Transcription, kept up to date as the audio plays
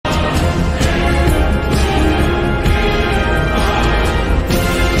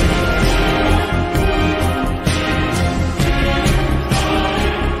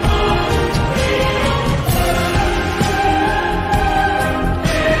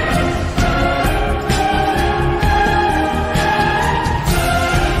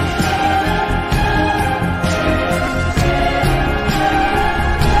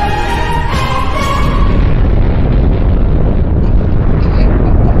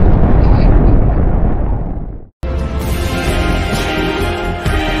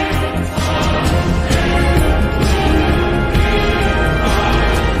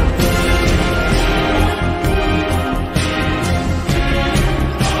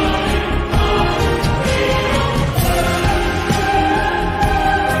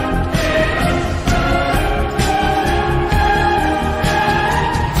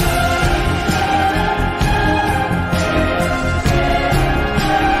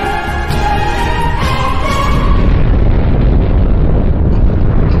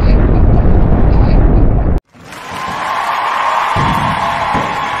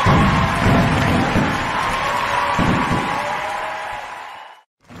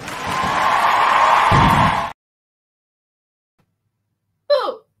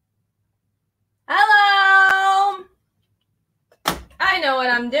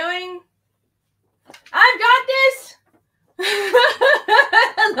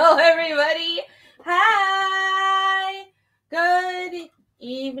Hello, everybody. Hi. Good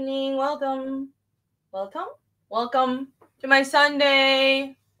evening. Welcome to my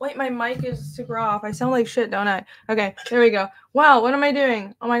Sunday. Wait, my mic is super off. I sound like shit, don't I? Okay, there we go. Wow, what am I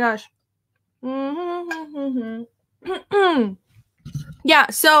doing? Oh my gosh. Yeah,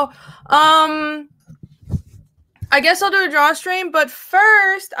 so, I guess I'll do a draw stream, but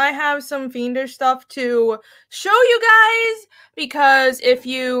first I have some Fiendish stuff to show you guys, because if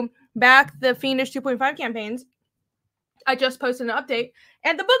you back the Fiendish 2.5 campaigns, I just posted an update,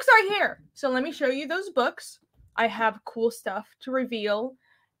 and the books are here. So let me show you those books. I have cool stuff to reveal,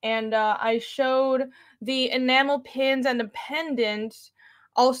 and I showed the enamel pins and the pendant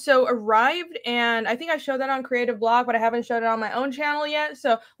also arrived, and I think I showed that on Creative Blog, but I haven't showed it on my own channel yet.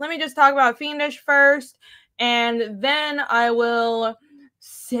 So let me just talk about Fiendish first, and then I will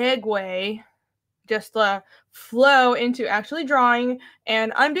segue, just flow into actually drawing.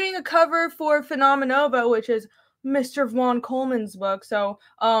 And I'm doing a cover for Phenomenova, which is Mr. Vaughn Coleman's book. So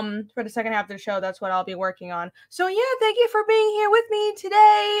for the second half of the show, that's what I'll be working on. So yeah, thank you for being here with me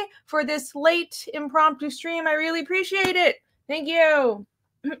today for this late impromptu stream. I really appreciate it. Thank you.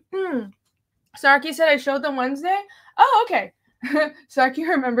 Sarky said I showed them Wednesday. Oh, okay. Sarky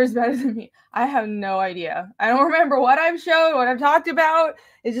remembers better than me. I have no idea. I don't remember what I've showed, what I've talked about.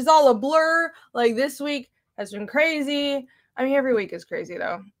 It's just all a blur. Like, this week has been crazy. I mean, every week is crazy,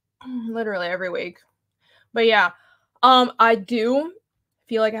 though. Literally every week. But yeah, I do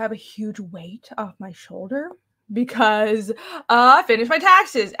feel like I have a huge weight off my shoulder because I finished my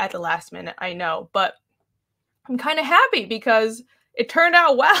taxes at the last minute. I know, but I'm kind of happy because it turned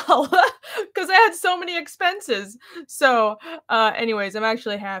out well because I had so many expenses. So anyways, I'm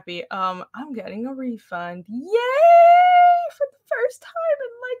actually happy. I'm getting a refund. Yay! For the first time in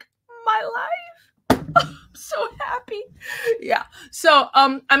like my life. I'm so happy. Yeah. So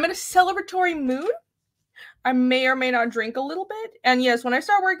I'm in a celebratory mood. I may or may not drink a little bit. And yes, when I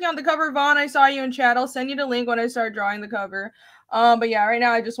start working on the cover, Vaughn, I saw you in chat. I'll send you the link when I start drawing the cover. But yeah, right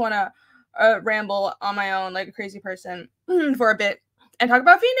now I just want to ramble on my own like a crazy person for a bit and talk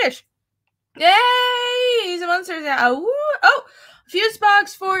about Fiendish. Yay! He's a monster. Oh, Fuse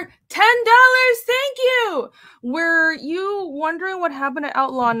Box for $10. Thank you. Were you wondering what happened to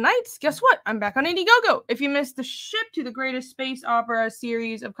Outlaw Nights? Guess what? I'm back on Indiegogo. If you missed the ship to the greatest space opera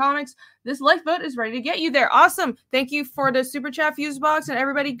series of comics, this lifeboat is ready to get you there. Awesome. Thank you for the super chat, Fuse Box, and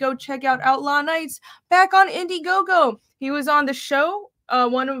everybody go check out Outlaw Nights back on Indiegogo. He was on the show,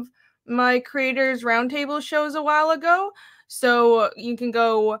 one of my creators roundtable shows a while ago. So you can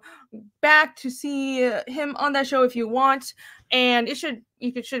go back to see him on that show if you want, and you should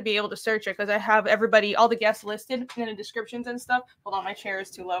be able to search it because I have everybody, all the guests listed in the descriptions and stuff. Hold on, my chair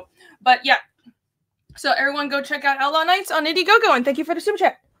is too low. But yeah, so everyone go check out Outlaw Nights on Indiegogo, and thank you for the super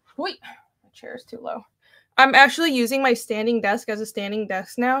chat. Wait, my chair is too low. I'm actually using my standing desk as a standing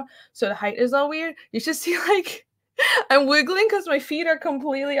desk now, so the height is all weird. You should see like I'm wiggling because my feet are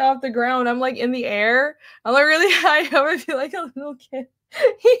completely off the ground. I'm like in the air. I'm like really high up. I feel like a little kid.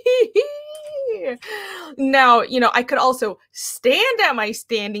 Now, you know, I could also stand at my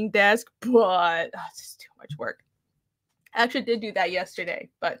standing desk, but it's just too much work. I actually did do that yesterday,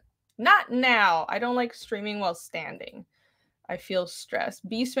 but not now. I don't like streaming while standing. I feel stressed.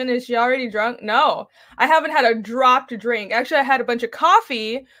 Beastman, is she already drunk? No, I haven't had a drop to drink. Actually, I had a bunch of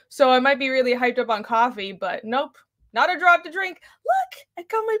coffee, so I might be really hyped up on coffee, but nope, not a drop to drink. Look, I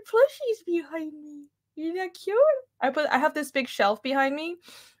got my plushies behind me. Isn't that cute? I have this big shelf behind me,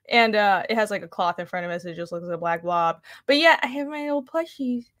 and it has like a cloth in front of it, so it just looks like a black blob. But yeah, I have my little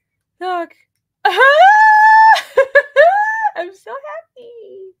plushies. Look. I'm so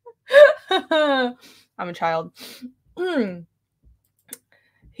happy. I'm a child.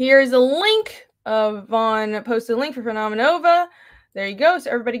 Here's a link. Vaughn posted a link for Phenomenova. There you go.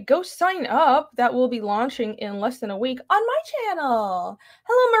 So everybody go sign up. That will be launching in less than a week on my channel.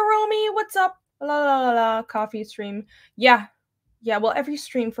 Hello, Maromi. What's up? La la la la. Coffee stream. Yeah. Yeah, well, every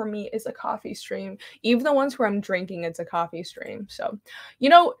stream for me is a coffee stream. Even the ones where I'm drinking, it's a coffee stream. So, you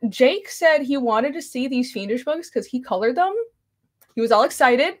know, Jake said he wanted to see these Fiendish books because he colored them. He was all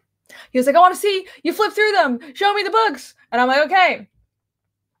excited. He was like, I want to see you flip through them. Show me the books. And I'm like, okay.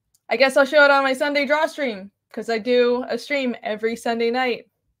 I guess I'll show it on my Sunday draw stream because I do a stream every Sunday night.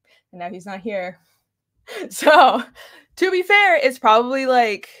 And now he's not here. So, to be fair, it's probably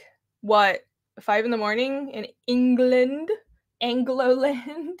like, what, 5 in the morning in England?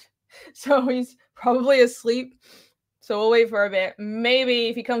 Angloland. So he's probably asleep. So we'll wait for a bit. Maybe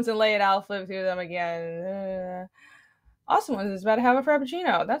if he comes in late, I'll flip through them again. Awesome Ones is about to have a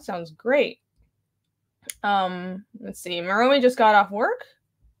Frappuccino. That sounds great. Let's see. Maromi just got off work.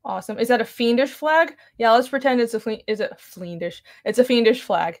 Awesome. Is that a fiendish flag? Yeah, let's pretend it's is it fiendish? It's a fiendish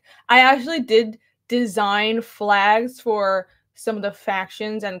flag. I actually did design flags for some of the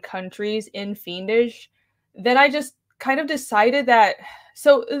factions and countries in Fiendish. Then I just kind of decided that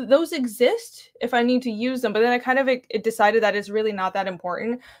those exist if I need to use them, but then I kind of it decided that it's really not that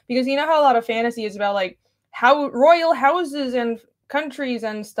important because you know how a lot of fantasy is about like how royal houses and countries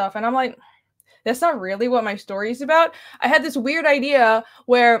and stuff, and I'm like, that's not really what my story is about. I had this weird idea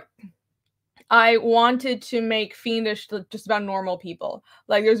where I wanted to make Fiendish just about normal people.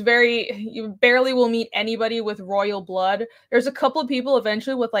 Like you barely will meet anybody with royal blood. There's a couple of people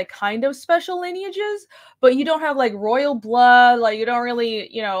eventually with like kind of special lineages, but you don't have like royal blood. Like you don't really,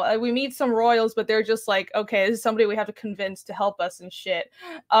 we meet some royals, but they're just like, okay, this is somebody we have to convince to help us and shit.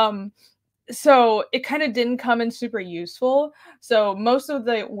 So it kind of didn't come in super useful. So most of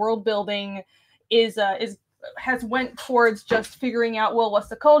the world building has went towards just figuring out, well, what's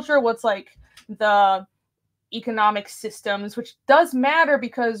the culture, what's like the economic systems, which does matter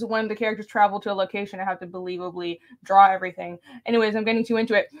because when the characters travel to a location, I have to believably draw everything. Anyways, I'm getting too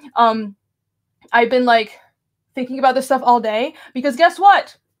into it. I've been like thinking about this stuff all day because guess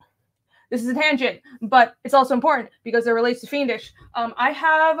what? This is a tangent, but it's also important because it relates to Fiendish. I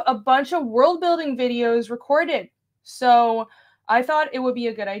have a bunch of world building videos recorded. So I thought it would be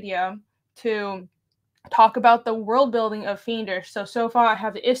a good idea to talk about the world building of Fiendish. So far I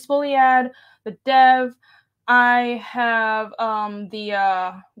have the Ispaliad, the Dev. I have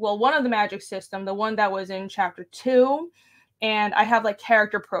one of the magic system, the one that was in chapter 2. And I have like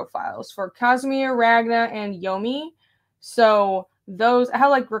character profiles for Casimir, Ragna, and Yomi. So those, I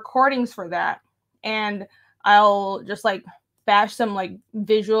have like recordings for that. And I'll just like bash some like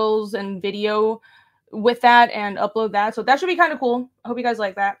visuals and video with that and upload that. So that should be kind of cool. I hope you guys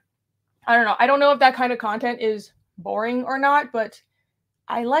like that. I don't know. I don't know if that kind of content is boring or not, but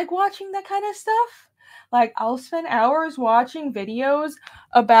I like watching that kind of stuff. Like I'll spend hours watching videos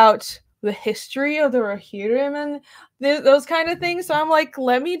about the history of the Rohirrim and those kind of things. So I'm like,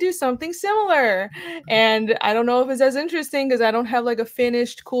 let me do something similar. And I don't know if it's as interesting because I don't have like a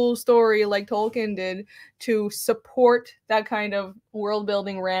finished cool story like Tolkien did to support that kind of world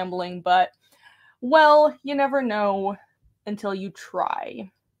building rambling. But, well, you never know until you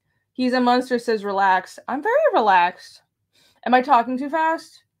try. He's a monster says relax. I'm very relaxed. Am I talking too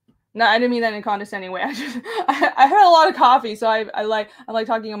fast? No, I didn't mean that in a condescending way. I had a lot of coffee, so I like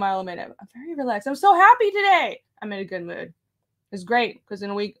talking a mile a minute. I'm very relaxed. I'm so happy today. I'm in a good mood. It's great because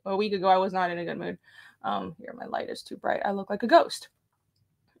a week ago I was not in a good mood. Here, my light is too bright. I look like a ghost.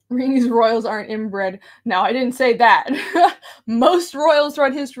 Rhaenys royals aren't inbred. No, I didn't say that. Most royals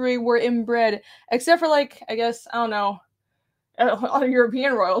throughout history were inbred, except for like, I guess, I don't know, a lot of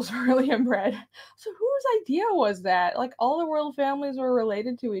European royals were really inbred. So whose idea was that? Like all the royal families were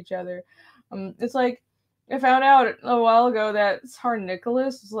related to each other. It's like I found out a while ago that Tsar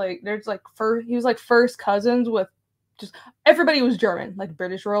Nicholas is like he was like first cousins with just everybody was German. Like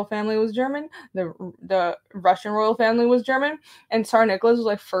British royal family was German, the Russian royal family was German, and Tsar Nicholas was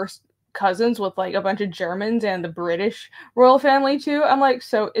like first cousins with like a bunch of Germans and the British royal family too. I'm like,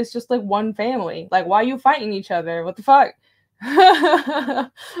 so it's just like one family. Like why are you fighting each other? What the fuck?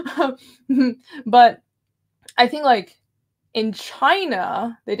 But I think like in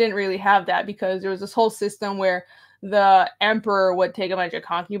China they didn't really have that because there was this whole system where the emperor would take a bunch of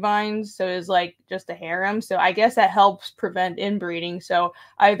concubines, so it was like just a harem. So I guess that helps prevent inbreeding. So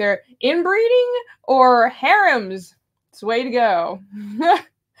either inbreeding or harems. It's the way to go.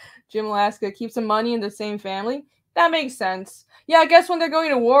 Jim Alaska, keep some money in the same family. That makes sense. Yeah, I guess when they're going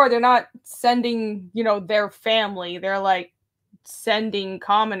to war, they're not sending, their family. They're like sending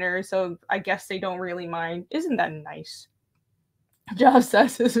commoners, so I guess they don't really mind. Isn't that nice? Josh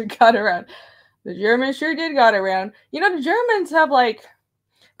says as we got around. The Germans sure did got around. The Germans have like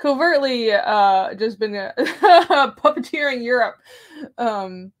covertly just been puppeteering Europe.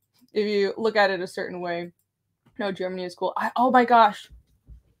 If you look at it a certain way. No, Germany is cool. Oh my gosh.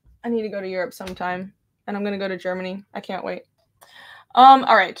 I need to go to Europe sometime. And I'm gonna go to Germany. I can't wait. All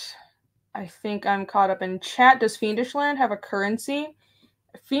right. I think I'm caught up in chat. Does Fiendish Land have a currency?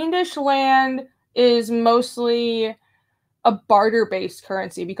 Fiendish Land is mostly a barter-based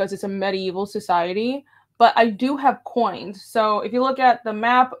currency because it's a medieval society, but I do have coins. So if you look at the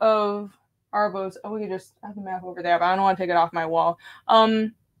map of Arvos, we just have the map over there, but I don't want to take it off my wall.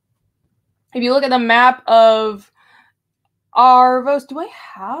 If you look at the map of Arvos, do I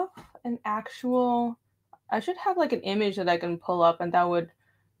have an actual... I should have like an image that I can pull up and that would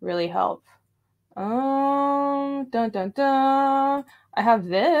really help. Dun dun dun. I have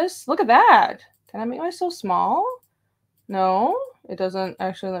this. Look at that. Can I make myself small? No, it doesn't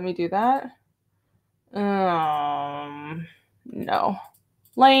actually let me do that. No.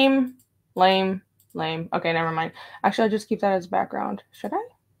 Lame. Okay, never mind. Actually, I'll just keep that as background. Should I?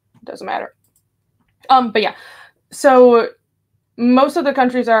 It doesn't matter. But yeah. So most of the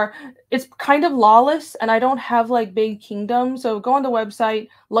countries it's kind of lawless, and I don't have like big kingdoms. So go on the website,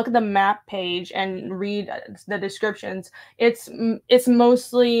 look at the map page, and read the descriptions. It's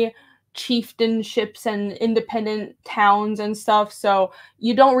mostly chieftainships and independent towns and stuff. So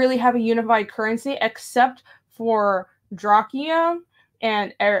you don't really have a unified currency except for Drakia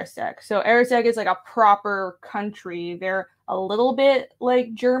and Erisek. So Erisek is like a proper country. They're a little bit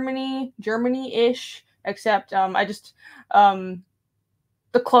like Germany-ish, except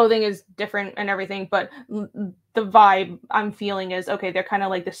the clothing is different and everything, but the vibe I'm feeling is, okay, they're kind of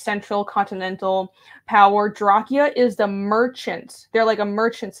like the central continental power. Drakia is the merchants. They're like a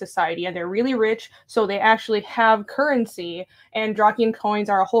merchant society, and they're really rich, so they actually have currency, and Drakian coins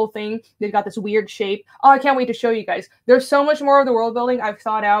are a whole thing. They've got this weird shape. Oh, I can't wait to show you guys. There's so much more of the world building I've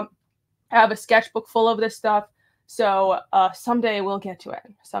thought out. I have a sketchbook full of this stuff, so someday we'll get to it.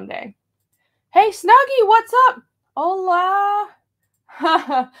 Someday. Hey, Snuggie, what's up? Hola.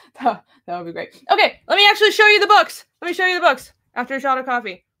 That would be great. Okay, let me actually show you the books. Let me show you the books after a shot of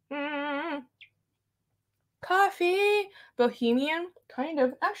coffee. Coffee. Bohemian, kind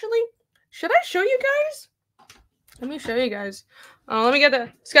of. Actually, should I show you guys? Let me show you guys. Let me get the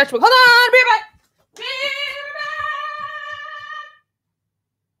sketchbook. Hold on, be right back. Be right back.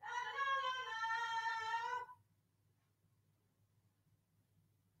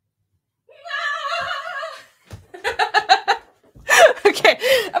 Okay,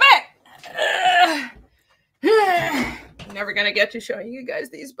 I'm back. Never gonna get to showing you guys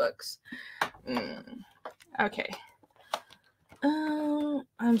these books. Okay.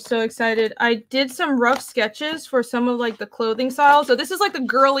 I'm so excited. I did some rough sketches for some of like the clothing styles. So this is like the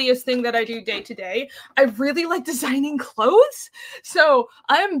girliest thing that I do day to day. I really like designing clothes. So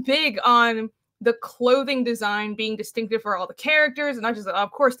I'm big on the clothing design being distinctive for all the characters, and not just,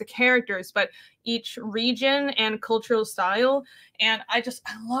 of course, the characters, but each region and cultural style. And I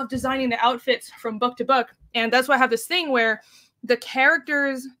love designing the outfits from book to book. And that's why I have this thing where the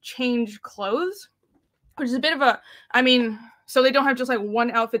characters change clothes, which is a bit of a, so they don't have just like one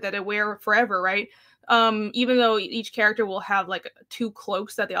outfit that they wear forever, right? Even though each character will have like 2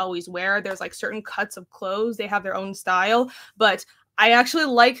 cloaks that they always wear, there's like certain cuts of clothes. They have their own style, but I actually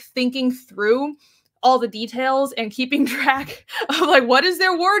like thinking through all the details and keeping track of like, what is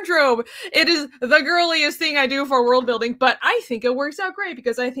their wardrobe? It is the girliest thing I do for world building, but I think it works out great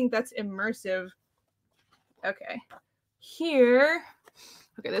because I think that's immersive. Okay, here.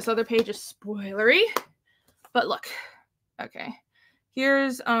 Okay, this other page is spoilery, but look. Okay,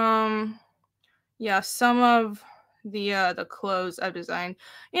 here's yeah, some of the clothes I've designed.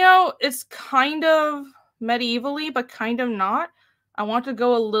 You know, it's kind of medievally, but kind of not. I want to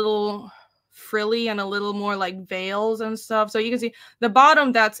go a little frilly and a little more like veils and stuff. So you can see the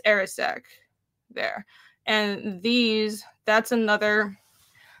bottom, that's Erisek there. And that's another,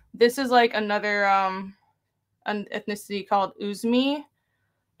 this is like another an ethnicity called Uzmi.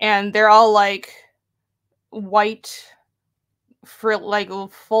 And they're all like white, like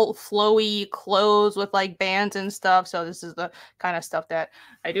full flowy clothes with like bands and stuff. So this is the kind of stuff that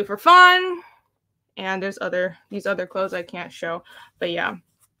I do for fun. And there's these other clothes I can't show, but yeah.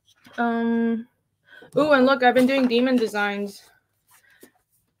 Ooh, and look, I've been doing demon designs.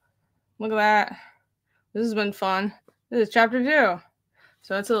 Look at that. This has been fun. This is chapter 2.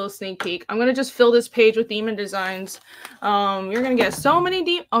 So that's a little sneak peek. I'm gonna just fill this page with demon designs. You're gonna get so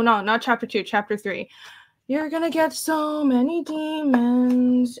many oh no, not chapter 2, chapter 3. You're gonna get so many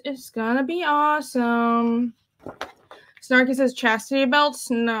demons. It's gonna be awesome. Snarky says chastity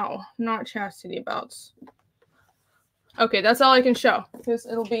belts. No, not chastity belts. Okay, that's all I can show, because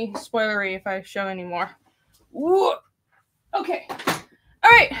it'll be spoilery if I show any more. Whoa. Okay.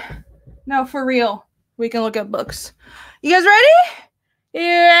 All right. Now, for real, we can look at books. You guys ready? You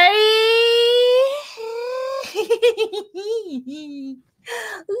ready?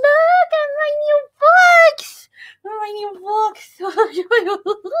 Look at my new books! My new books!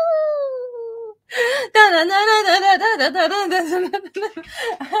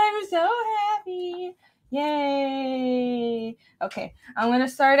 I'm so happy. Yay! Okay, I'm gonna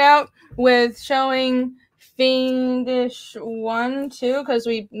start out with showing Fiendish 1, 2, because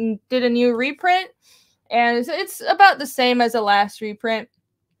we did a new reprint, and it's about the same as the last reprint.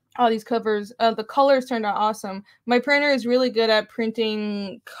 All these covers, the colors turned out awesome. My printer is really good at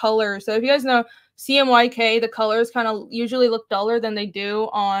printing colors. So if you guys know CMYK, the colors kind of usually look duller than they do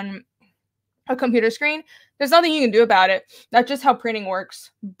on a computer screen. there's nothing you can do about it. That's just how printing works.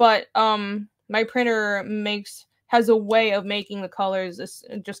 But my printer has a way of making the colors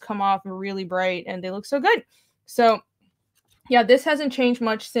just come off really bright, and they look so good. So yeah, this hasn't changed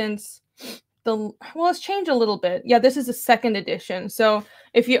much since well, it's changed a little bit. Yeah, this is a second edition. So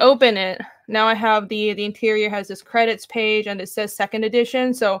if you open it, now I have the interior has this credits page and it says second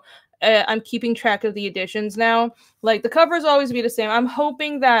edition. So I'm keeping track of the editions now. Like the covers always be the same. I'm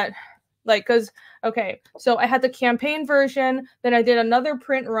hoping that like, okay, so I had the campaign version, then I did another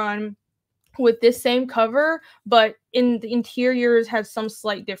print run with this same cover, but in the interiors have some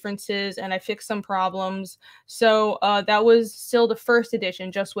slight differences and I fixed some problems. So that was still the first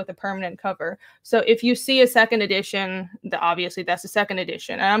edition, just with a permanent cover. So if you see a second edition, obviously that's the second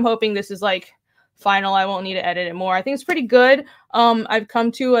edition. And I'm hoping this is like final. I won't need to edit it more. I think it's pretty good. I've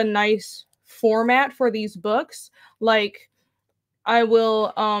come to a nice format for these books. Like I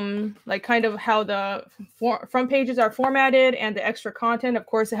will like kind of how the front pages are formatted and the extra content. Of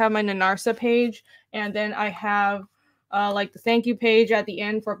course, I have my Nanarsa page, and then I have like the thank you page at the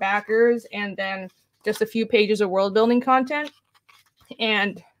end for backers, and then just a few pages of world building content.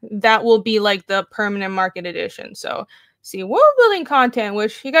 And that will be like the permanent market edition. So see world building content,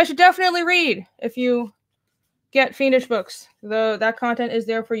 which you guys should definitely read if you get Fiendish books. That content is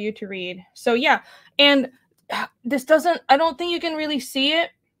there for you to read. So yeah, and this doesn't, I don't think you can really see it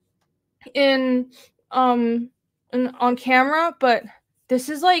on camera, but this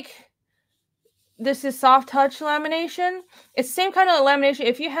is soft touch lamination. It's the same kind of lamination.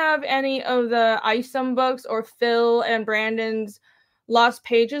 If you have any of the Isom books or Phil and Brandon's Lost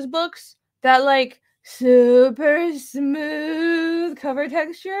Pages books, that like super smooth cover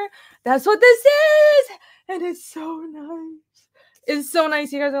texture, that's what this is, and it's so nice. It's so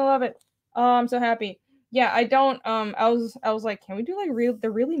nice. You guys will love it. Oh, I'm so happy. Yeah, I don't I was like, can we do like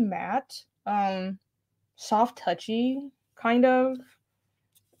the really matte soft touchy kind of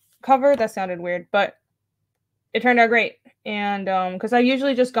cover? That sounded weird, but it turned out great. And because I've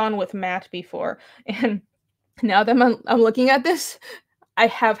usually just gone with matte before, and now that I'm looking at this, I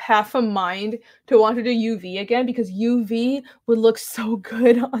have half a mind to want to do UV again, because UV would look so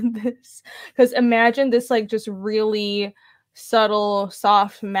good on this. Because imagine this like just really subtle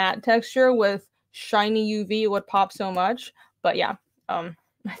soft matte texture with shiny UV would pop so much. But yeah, I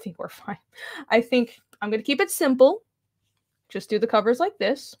think we're fine. I think I'm gonna keep it simple. Just do the covers like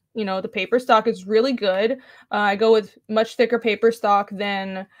this. You know, the paper stock is really good. I go with much thicker paper stock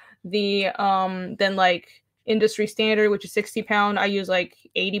than the than like industry standard, which is 60 pound. I use like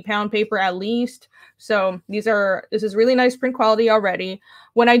 80 pound paper at least. So this is really nice print quality already.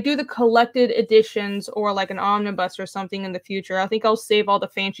 When I do the collected editions or like an omnibus or something in the future, I think I'll save all the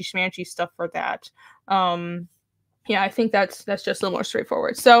fancy schmancy stuff for that. Yeah, I think that's just a little more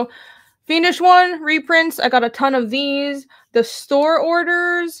straightforward. So Fiendish 1 reprints, I got a ton of these. The store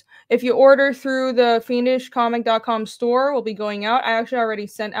orders, if you order through the fiendishcomic.com store, will be going out. I actually already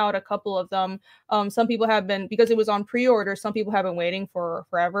sent out a couple of them. Some people have been, because it was on pre-order, some people have been waiting for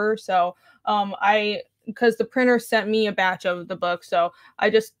forever. So because the printer sent me a batch of the book, so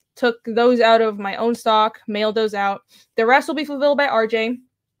I just took those out of my own stock, mailed those out. The rest will be fulfilled by RJ,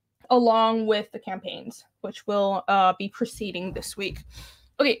 along with the campaigns, which will be proceeding this week.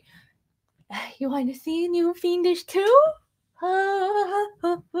 Okay. You want to see a new Fiendish too?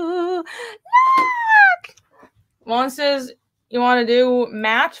 Look! One says you want to do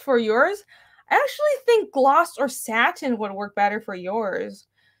matte for yours. I actually think gloss or satin would work better for yours.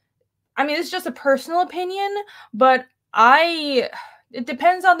 I mean, it's just a personal opinion, but it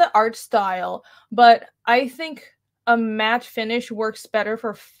depends on the art style. But I think a matte finish works better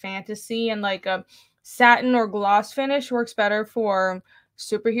for fantasy, and like a satin or gloss finish works better for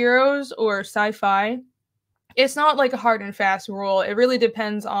superheroes or sci-fi. It's not like a hard and fast rule. It really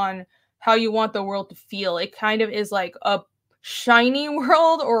depends on how you want the world to feel. It kind of is like a shiny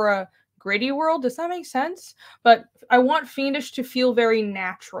world or a gritty world. Does that make sense? But I want Fiendish to feel very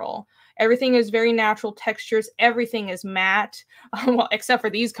natural. Everything is very natural textures. Everything is matte. Well, except for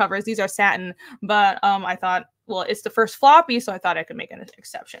these covers. These are satin. But I thought, well, it's the first floppy, so I thought I could make an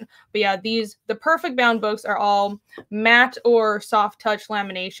exception. But yeah, the Perfect Bound books are all matte or soft touch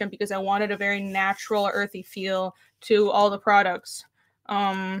lamination, because I wanted a very natural, earthy feel to all the products.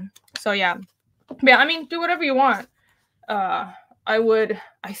 So yeah. I mean, do whatever you want. I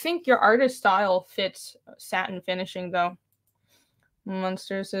think your artist style fits satin finishing, though.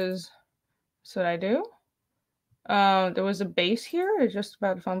 Munster says, that's what I do. There was a base here. It's just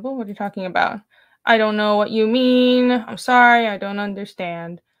about fumble. What are you talking about? I don't know what you mean. I'm sorry. I don't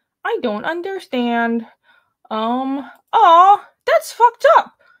understand. I don't understand. Aw, that's fucked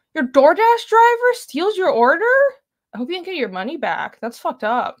up. Your DoorDash driver steals your order? I hope you can get your money back. That's fucked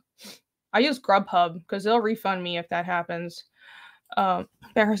up. I use Grubhub because they'll refund me if that happens.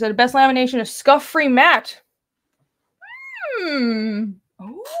 Bear said, best lamination is scuff-free matte. Ooh.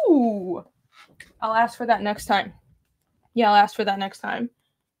 I'll ask for that next time. Yeah, I'll ask for that next time.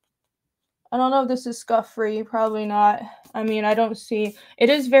 I don't know if this is scuff-free. Probably not. I mean, I don't see... It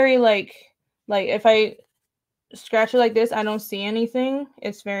is very, like if I scratch it like this, I don't see anything.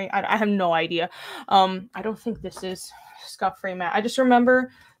 It's very... I have no idea. I don't think this is scuff-free matte. I just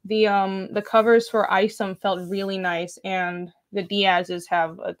remember the covers for Isom felt really nice, and the Diaz's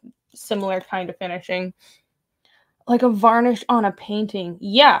have a similar kind of finishing. Like a varnish on a painting.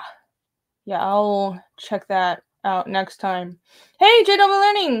 Yeah. Yeah, I'll check that out next time. Hey, JW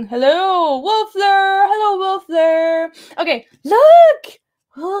Learning! Hello, Wolfler! Hello, Wolfler! Okay, look!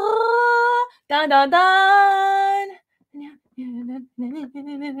 Dun dun dun!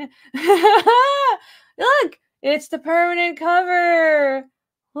 Look! It's the permanent cover!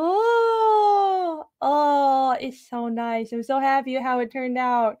 Oh, it's so nice. I'm so happy how it turned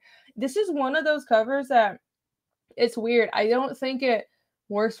out. This is one of those covers that it's weird. I don't think it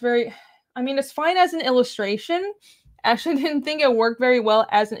works very... I mean, it's fine as an illustration. Actually, didn't think it worked very well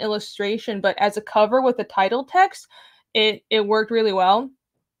as an illustration, but as a cover with the title text, it worked really well.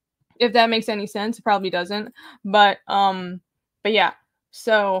 If that makes any sense, it probably doesn't. But yeah.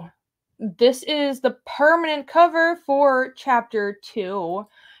 So this is the permanent cover for chapter 2,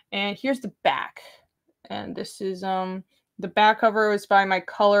 and here's the back. And this is the back cover was by my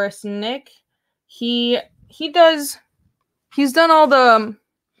colorist Nick. He's done all the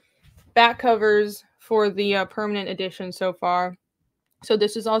back covers for the permanent edition so far. So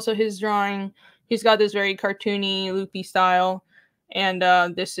this is also his drawing. He's got this very cartoony, loopy style, and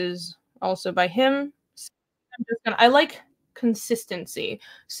this is also by him. So I like consistency.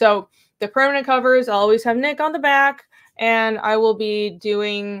 So the permanent covers, I'll always have Nick on the back, and I will be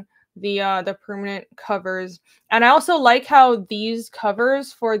doing the permanent covers. And I also like how these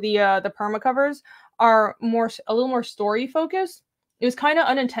covers for the perma covers are a little more story focused. It was kind of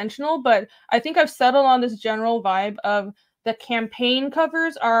unintentional, but I think I've settled on this general vibe of the campaign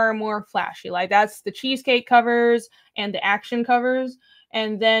covers are more flashy. Like that's the cheesecake covers and the action covers,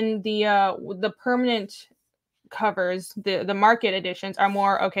 and then the permanent covers, the market editions are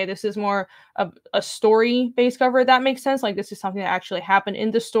more, okay, this is more of a story-based cover, if that makes sense. Like this is something that actually happened in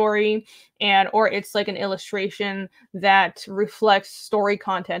the story, or it's like an illustration that reflects story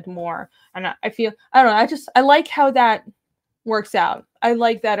content more. And I don't know, I like how that works out. I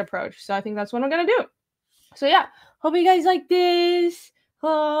like that approach. So I think that's what I'm gonna do. So yeah, hope you guys like this.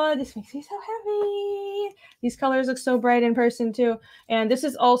 Oh, this makes me so happy. These colors look so bright in person too. And this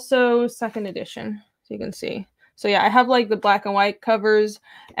is also second edition, so you can see. So yeah, I have like the black and white covers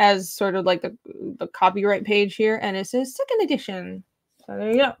as sort of like the copyright page here, and it says second edition. So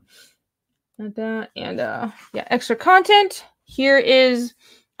there you go. And yeah, extra content. Here is,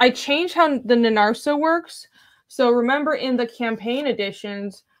 I changed how the Nanarsa works. So remember in the campaign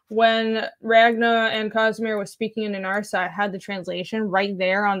editions, when Ragna and Cosmere was speaking in Nanarsa, I had the translation right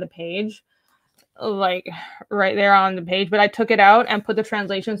there on the page. Like right there on the page, but I took it out and put the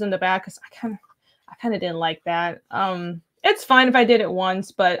translations in the back because I kind of didn't like that. It's fine if I did it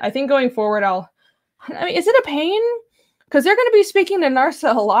once, but I think going forward I mean, is it a pain? Because they're going to be speaking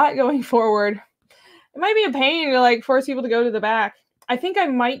Nanarsa a lot going forward. It might be a pain to like force people to go to the back. I think I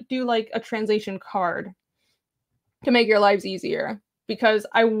might do like a translation card to make your lives easier, because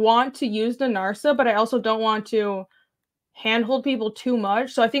I want to use the Nanarsa, but I also don't want to handhold people too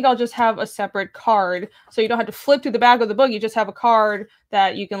much. So I think I'll just have a separate card, so you don't have to flip to the back of the book. You just have a card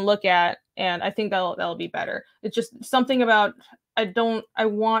that you can look at, and I think that'll be better. It's just something about I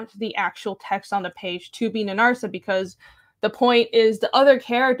want the actual text on the page to be Nanarsa, because the point is the other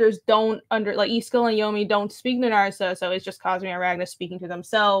characters don't like Iskil and Yomi don't speak Nanarsa, so it's just Cosmere and Ragna speaking to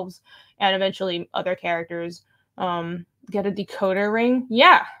themselves, and eventually other characters get a decoder ring.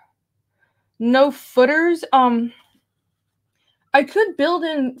 Yeah. No footers. I could build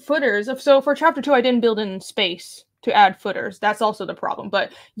in footers. So for chapter 2, I didn't build in space to add footers. That's also the problem.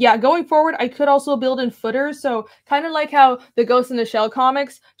 But yeah, going forward, I could also build in footers. So kind of like how the Ghost in the Shell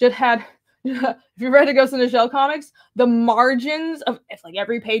comics just had, if you read the Ghost in the Shell comics, the margins of like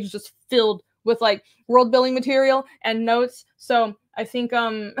every page is just filled with like world building material and notes. So I think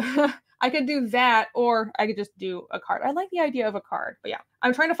I could do that, or I could just do a card. I like the idea of a card, but yeah,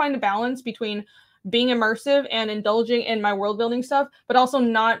 I'm trying to find a balance between being immersive and indulging in my world building stuff, but also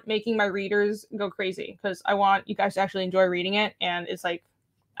not making my readers go crazy, because I want you guys to actually enjoy reading it, and it's like,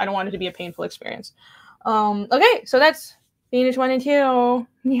 I don't want it to be a painful experience. Okay, so that's Fiendish 1 and 2.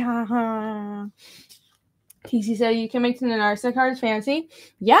 Yeah. TC said you can make the Narsa cards fancy.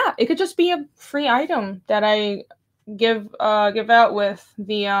 Yeah, it could just be a free item that I give out with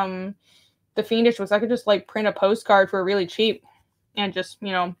the Fiendish was I could just like print a postcard for really cheap and just,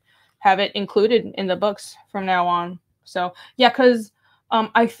 you know, have it included in the books from now on. So yeah, because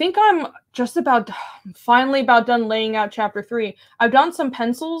I think I'm just finally about done laying out chapter 3. I've done some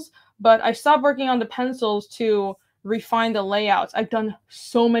pencils, but I stopped working on the pencils to refine the layouts. I've done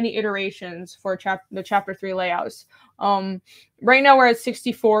so many iterations for the chapter 3 layouts. Right now we're at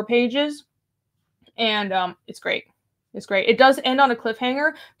 64 pages, and it's great. It's great. It does end on a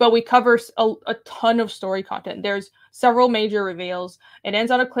cliffhanger, but we cover a ton of story content. There's several major reveals. It ends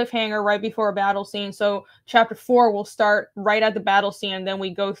on a cliffhanger right before a battle scene. So chapter 4 will start right at the battle scene, and then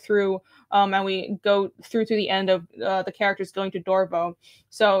we go through to the end of the characters going to Dorvo.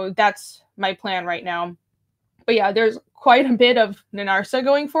 So that's my plan right now. But yeah, there's quite a bit of Nanarsa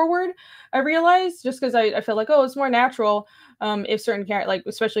going forward, I realized, just because I feel like, oh, it's more natural if certain characters, like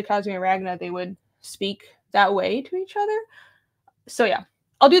especially Kazumi and Ragna, they would speak that way to each other. So yeah,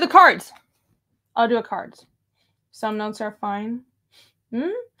 I'll do the cards. I'll do a cards. Some notes are fine.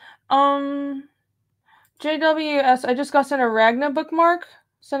 JWS, I just got sent a Ragna bookmark,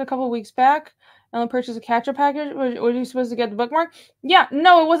 sent a couple weeks back. And purchased a catch-up package. Were you supposed to get the bookmark? Yeah,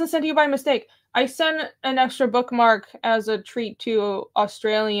 no, it wasn't sent to you by mistake. I sent an extra bookmark as a treat to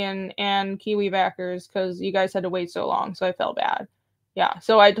Australian and Kiwi backers because you guys had to wait so long, so I felt bad. Yeah,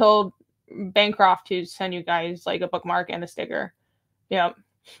 so I told Bancroft to send you guys like a bookmark and a sticker. Yeah.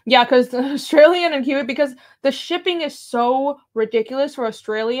 Yeah, because the Australian and Kiwi, because the shipping is so ridiculous for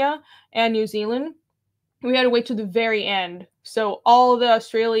Australia and New Zealand, we had to wait to the very end. So all the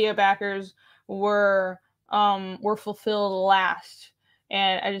Australia backers were fulfilled last,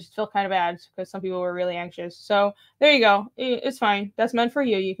 and I just felt kind of bad because some people were really anxious. So there you go. It's fine. That's meant for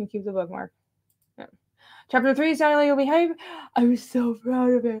you. You can keep the bookmark. Yeah. Chapter 3 sounded like you'll behave. I was so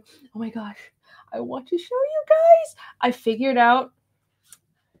proud of it. Oh my gosh. I want to show you guys. I figured out,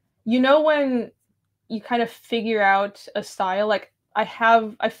 you know, when you kind of figure out a style, like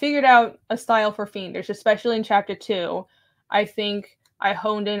I figured out a style for Fiendish, especially in chapter 2. I think I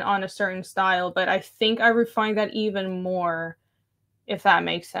honed in on a certain style, but I think I refined that even more, if that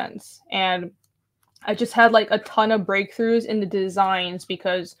makes sense. And I just had like a ton of breakthroughs in the designs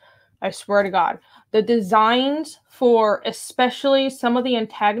because I swear to God, the designs for especially some of the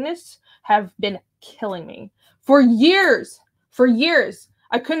antagonists have been killing me for years. For years.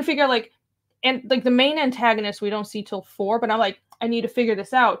 I couldn't figure out the main antagonist we don't see till 4, but I'm like, I need to figure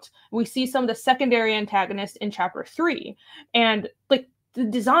this out. We see some of the secondary antagonists in chapter 3, and like the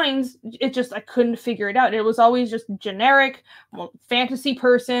designs, it just, I couldn't figure it out. It was always just generic fantasy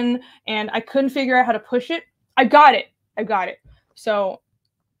person, and I couldn't figure out how to push it. I got it. So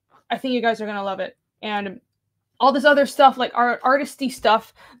I think you guys are gonna love it. And all this other stuff, like artisty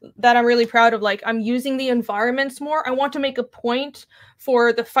stuff that I'm really proud of, like I'm using the environments more. I want to make a point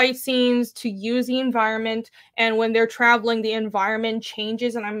for the fight scenes to use the environment, and when they're traveling, the environment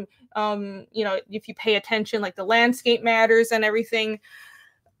changes, and I'm if you pay attention, like the landscape matters and everything.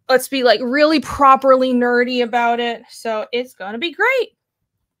 Let's be like really properly nerdy about it. So it's gonna be great.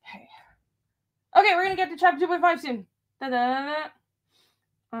 Okay, we're gonna get to chapter 2.5 soon.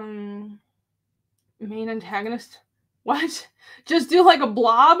 Main antagonist. What? Just do like a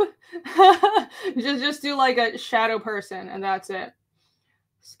blob? just do like a shadow person, and that's it.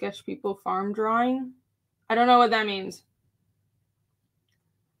 Sketch people farm drawing? I don't know what that means.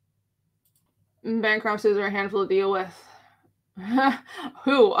 Bancroft scissors are a handful to deal with.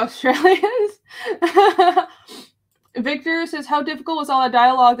 Who? Australians? Victor says, how difficult was all that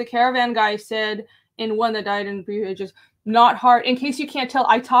dialogue the caravan guy said in one that died in pages? Not hard. In case you can't tell,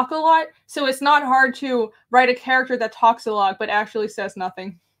 I talk a lot, so it's not hard to write a character that talks a lot but actually says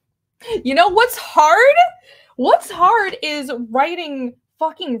nothing. You know what's hard? What's hard is writing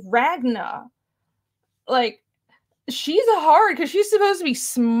fucking Ragna. Like, she's hard because she's supposed to be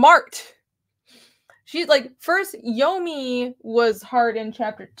smart. She's like, first, Yomi was hard in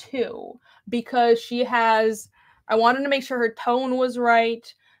chapter 2 because she has, I wanted to make sure her tone was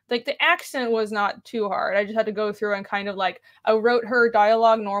right. Like, the accent was not too hard. I just had to go through and kind of like, I wrote her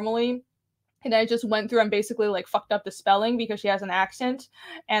dialogue normally, and I just went through and basically like fucked up the spelling because she has an accent,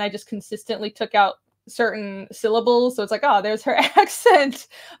 and I just consistently took out certain syllables. So it's like, oh, there's her accent.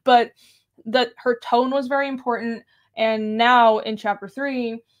 But her tone was very important. And now in chapter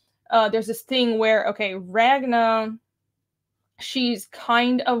 3, there's this thing where, okay, Ragna, she's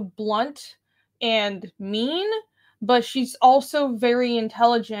kind of blunt and mean, but she's also very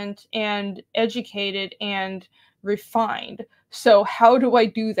intelligent and educated and refined. So how do I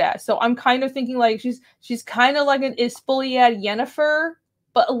do that? So I'm kind of thinking like she's kind of like an Ispoliad Yennefer,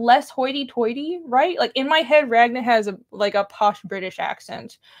 but less hoity-toity, right? Like in my head, Ragna has a posh British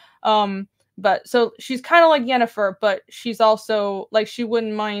accent. But so she's kind of like Yennefer, but she's also like, she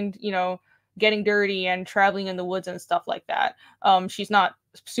wouldn't mind, you know, getting dirty and traveling in the woods and stuff like that. She's not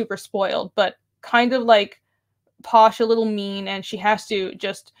super spoiled, but kind of like posh, a little mean, and she has to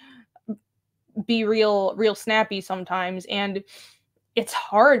just be real snappy sometimes. And it's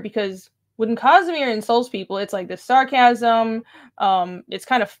hard because when Casimir insults people, it's like this sarcasm. It's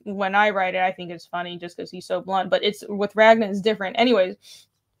kind of, when I write it, I think it's funny just because he's so blunt, but it's with Ragna it's different. Anyways,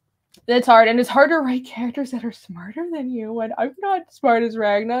 it's hard, and it's hard to write characters that are smarter than you when I'm not smart as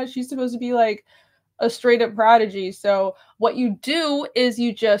Ragna. She's supposed to be like a straight up prodigy. So what you do is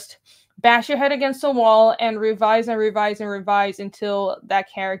you just bash your head against the wall and revise and revise and revise until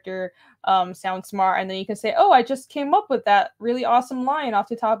that character sounds smart, and then you can say, oh, I just came up with that really awesome line off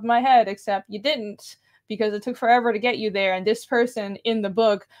the top of my head, except you didn't, because it took forever to get you there, and this person in the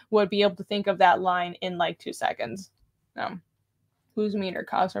book would be able to think of that line in like 2 seconds. Who's meaner,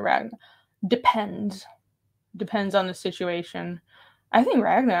 Kaz or Ragna? Depends on the situation. I think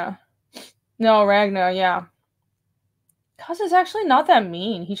Ragna. No, Ragna, yeah. Kaz is actually not that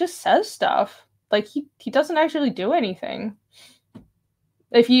mean. He just says stuff. Like he doesn't actually do anything.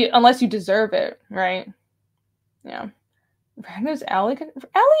 Unless you deserve it, right? Yeah. Ragna's Allie.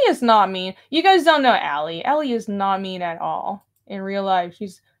 Allie is not mean. You guys don't know Allie. Allie is not mean at all in real life.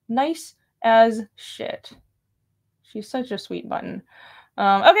 She's nice as shit. She's such a sweet button.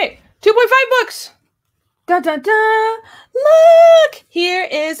 Okay, 2.5 books. Da da da. Look, here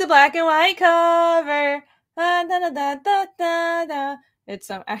is the black and white cover. Da da da da da da. It's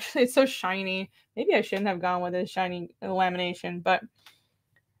actually it's so shiny. Maybe I shouldn't have gone with this shiny lamination, but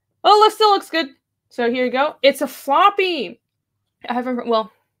oh, it still looks good. So here you go. It's a floppy. I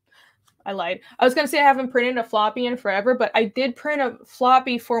lied. I was going to say I haven't printed a floppy in forever, but I did print a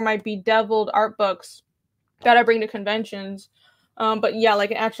floppy for my Bedeviled art books that I bring to conventions. But yeah, like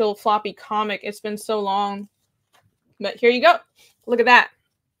an actual floppy comic. It's been so long. But here you go. Look at that.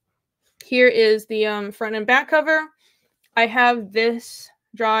 Here is the front and back cover. I have this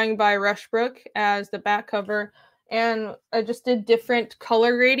drawing by Rushbrook as the back cover. And I just did different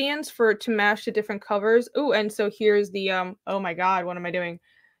color gradients to match the different covers. Oh, and so here's the, oh my God, what am I doing?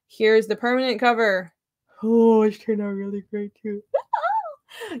 Here's the permanent cover. Oh, it turned out really great too.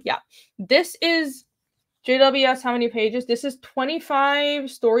 Yeah, this is JWS, how many pages? This is 25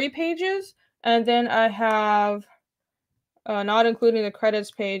 story pages. And then I have, not including the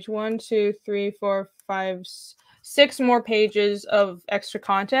credits page, 1, 2, 3, 4, 5, 6 more pages of extra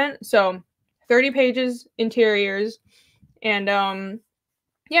content. So 30 pages interiors. And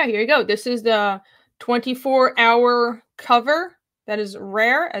yeah, here you go. This is the 24-hour cover. That is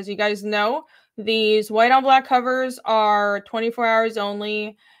rare, as you guys know. These white on black covers are 24 hours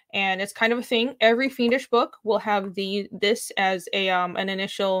only, and it's kind of a thing. Every Fiendish book will have this as a an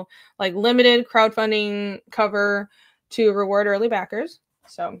initial like limited crowdfunding cover to reward early backers.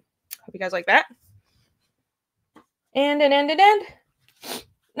 So hope you guys like that. And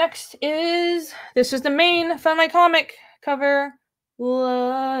next is, this is the main Fun My Comic cover. Look.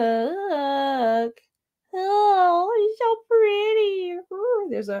 Oh, it's so pretty.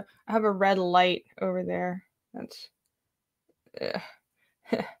 Ooh, I have a red light over there. That's,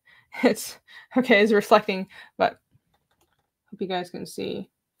 it's, okay, it's reflecting, but hope you guys can see.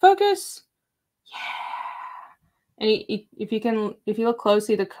 Focus. Yeah. And if you look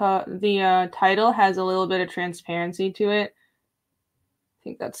closely, the title has a little bit of transparency to it. I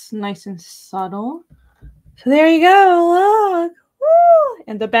think that's nice and subtle. So there you go. Look. Woo!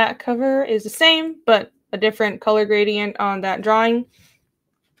 And the back cover is the same, but a different color gradient on that drawing.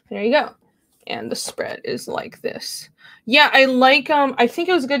 There you go. And the spread is like this. Yeah, I like, I think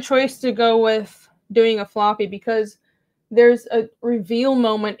it was a good choice to go with doing a floppy because there's a reveal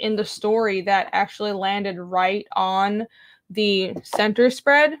moment in the story that actually landed right on the center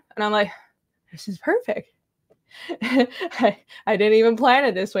spread. And I'm like, this is perfect. I didn't even plan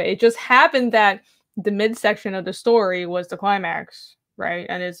it this way. It just happened that the midsection of the story was the climax, right?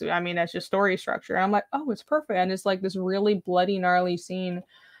 And it's, I mean, that's just story structure. And I'm like, oh, it's perfect. And it's like this really bloody, gnarly scene.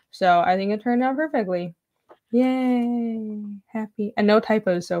 So I think it turned out perfectly. Yay. Happy. And no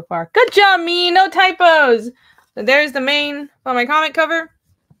typos so far. Good job, me. No typos. So there's the main Fun My Comic cover.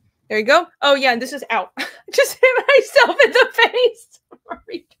 There you go. Oh, yeah, this is out. Just hit myself in the face.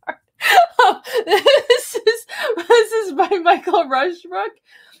 Retard. Oh, this is by Michael Rushbrook.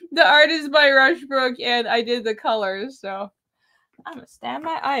 The art is by Rushbrook, and I did the colors, so I'm gonna stab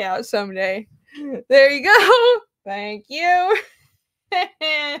my eye out someday. There you go. Thank you.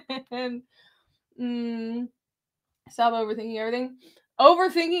 Stop overthinking everything.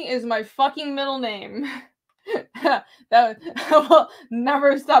 Overthinking is my fucking middle name. That will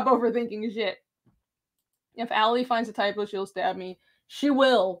never stop overthinking shit. If Allie finds a typo, she'll stab me. She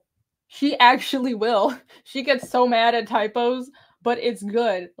will. She actually will. She gets so mad at typos, but it's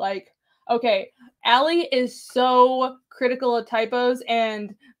good. Like, okay, Allie is so critical of typos,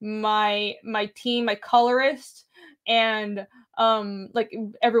 and my team, my colorist, and like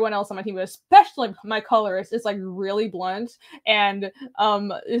everyone else on my team, but especially my colorist, is like really blunt, and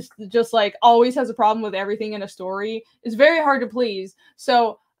is just like always has a problem with everything in a story. It's very hard to please.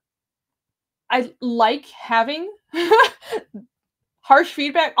 So I like having harsh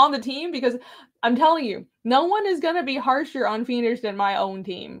feedback on the team, because I'm telling you, no one is going to be harsher on Fiendish than my own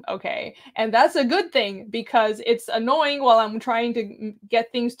team, okay? And that's a good thing, because it's annoying while I'm trying to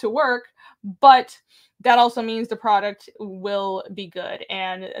get things to work, but that also means the product will be good,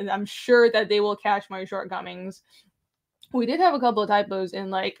 and I'm sure that they will catch my shortcomings. We did have a couple of typos in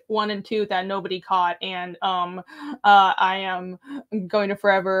like 1 and 2 that nobody caught, and I am going to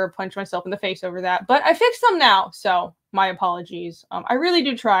forever punch myself in the face over that. But I fixed them now, so my apologies. I really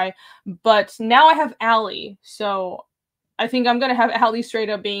do try, but now I have Allie, so I think I'm gonna have Allie straight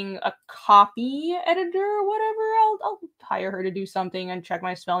up being a copy editor or whatever. I'll hire her to do something and check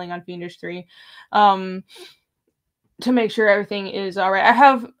my spelling on Fiendish 3. To make sure everything is all right. I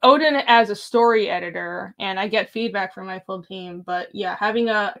have Odin as a story editor, and I get feedback from my full team. But yeah, having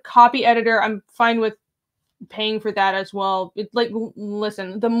a copy editor, I'm fine with paying for that as well. It's like,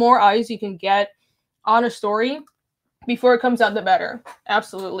 listen, the more eyes you can get on a story before it comes out, the better.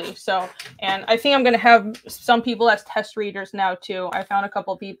 Absolutely. So, and I think I'm going to have some people as test readers now too. I found a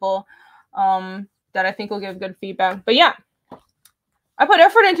couple people that I think will give good feedback. But yeah, I put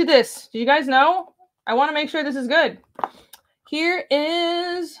effort into this. Do you guys know? I want to make sure this is good. Here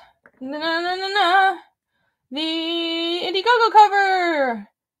is the Indiegogo cover.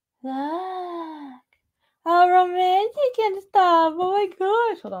 Look, how romantic and stuff. Oh my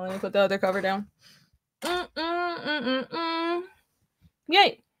gosh. Hold on, let me put the other cover down.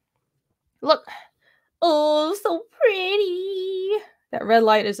 Yay. Look. Oh, so pretty. That red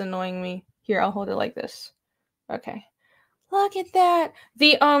light is annoying me. Here, I'll hold it like this. Okay. Look at that.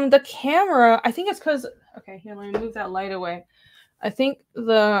 The camera, I think it's because, okay, here, let me move that light away. I think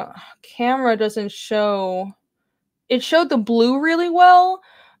the camera doesn't show, it showed the blue really well,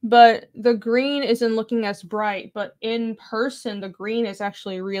 but the green isn't looking as bright. But in person, the green is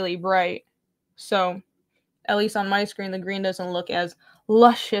actually really bright. So, at least on my screen, the green doesn't look as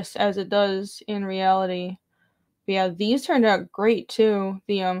luscious as it does in reality. But yeah, these turned out great too.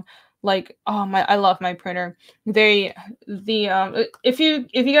 The like, oh my, I love my printer. If you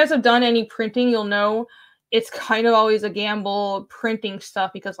guys have done any printing, you'll know it's kind of always a gamble printing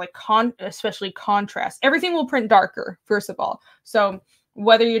stuff, because like especially contrast, everything will print darker first of all. So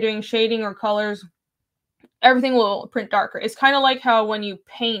whether you're doing shading or colors, everything will print darker. It's kind of like how when you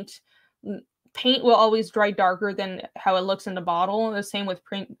paint will always dry darker than how it looks in the bottle. The same with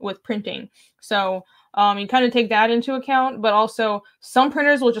printing. So you kind of take that into account, but also some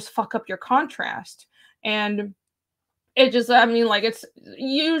printers will just fuck up your contrast. And it just, I mean, like, it's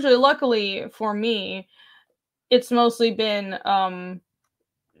usually, luckily for me, it's mostly been to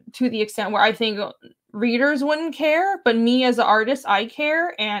the extent where I think readers wouldn't care, but me as an artist, I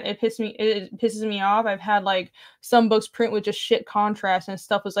care, and it pisses me off. I've had like some books print with just shit contrast, and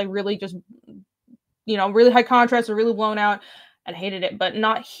stuff was like really just, you know, really high contrast or really blown out, and hated it. But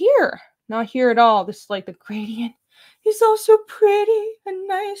not here. Not here at all. This is like the gradient is also pretty and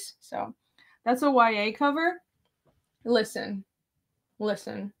nice. So that's a YA cover. Listen. That's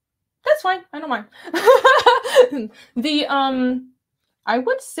fine. I don't mind. I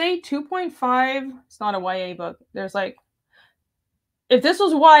would say 2.5. It's not a YA book. There's like, if this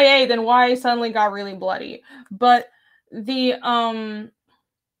was YA, then YA suddenly got really bloody. But but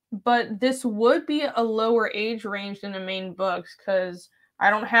this would be a lower age range than the main books, because I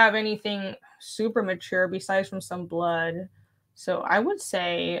don't have anything super mature besides from some blood. So I would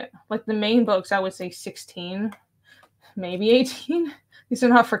say, like the main books, I would say 16, maybe 18. These are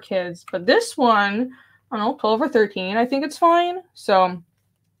not for kids. But this one, I don't know, 12 or 13, I think it's fine. So,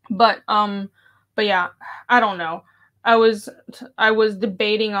 but yeah, I don't know. I was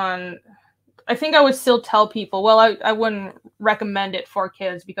debating on, I think I would still tell people, well, I wouldn't recommend it for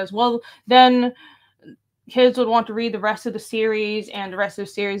kids, because, well, then kids would want to read the rest of the series, and the rest of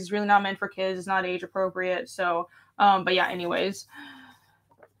the series is really not meant for kids. It's not age appropriate. So, but yeah, anyways.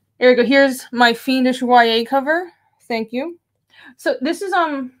 Here we go. Here's my Fiendish YA cover. Thank you. So this is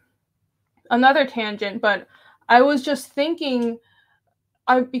another tangent, but I was just thinking,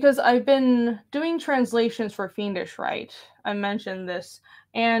 because I've been doing translations for Fiendish, right? I mentioned this,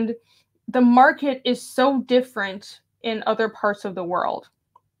 and the market is so different in other parts of the world,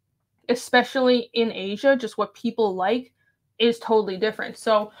 especially in Asia. Just what people like is totally different.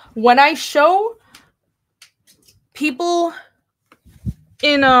 So when I show people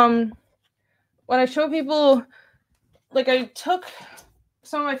in like, I took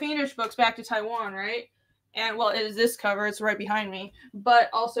some of my Fiendish books back to Taiwan, right? And well, it is this cover, it's right behind me. But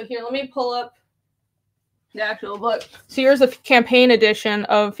also here, let me pull up the actual book. So here's the campaign edition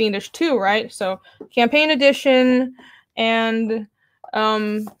of Fiendish 2, right? So campaign edition and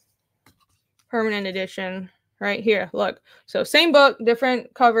permanent edition right here. Look. So same book,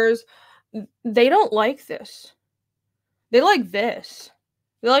 different covers. They don't like this. They like this.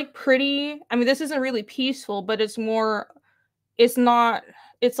 They like pretty. I mean, this isn't really peaceful, but it's more, it's not,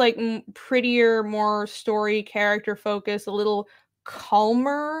 it's like prettier, more story character focused, a little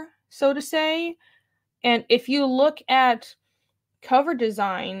calmer, so to say. And if you look at cover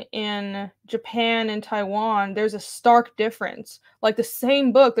design in Japan and Taiwan, there's a stark difference. Like the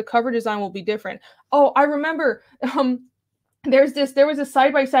same book, the cover design will be different. Oh, I remember there was a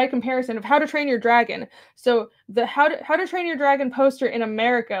side-by-side comparison of How to Train Your Dragon. So the How to Train Your Dragon poster in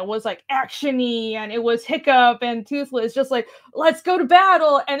America was like action-y, and it was Hiccup and Toothless, just like, let's go to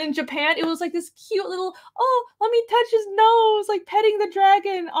battle. And in Japan, it was like this cute little, oh, let me touch his nose, like petting the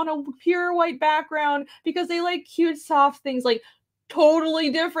dragon on a pure white background, because they like cute, soft things. Like,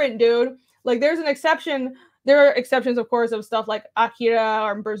 totally different, dude. Like, there's an exception. There are exceptions, of course, of stuff like Akira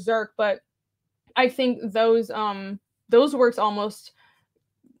or Berserk, but I think those works almost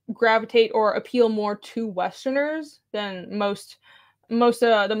gravitate or appeal more to Westerners than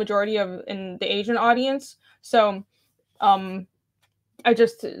the majority of in the Asian audience. So it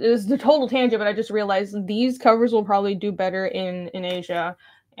was a total tangent, but I just realized these covers will probably do better in Asia.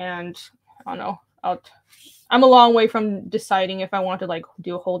 And I don't know, I'm a long way from deciding if I want to like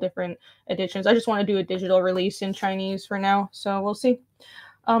do a whole different editions. I just want to do a digital release in Chinese for now, so we'll see.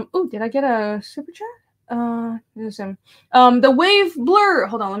 Oh, did I get a super chat? The Wave Blur.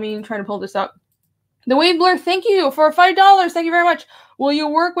 Hold on, let me try to pull this up. The Wave Blur, thank you for $5. Thank you very much. Will you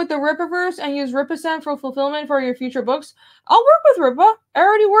work with the Rippaverse and use Rippa for fulfillment for your future books? I'll work with Rippa. I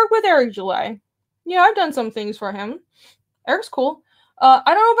already work with Eric July. Yeah, I've done some things for him. Eric's cool. I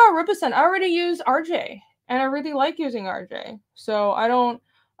don't know about Rippa. I already use RJ, and I really like using RJ. So I don't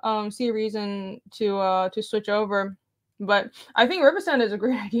see a reason to switch over. But I think Rippa is a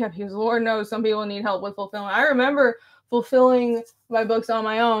great idea, because Lord knows some people need help with fulfillment. I remember fulfilling my books on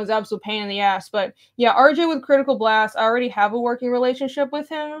my own. It was an absolute pain in the ass. But yeah, RJ with Critical Blast, I already have a working relationship with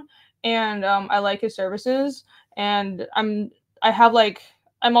him, and I like his services. And I'm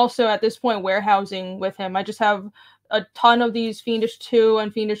also at this point warehousing with him. I just have a ton of these Fiendish 2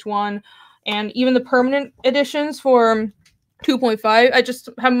 and Fiendish 1, and even the permanent editions for 2.5. I just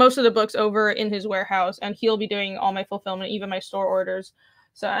have most of the books over in his warehouse, and he'll be doing all my fulfillment, even my store orders.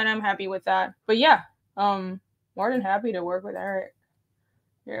 So, and I'm happy with that. But yeah, more than happy to work with Eric.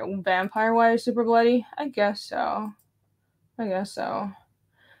 Yeah, Vampire Wise Super Bloody? I guess so. Yeah,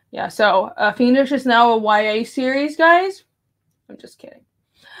 so Fiendish is now a YA series, guys. I'm just kidding.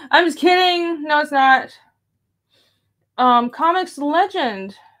 No, it's not. Comics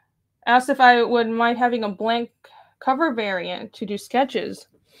Legend asked if I would mind having a blank cover variant to do sketches.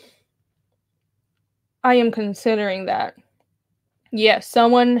 I am considering that. Yes,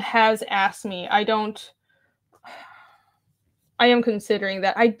 someone has asked me. I am considering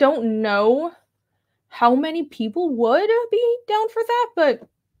that. I don't know how many people would be down for that, but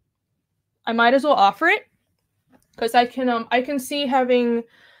I might as well offer it, because I can see having,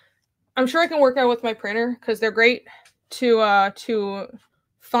 I'm sure I can work out with my printer, because they're great to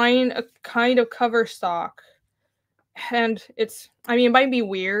find a kind of cover stock. And it might be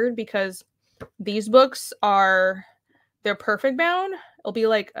weird, because these books they're perfect bound. It'll be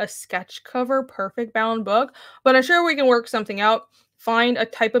like a sketch cover perfect bound book, but I'm sure we can work something out. Find a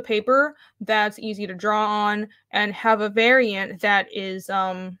type of paper that's easy to draw on, and have a variant that is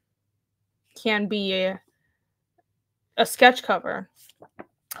can be a sketch cover.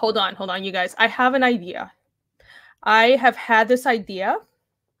 Hold on, you guys. I have an idea. I have had this idea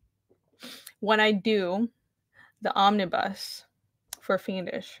when I do the omnibus for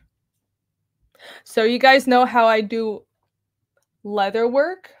Fiendish. So you guys know how I do leather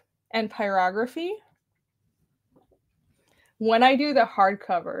work and pyrography. When I do the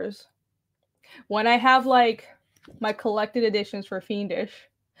hardcovers, when I have like my collected editions for Fiendish,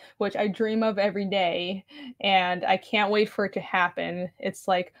 which I dream of every day, and I can't wait for it to happen. It's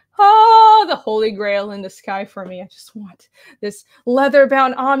like, oh, the holy grail in the sky for me. I just want this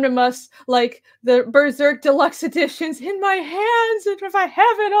leather-bound omnibus, like the Berserk Deluxe editions, in my hands, and if I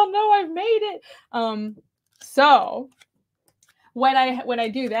have it, I'll know I've made it. So when I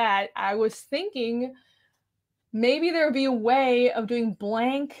do that, I was thinking maybe there would be a way of doing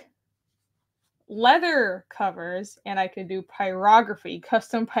blank leather covers, and I could do pyrography,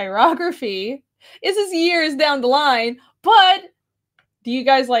 custom pyrography. This is years down the line, but do you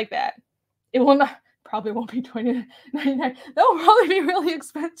guys like that? It will not, probably won't be $20.99. That will probably be really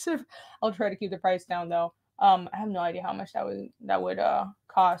expensive. I'll try to keep the price down though. I have no idea how much that would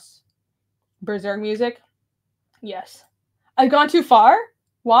cost. Berserk music? Yes. I've gone too far?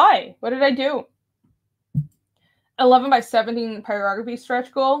 Why? What did I do? 11 by 17 pyrography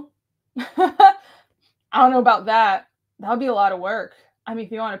stretch goal? I don't know about that. That would be a lot of work. I mean,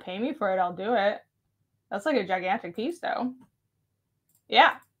 if you want to pay me for it, I'll do it. That's like a gigantic piece, though.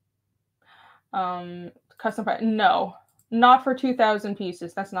 Yeah. Custom price? No, not for 2,000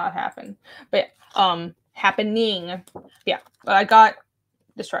 pieces. That's not happening. But happening. Yeah. But I got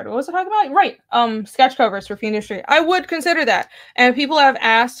distracted. What was I talking about? Right. Sketch covers for Fiendishy. I would consider that. And people have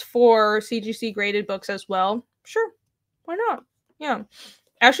asked for CGC graded books as well. Sure. Why not? Yeah.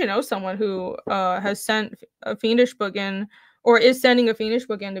 I actually know someone who has sent a Fiendish book in, or is sending a Fiendish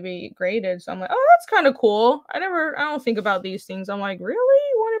book in to be graded. So I'm like, oh, that's kind of cool. I don't think about these things. I'm like, really?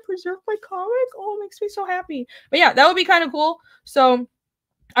 You want to preserve my comic? Oh, it makes me so happy. But yeah, that would be kind of cool. So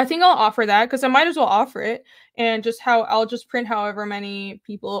I think I'll offer that, because I might as well offer it, and I'll just print however many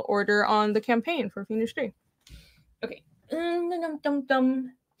people order on the campaign for Fiendish 3. Okay. I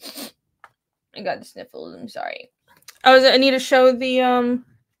got the sniffles. I'm sorry. I need to show the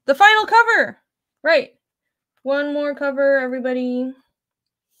final cover. Right. One more cover, everybody.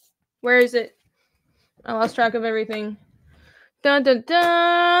 Where is it? I lost track of everything. Dun dun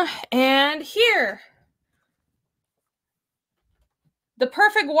dun. And here. The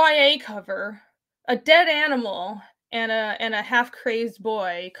perfect YA cover. A dead animal and a half-crazed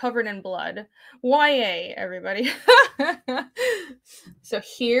boy covered in blood. YA, everybody. So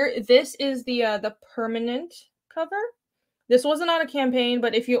here, this is the permanent cover. This wasn't on a campaign,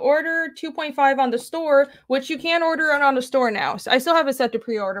 but if you order 2.5 on the store, which you can order it on the store now. So I still have it set to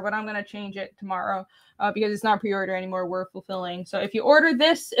pre-order, but I'm going to change it tomorrow because it's not pre-order anymore. We're fulfilling. So if you order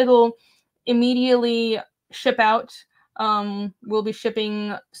this, it'll immediately ship out. We'll be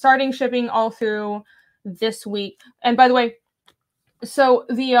starting shipping all through this week. And by the way, so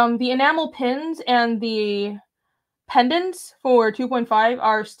the enamel pins and the pendants for 2.5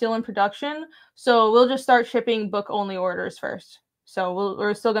 are still in production, so we'll just start shipping book only orders first. So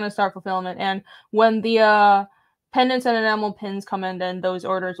we're still going to start fulfillment, and when the pendants and enamel pins come in, then those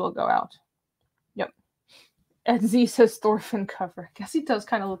orders will go out. Yep. And Z says Thorfinn cover. I guess he does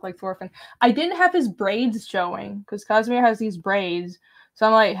kind of look like Thorfinn. I didn't have his braids showing because Casimir has these braids, so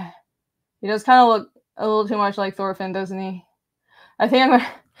I'm like, he does kind of look a little too much like Thorfinn, doesn't he? I think I'm gonna,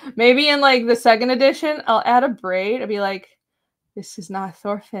 maybe in like the second edition, I'll add a braid. I'll be like, this is not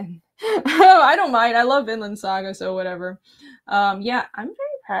Thorfinn. I don't mind. I love Vinland Saga, so whatever. Yeah, I'm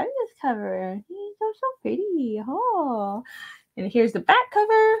very proud of this cover. He's so pretty. Oh. And here's the back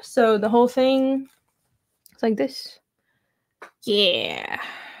cover. So the whole thing is like this. Yeah.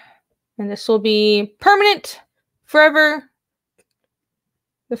 And this will be permanent forever.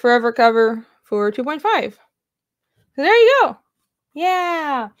 The forever cover for 2.5. So there you go.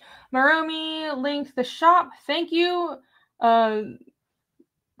 Yeah. Marumi linked the shop. Thank you. The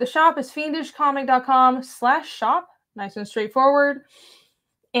shop is fiendishcomic.com/shop. Nice and straightforward.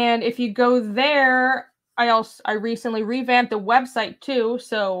 And if you go there, I recently revamped the website too,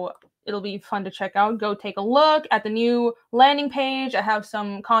 so it'll be fun to check out. Go take a look at the new landing page. I have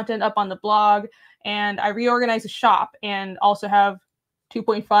some content up on the blog, and I reorganized the shop and also have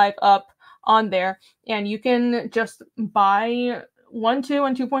 2.5 up on there. And you can just buy 1, 2,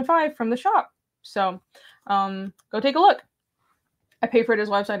 and 2.5 from the shop. So go take a look. I pay for this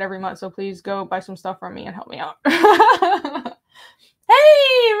website every month, so please go buy some stuff from me and help me out. Hey,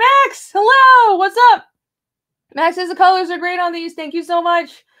 Max! Hello! What's up? Max says the colors are great on these. Thank you so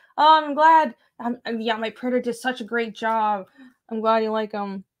much. I'm glad. Yeah, my printer did such a great job. I'm glad you like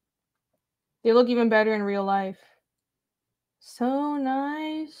them. They look even better in real life. So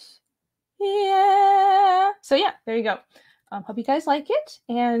nice. Yeah. So yeah, there you go. Hope you guys like it,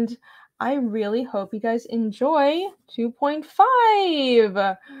 and I really hope you guys enjoy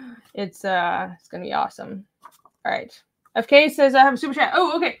 2.5. It's gonna be awesome. All right. FK says I have a super chat.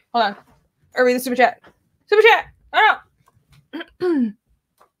 Oh, okay. Hold on. I'll read the super chat. Super chat. I don't know.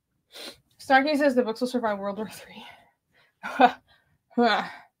 Starkey says the books will survive World War III. Hi.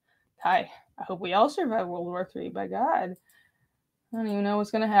 I hope we all survive World War III, by God. I don't even know what's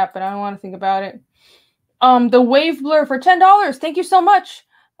going to happen. I don't want to think about it. The Wave Blur for $10. Thank you so much.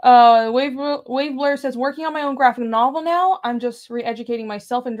 Wave Blur says, working on my own graphic novel now. I'm just re-educating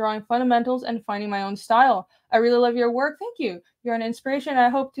myself in drawing fundamentals and finding my own style. I really love your work. Thank you. You're an inspiration. I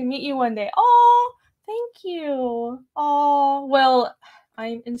hope to meet you one day. Oh, thank you. Oh, well,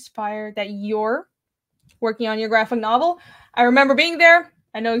 I'm inspired that you're working on your graphic novel. I remember being there.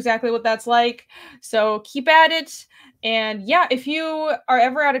 I know exactly what that's like. So keep at it. And yeah, if you are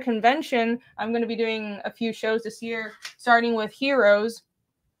ever at a convention, I'm going to be doing a few shows this year, starting with Heroes.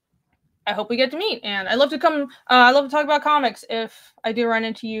 I hope we get to meet. And I love to come. I love to talk about comics if I do run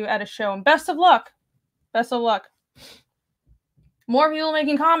into you at a show. And best of luck. Best of luck. More people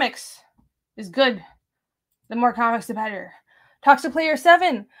making comics is good. The more comics, the better. Toxic Player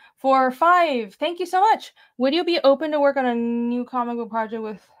 7 for $5. Thank you so much. Would you be open to work on a new comic book project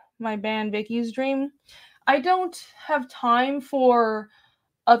with my band Vicky's Dream? I don't have time for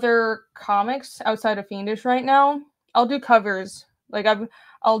other comics outside of Fiendish right now. I'll do covers. Like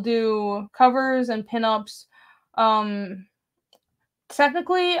I'll do covers and pinups.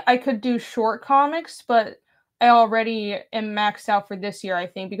 Technically, I could do short comics, but I already am maxed out for this year, I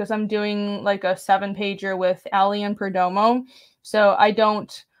think, because I'm doing like a 7-pager with Ali and Perdomo. So I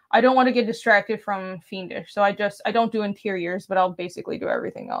don't want to get distracted from Fiendish. So I don't do interiors, but I'll basically do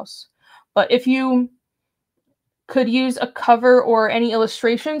everything else. But if you could use a cover or any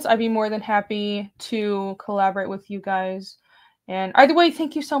illustrations, I'd be more than happy to collaborate with you guys. And either way,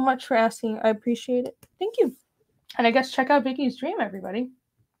 thank you so much for asking. I appreciate it. Thank you. And I guess check out Vicky's Dream, everybody.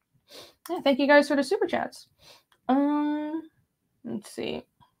 Yeah, thank you guys for the super chats. Let's see.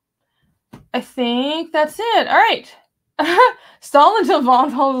 I think that's it. All right. Stall until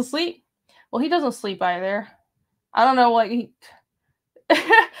Vaughn falls asleep. Well, he doesn't sleep either. I don't know what he...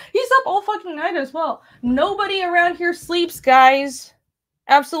 He's up all fucking night as well. Nobody around here sleeps, guys.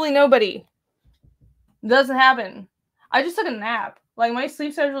 Absolutely nobody. Doesn't happen. I just took a nap. Like, my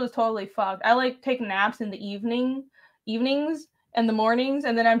sleep schedule is totally fucked. I, like, take naps in the evenings and the mornings,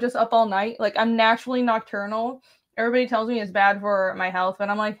 and then I'm just up all night. Like, I'm naturally nocturnal. Everybody tells me it's bad for my health, but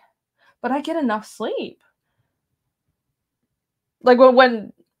I'm like, but I get enough sleep. Like,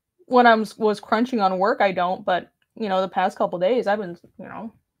 when I was crunching on work, I don't, but, you know, the past couple days, I've been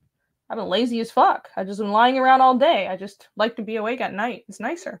lazy as fuck. I've just been lying around all day. I just like to be awake at night. It's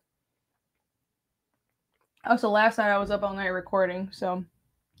nicer. Also, last night I was up all night recording, so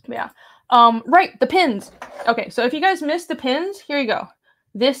yeah. Right, the pins. Okay, so if you guys missed the pins, here you go.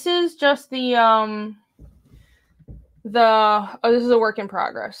 This is just this is a work in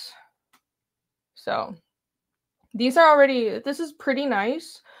progress. So these are already, this is pretty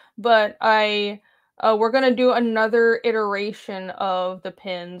nice, but we're gonna do another iteration of the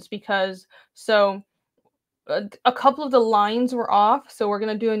pins because a couple of the lines were off, so we're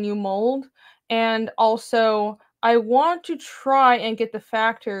gonna do a new mold. And also, I want to try and get the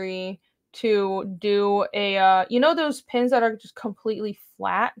factory to do a, you know those pins that are just completely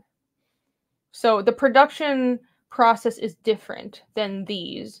flat? So the production process is different than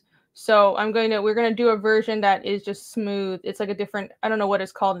these. So we're gonna do a version that is just smooth. It's like a different, I don't know what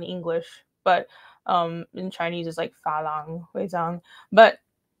it's called in English, but in Chinese it's like falang, weizang. But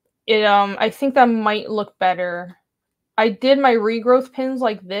I think that might look better. I did my regrowth pins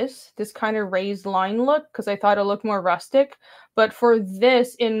like this kind of raised line look because I thought it looked more rustic. But for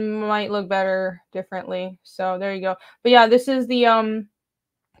this, it might look better differently. So there you go. But yeah, this is the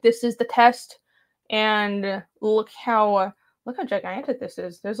test, and look how gigantic this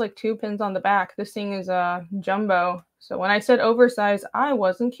is. There's like 2 pins on the back. This thing is jumbo. So when I said oversized, I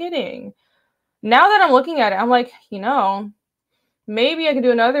wasn't kidding. Now that I'm looking at it, I'm like, you know, maybe I could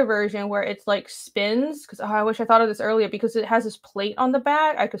do another version where it's like spins, because I wish I thought of this earlier, because it has this plate on the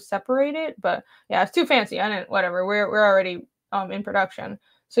back. I could separate it, but yeah, it's too fancy. Whatever. We're already in production.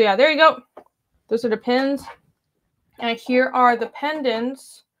 So yeah, there you go. Those are the pins. And here are the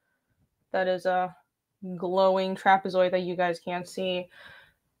pendants. That is a glowing trapezoid that you guys can't see.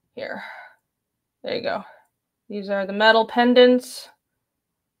 Here. There you go. These are the metal pendants.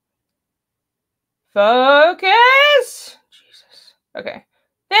 Focus! Jesus. Okay.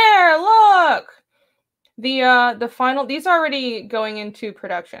 There, look! The final, these are already going into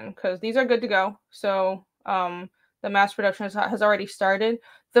production because these are good to go. So the mass production has already started.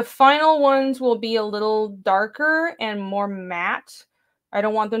 The final ones will be a little darker and more matte. I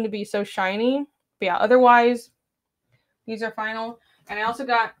don't want them to be so shiny. But yeah, otherwise, these are final. And I also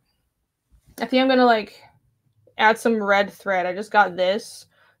got, I think I'm going to like add some red thread. I just got this.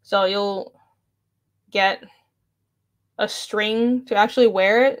 So you'll get a string to actually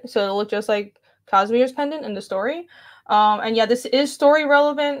wear it, so it'll look just like Casimir's pendant in the story. And yeah, this is story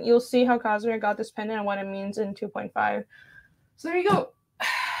relevant. You'll see how Casimir got this pendant and what it means in 2.5. So there you go.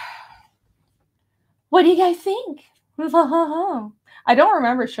 What do you guys think? I don't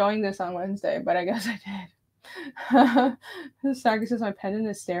remember showing this on Wednesday, but I guess I did. Saga says my pendant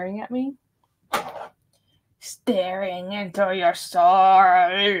is staring at me. Staring into your soul.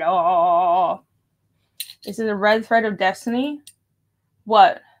 Is it a red thread of destiny?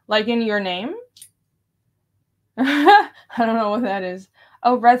 What? Like in your name? I don't know what that is.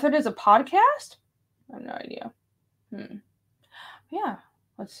 Oh, red thread is a podcast? I have no idea. Yeah,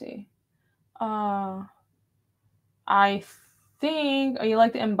 let's see. I think, oh, you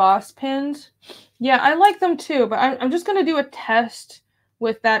like the embossed pins? Yeah, I like them too, but I'm just gonna do a test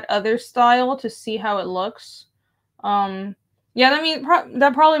with that other style to see how it looks. Yeah,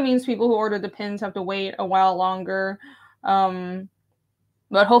 that probably means people who order the pins have to wait a while longer.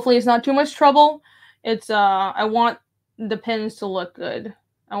 But hopefully it's not too much trouble. It's I want the pins to look good.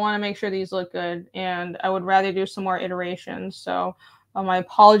 I want to make sure these look good, and I would rather do some more iterations. So my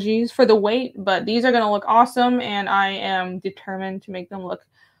apologies for the wait, but these are going to look awesome, and I am determined to make them look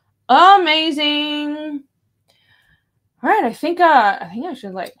amazing. All right, I think I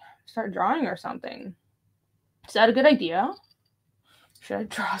should like start drawing or something. Is that a good idea? Should I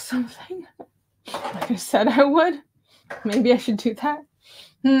draw something? Like I said I would. Maybe I should do that.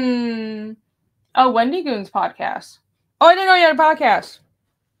 Oh, Wendy Goon's podcast. Oh, I didn't know you had a podcast.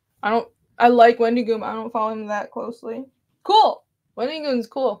 I like Wendy Goon. I don't follow him that closely. Cool. Wendy Goon's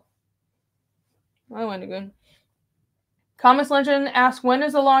cool. I like Wendy Goon. Comments Legend asks, when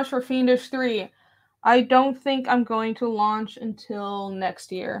is the launch for Fiendish 3? I don't think I'm going to launch until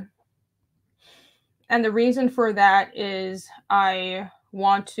next year. And the reason for that is I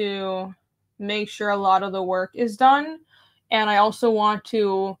want to make sure a lot of the work is done. And I also want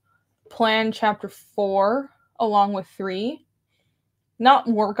to plan chapter 4 along with 3. Not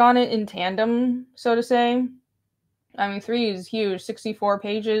work on it in tandem, so to say. I mean, 3 is huge, 64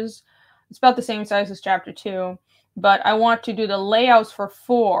 pages. It's about the same size as chapter 2. But I want to do the layouts for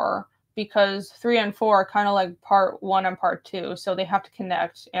 4 because 3 and 4 are kind of like part 1 and part 2. So they have to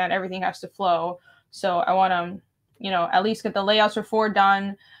connect and everything has to flow. So I want to, at least get the layouts for 4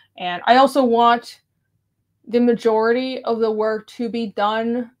 done. And I also want the majority of the work to be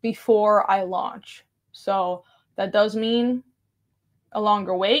done before I launch. So that does mean a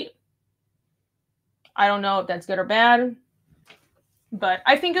longer wait. I don't know if that's good or bad, but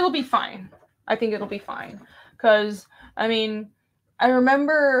I think it'll be fine. Because, I mean, I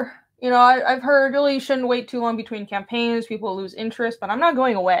remember, I've heard really you shouldn't wait too long between campaigns. People lose interest, but I'm not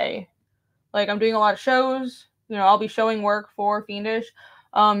going away. Like, I'm doing a lot of shows. I'll be showing work for Fiendish.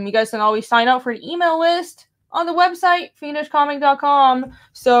 You guys can always sign up for an email list on the website, fiendishcomic.com.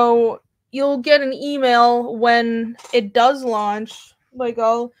 So you'll get an email when it does launch. Like,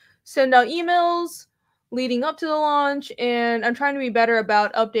 I'll send out emails leading up to the launch, and I'm trying to be better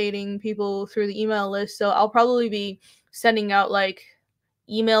about updating people through the email list. So I'll probably be sending out like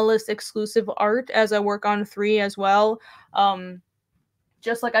email list exclusive art as I work on 3 as well.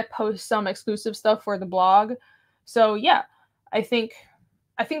 Just like I post some exclusive stuff for the blog. So yeah, I think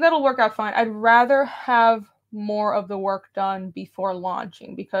that'll work out fine. I'd rather have more of the work done before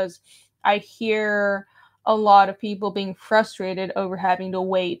launching because I hear a lot of people being frustrated over having to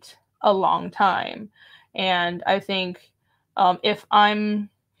wait a long time. And I think my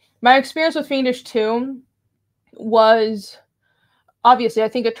experience with Fiendish 2 was, obviously, I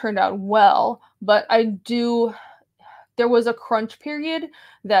think it turned out well, but there was a crunch period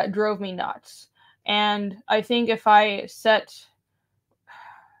that drove me nuts. And I think if I set,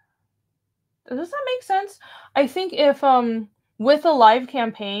 does that make sense? I think if, with a live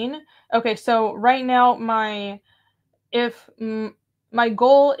campaign, okay, so right now my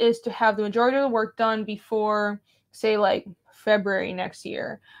goal is to have the majority of the work done before, say, like February next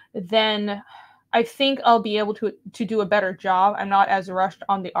year, then I think I'll be able to do a better job. I'm not as rushed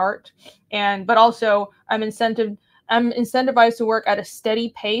on the art, but also I'm incentivized to work at a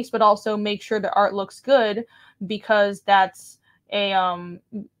steady pace, but also make sure the art looks good because that's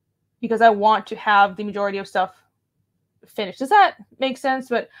because I want to have the majority of stuff finished. Does that make sense?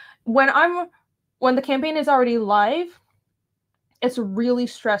 But when the campaign is already live, it's really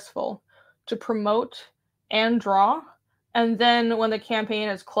stressful to promote and draw. And then when the campaign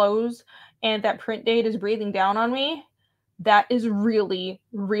is closed and that print date is breathing down on me, that is really,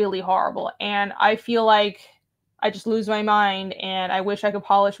 really horrible. And I feel like I just lose my mind and I wish I could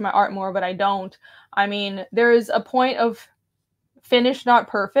polish my art more, but I don't. I mean, there is a point of finished, not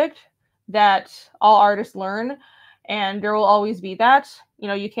perfect, that all artists learn, and there will always be that. You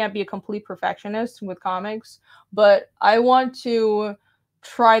know, you can't be a complete perfectionist with comics, but I want to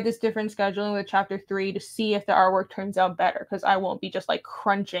try this different scheduling with chapter 3 to see if the artwork turns out better, because I won't be just like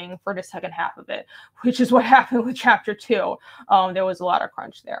crunching for the second half of it, which is what happened with chapter 2. There was a lot of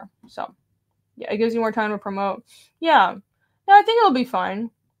crunch there. So yeah, it gives you more time to promote. Yeah, I think it'll be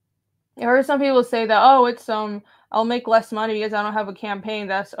fine. I heard some people say that, oh, it's I'll make less money because I don't have a campaign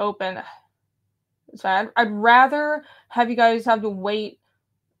that's open. So I'd rather have you guys have to wait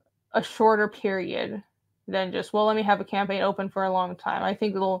a shorter period than just, well, let me have a campaign open for a long time. I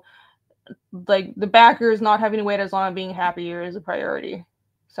think it'll, like, the backers not having to wait as long and being happier is a priority.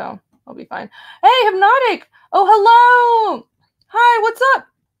 So I'll be fine. Hey, Hypnotic! Oh, hello! Hi, what's up?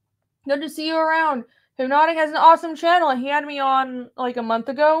 Good to see you around. Hypnotic has an awesome channel. He had me on like a month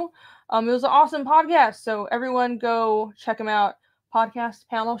ago. It was an awesome podcast. So everyone go check him out. Podcast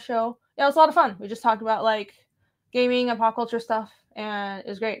panel show. Yeah, it was a lot of fun. We just talked about like gaming and pop culture stuff, and it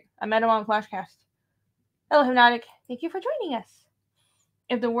was great. I met him on Flashcast. Hello, Hypnotic. Thank you for joining us.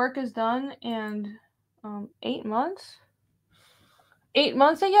 If the work is done in 8 months? 8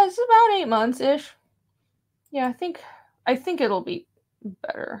 months? Yeah, it's about 8 months-ish. Yeah, I think it'll be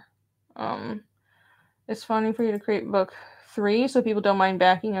better. It's funny for you to create book 3 so people don't mind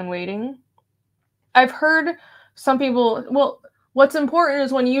backing and waiting. I've heard some people, well, what's important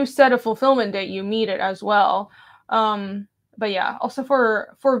is when you set a fulfillment date, you meet it as well. But yeah, also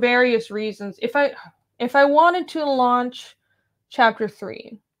for various reasons, if I wanted to launch chapter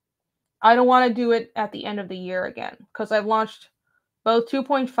 3, I don't want to do it at the end of the year again, because I've launched both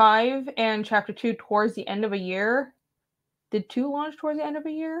 2.5 and chapter 2 towards the end of a year. Did 2 launch towards the end of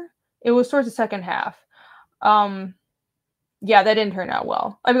a year? It was towards the second half. Yeah, that didn't turn out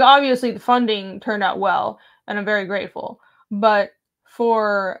well. I mean, obviously the funding turned out well, and I'm very grateful. But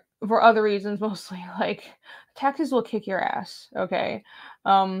for other reasons, mostly like taxes will kick your ass. Okay,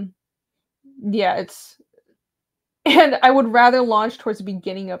 yeah, and I would rather launch towards the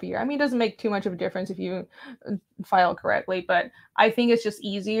beginning of a year. I mean, it doesn't make too much of a difference if you file correctly, but I think it's just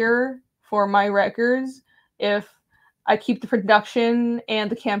easier for my records if I keep the production and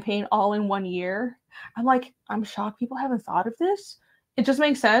the campaign all in 1 year. I'm shocked people haven't thought of this. It just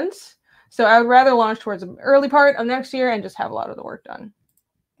makes sense. So I would rather launch towards the early part of next year and just have a lot of the work done.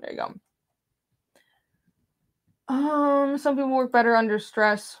 There you go. Some people work better under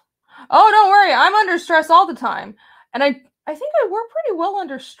stress. Oh, don't worry. I'm under stress all the time. And I think I work pretty well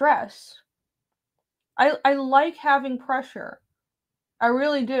under stress. I like having pressure. I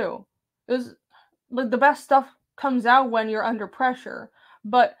really do. Because like the best stuff comes out when you're under pressure.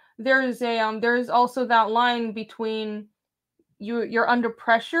 But there's also that line between you're under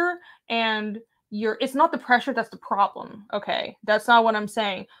pressure and it's not the pressure that's the problem. Okay, that's not what I'm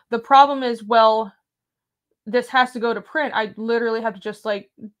saying. The problem is, well, this has to go to print. I literally have to just like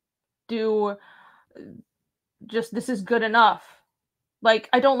do just this is good enough. Like,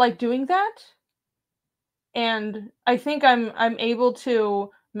 I don't like doing that. And I think I'm able to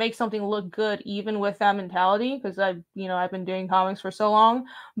make something look good even with that mentality, because I've been doing comics for so long,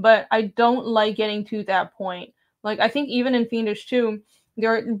 but I don't like getting to that point. Like, I think even in Fiendish 2,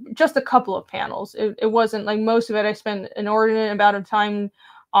 there are just a couple of panels. It wasn't like most of it. I spent an inordinate amount of time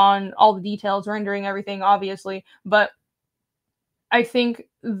on all the details, rendering everything, obviously, but I think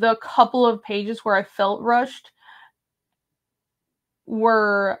the couple of pages where I felt rushed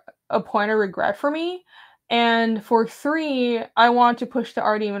were a point of regret for me. And for 3, I want to push the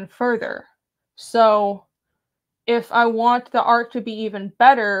art even further. So if I want the art to be even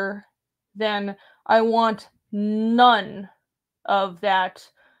better, then I want none of that,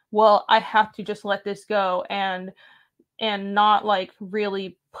 well, I have to just let this go and not like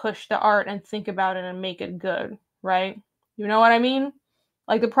really push the art and think about it and make it good, right? You know what I mean?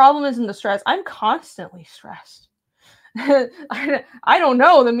 Like, the problem isn't the stress. I'm constantly stressed. I don't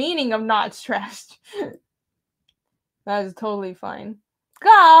know the meaning of not stressed. That is totally fine. God,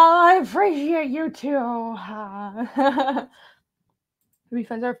 I appreciate you too.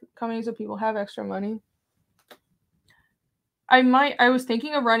 Refunds are coming so people have extra money. I was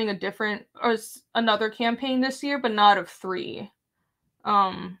thinking of running another campaign this year, but not of 3.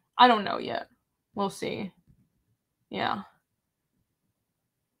 I don't know yet. We'll see. Yeah.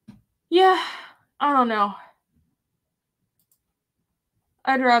 Yeah, I don't know.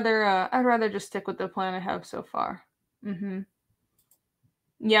 I'd rather just stick with the plan I have so far.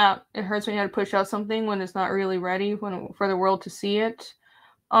 Yeah, it hurts when you have to push out something when it's not really ready for the world to see it.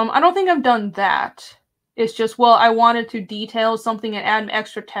 I don't think I've done that. It's just, well, I wanted to detail something and add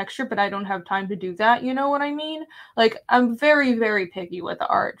extra texture, but I don't have time to do that. You know what I mean? Like, I'm very, very picky with the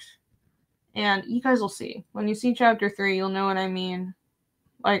art. And you guys will see. When you see chapter 3, you'll know what I mean.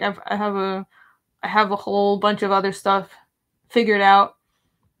 Like, I have a whole bunch of other stuff figured out.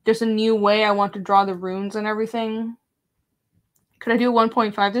 There's a new way I want to draw the runes and everything. Could I do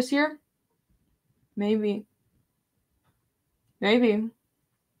 1.5 this year? Maybe. Maybe.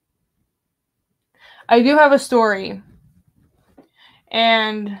 I do have a story.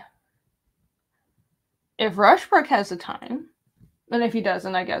 And if Rushbrook has the time, and if he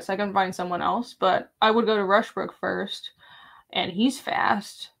doesn't, I guess I can find someone else, but I would go to Rushbrook first, and he's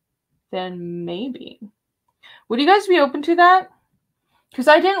fast, then maybe. Would you guys be open to that? Because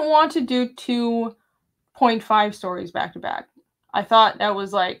I didn't want to do 2.5 stories back to back. I thought that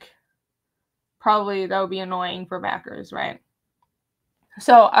was like, probably that would be annoying for backers, right?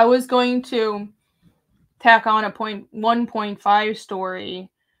 So I was going to tack on a 1.5 story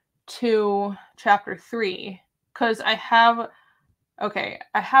to chapter 3, because I have a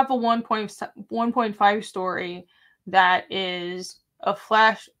 1.5 story that is a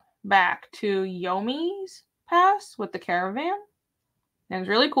flashback to Yomi's past with the caravan. And it's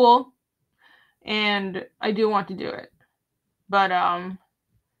really cool. And I do want to do it. But are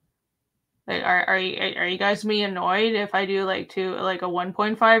you guys me annoyed if I do like a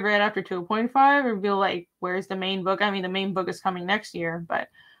 1.5 right after 2.5, or feel like, where's the main book? I mean, the main book is coming next year, but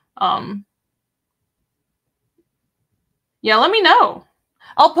yeah, let me know.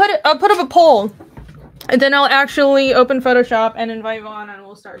 I'll put up a poll, and then I'll actually open Photoshop and invite Vaughn, and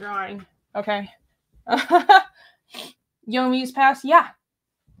we'll start drawing. Okay. Yomi's past, yeah.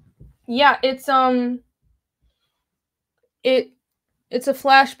 Yeah, it's it's a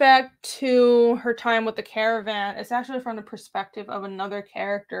flashback to her time with the caravan. It's actually from the perspective of another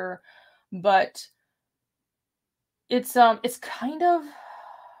character, but it's kind of,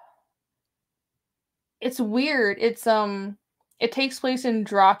 it's weird. It takes place in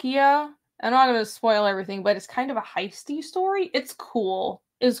Drakia. I'm not gonna spoil everything, but it's kind of a heisty story. It's cool.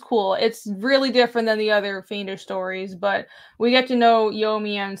 It's cool. It's really different than the other Fiendish stories, but we get to know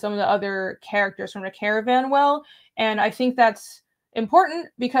Yomi and some of the other characters from the caravan well, and I think that's important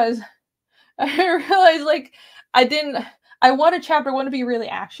because I realized, like, I wanted chapter 1 to be really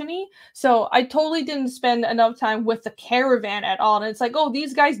actiony, so I totally didn't spend enough time with the caravan at all. And it's like, oh,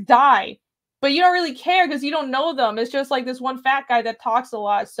 these guys die, but you don't really care because you don't know them. It's just like this one fat guy that talks a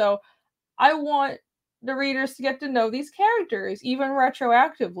lot. So I want the readers to get to know these characters, even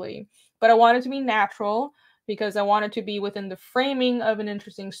retroactively. But I want it to be natural because I want it to be within the framing of an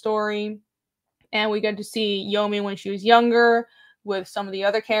interesting story. And we get to see Yomi when she was younger with some of the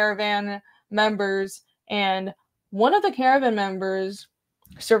other caravan members. And one of the caravan members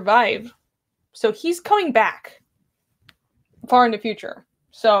survived. So he's coming back far in the future.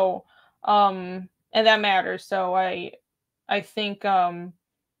 So, and that matters. So I think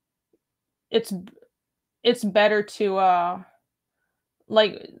it's better to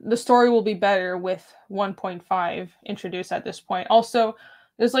like, the story will be better with 1.5 introduced at this point. Also,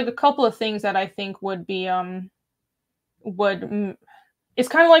 there's like a couple of things that I think would be it's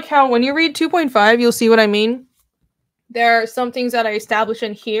kind of like how when you read 2.5, you'll see what I mean. There are some things that I establish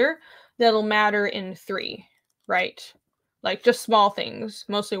in here that'll matter in 3, right? Like just small things,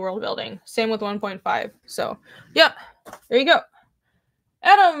 mostly world building. Same with 1.5. So yeah, there you go.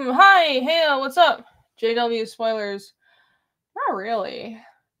 Adam, hi, Hale, what's up? JW spoilers. Not really.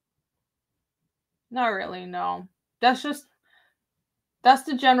 Not really, no. That's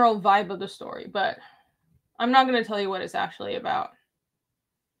the general vibe of the story, but I'm not going to tell you what it's actually about.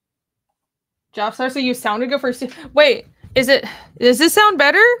 Jobstar, so you sounded good for... Wait, does this sound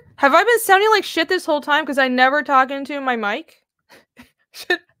better? Have I been sounding like shit this whole time because I never talk into my mic?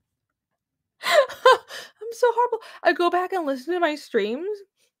 I'm so horrible. I go back and listen to my streams,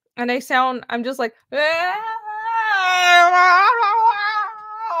 and I'm just like...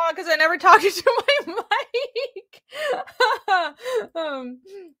 because I never talk into my mic.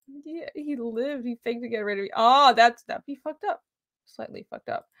 Yeah, he lived. He faked to get rid of me. Oh, that'd be fucked up. Slightly fucked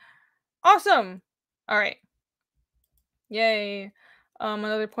up. Awesome. All right. Yay.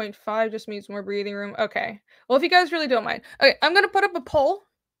 Another 0.5 just means more breathing room. Okay. Well, if you guys really don't mind. Okay, I'm gonna put up a poll,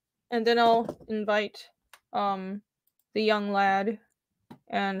 and then I'll invite the young lad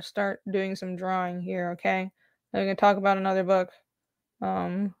and start doing some drawing here. Okay. I'm gonna talk about another book.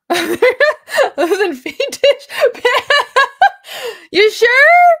 Other than Fiendish. You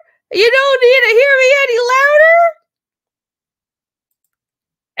sure? You don't need to hear me any louder?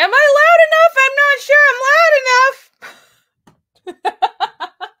 Am I loud enough? I'm not sure I'm loud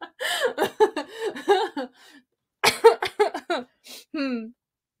enough.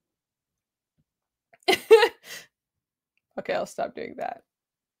 stop doing that.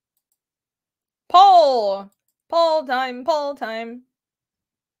 Poll! Poll time, poll time.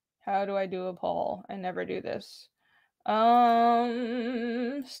 How do I do a poll? I never do this. Start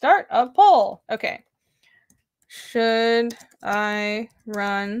a poll. Okay. Should I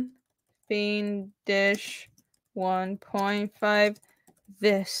run Fiendish 1.5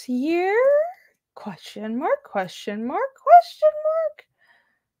 this year? Question mark, question mark, question mark.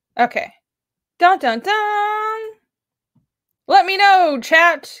 Okay. Dun dun dun. Let me know,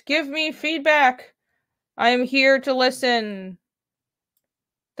 chat. Give me feedback. I am here to listen.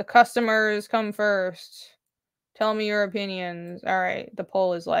 The customers come first. Tell me your opinions. All right, the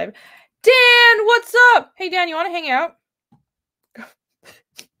poll is live. Dan, what's up? Hey, Dan, you want to hang out?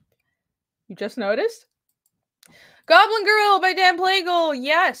 You just noticed? Goblin Girl by Dan Plagle.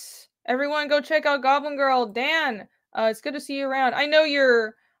 Yes. Everyone go check out Goblin Girl. Dan, it's good to see you around. I know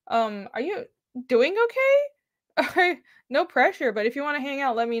you're, are you doing okay? No pressure, but if you want to hang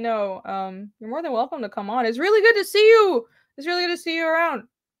out, let me know. You're more than welcome to come on. It's really good to see you. It's really good to see you around.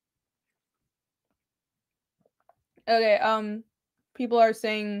 Okay, people are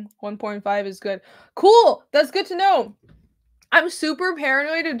saying 1.5 is good. Cool. That's good to know. I'm super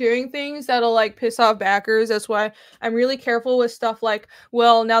paranoid of doing things that'll like piss off backers. That's why I'm really careful with stuff like,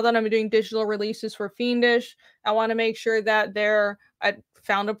 well, now that I'm doing digital releases for Fiendish, I want to make sure that I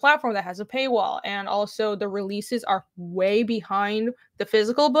found a platform that has a paywall, and also the releases are way behind the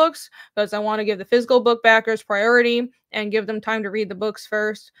physical books, because I want to give the physical book backers priority and give them time to read the books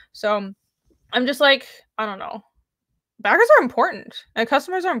first. So I'm just like, I don't know. Backers are important and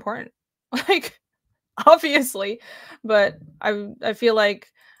customers are important. Like, obviously, but I feel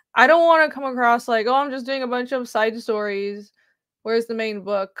like I don't want to come across like, oh, I'm just doing a bunch of side stories. Where's the main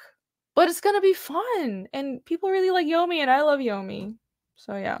book? But it's gonna be fun, and people really like Yomi, and I love Yomi.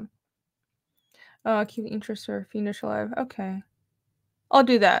 So yeah. Keep the interest or Fiendish alive. Okay, I'll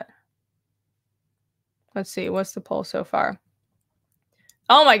do that. Let's see, what's the poll so far?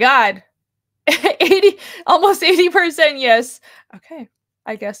 Oh my god, 80, almost 80% yes. Okay,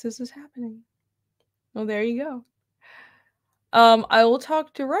 I guess this is happening. Well, there you go. I will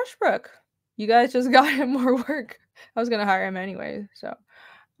talk to Rushbrook. You guys just got him more work. I was gonna hire him anyway, so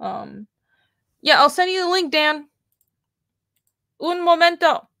yeah, I'll send you the link, Dan. Un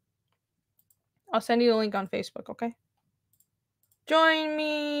momento. I'll send you the link on Facebook, okay? Join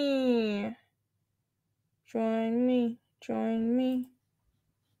me. Join me. Join me.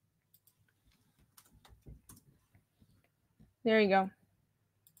 There you go.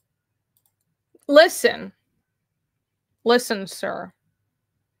 Listen. Listen, sir.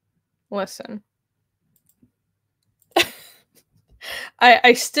 Listen.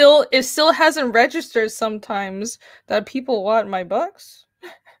 it still hasn't registered sometimes that people want my books.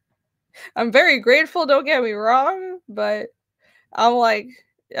 I'm very grateful, don't get me wrong, but I'm like,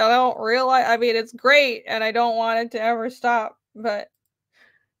 I don't realize, I mean, it's great and I don't want it to ever stop, but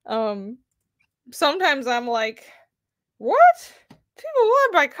sometimes I'm like, what? People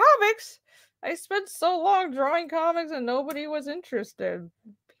want my comics? I spent so long drawing comics and nobody was interested.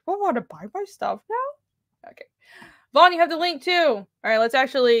 People want to buy my stuff now? Okay. Vaughn, you have the link too. All right, let's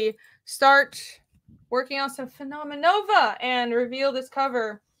actually start working on some Phenomenova and reveal this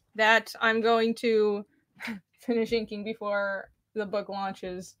cover that I'm going to finish inking before the book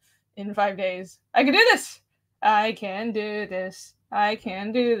launches in 5 days. I can do this. I can do this. I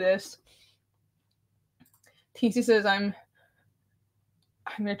can do this. TC says I'm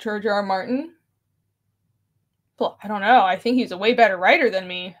a George R. R. Martin. Well, I don't know. I think he's a way better writer than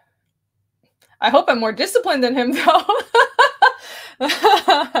me. I hope I'm more disciplined than him, though.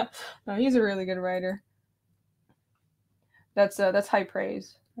 No, he's a really good writer. That's high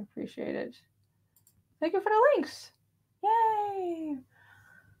praise. I appreciate it. Thank you for the links. Yay!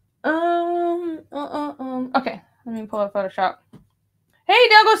 Okay, let me pull up Photoshop. Hey,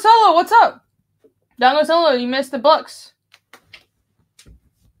 Dango Solo, what's up? Dango Solo, you missed the books.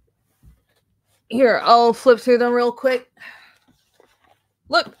 Here, I'll flip through them real quick.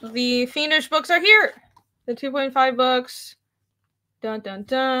 Look, the Fiendish books are here. The 2.5 books. Dun dun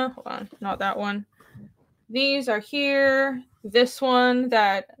dun. Hold on, not that one. These are here. This one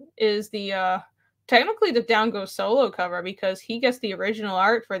that is the technically the Down Goes Solo cover, because he gets the original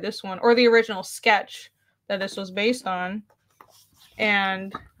art for this one, or the original sketch that this was based on.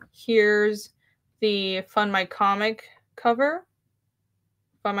 And here's the Fund My Comic cover.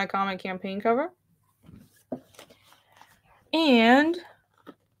 Fund My Comic campaign cover. And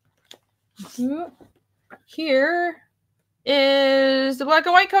here is the black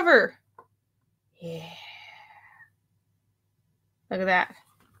and white cover. Yeah. Look at that.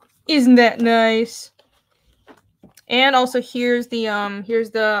 Isn't that nice? And also here's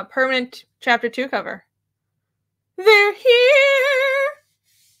the permanent chapter 2 cover. They're here.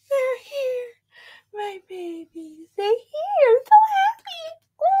 They're here. My babies. They're here. I'm so happy.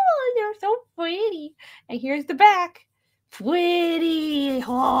 Oh, they're so pretty. And here's the back. Pretty.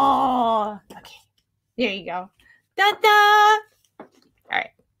 Oh. Okay. There you go. Da-da. All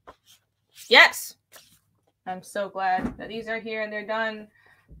right. Yes. I'm so glad that these are here and they're done.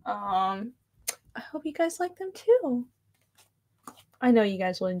 I hope you guys like them too. I know you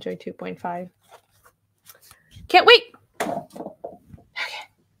guys will enjoy 2.5. Can't wait. Okay.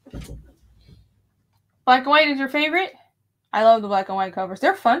 Black and white is your favorite? I love the black and white covers.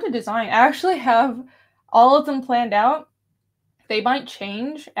 They're fun to design. I actually have all of them planned out. They might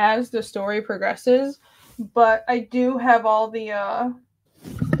change as the story progresses, but I do have the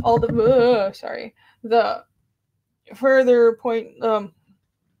further point,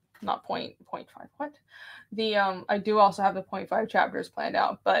 not point 5, what? I do also have the 0.5 chapters planned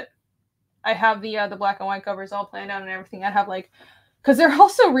out, but I have the black and white covers all planned out and everything. I have because they're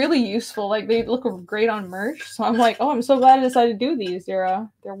also really useful. Like they look great on merch. So I'm like, oh, I'm so glad I decided to do these. They're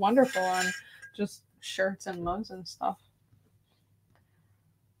wonderful on just shirts and mugs and stuff.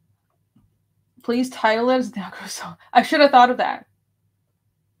 Please title it as Naoko Song. I should have thought of that.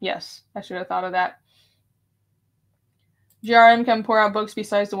 Yes, I should have thought of that. GRM can pour out books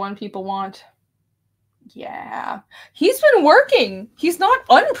besides the one people want. Yeah. He's been working. He's not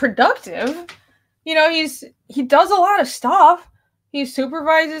unproductive. You know, he does a lot of stuff. He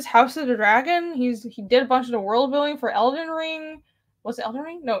supervises House of the Dragon. He did a bunch of the world building for Elden Ring. Was it Elden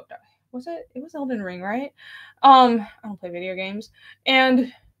Ring? No. Was it? It was Elden Ring, right? I don't play video games.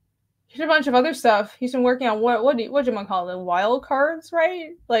 And he did a bunch of other stuff. He's been working on what do you call it? Wild cards, right?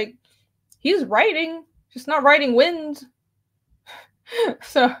 Like he's writing, just not writing wins.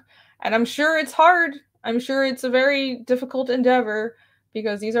 So, and I'm sure it's hard. I'm sure it's a very difficult endeavor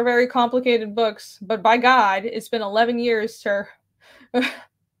because these are very complicated books. But by God, it's been 11 years, sir.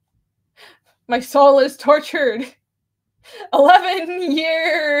 My soul is tortured. 11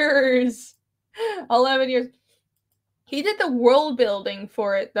 years. 11 years. He did the world building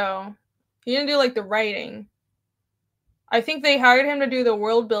for it, though. He didn't do, the writing. I think they hired him to do the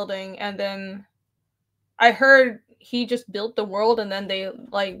world building, and then I heard he just built the world, and then they,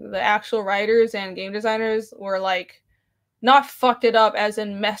 the actual writers and game designers were, not fucked it up as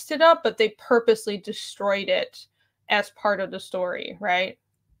in messed it up, but they purposely destroyed it as part of the story, right?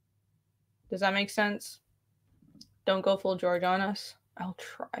 Does that make sense? Don't go full George on us. I'll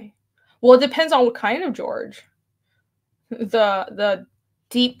try. Well, it depends on what kind of George. The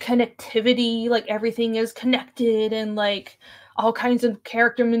deep connectivity, everything is connected and all kinds of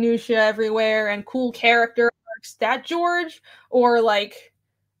character minutia everywhere and cool character arcs, that George, or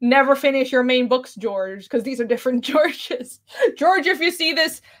never finish your main books George, because these are different Georges. George, if you see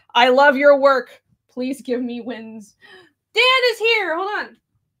this, I love your work. Please give me wins. Dan is here. Hold on.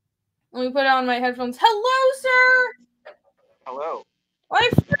 Let me put on my headphones. Hello, sir. Hello.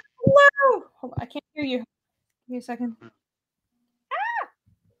 Hello. Hold on, I can't hear you. Give me a second.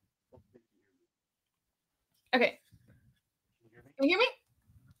 Okay. Can you hear me?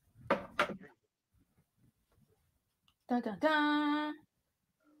 Da da da.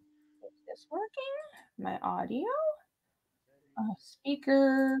 Is this working? My audio?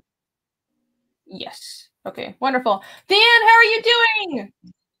 Speaker. Yes. Okay. Wonderful. Dan, how are you doing?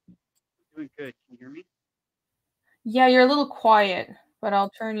 Doing good. Can you hear me? Yeah, you're a little quiet, but I'll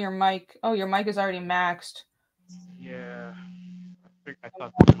turn your mic. Oh, your mic is already maxed. Yeah. I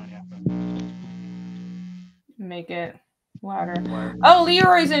thought that might happen. Make it louder. Oh,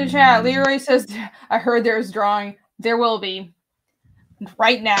 Leroy's in chat. Leroy says, I heard there's drawing. There will be.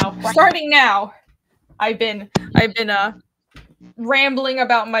 Right now. Starting now. I've been rambling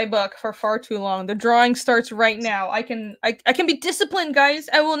about my book for far too long. The drawing starts right now. I can be disciplined, guys.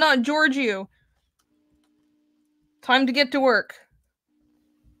 I will not George you. Time to get to work.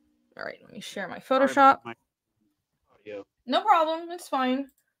 All right, let me share my Photoshop. No problem. It's fine.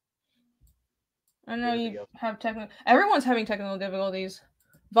 I know you have technical. Everyone's having technical difficulties.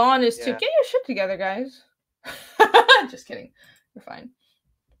 Vaughn is too. Get your shit together, guys. Just kidding. You're fine.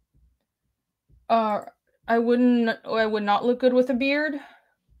 I would not look good with a beard.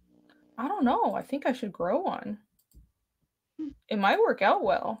 I don't know. I think I should grow one. It might work out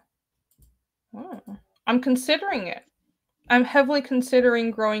well. Oh. I'm considering it. I'm heavily considering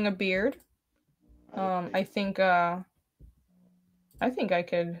growing a beard. I think I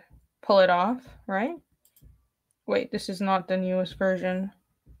could pull it off, right? Wait, this is not the newest version.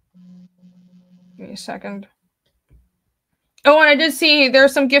 Give me a second. Oh, and I did see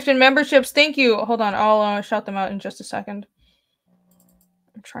there's some gifted memberships. Thank you. Hold on, I'll shout them out in just a second.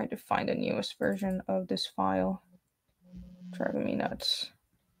 I'm trying to find the newest version of this file. Driving me nuts.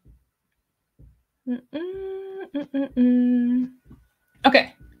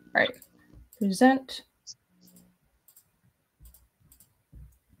 Okay, all right. Present.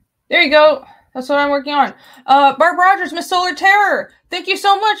 There you go. That's what I'm working on. Barb Rogers, Miss Solar Terror. Thank you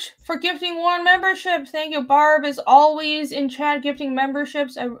so much for gifting 1 membership. Thank you. Barb is always in chat gifting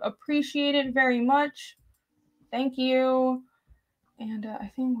memberships. I appreciate it very much. Thank you. And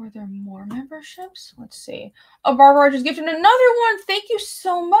I think, were there more memberships? Let's see. Barb Rogers gifted another one. Thank you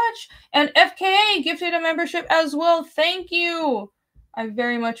so much. And FKA gifted a membership as well. Thank you. I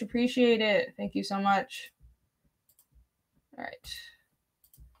very much appreciate it. Thank you so much. All right.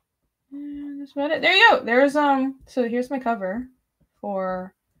 And that's about it. There you go. There's so here's my cover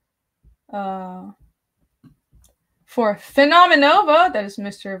for Phenomenova. That is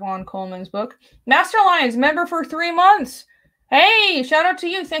Mr. Von Coleman's book. Master Lines member for 3 months. Hey, shout out to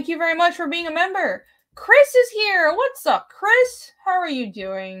you. Thank you very much for being a member. Chris is here. What's up, Chris? How are you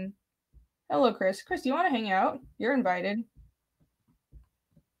doing? Hello, Chris. Chris, do you want to hang out? You're invited.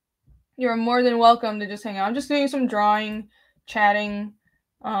 You're more than welcome to just hang out. I'm just doing some drawing, chatting,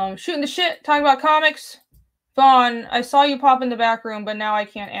 shooting the shit, talking about comics. Vaughn, I saw you pop in the back room, but now I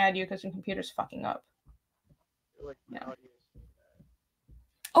can't add you because your computer's fucking up. Yeah.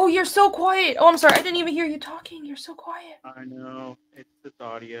 Oh, you're so quiet. Oh, I'm sorry. I didn't even hear you talking. You're so quiet. I know. It's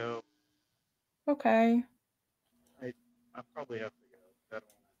audio. Okay. I probably have to go.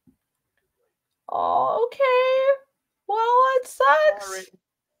 Oh, okay. Well, it sucks. Sorry.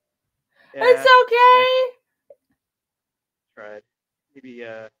 Yeah, it's okay. Tried. Maybe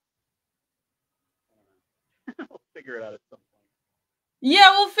we'll figure it out at some point.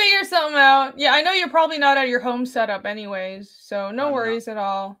 Yeah, we'll figure something out. Yeah, I know you're probably not at your home setup anyways, so no worries at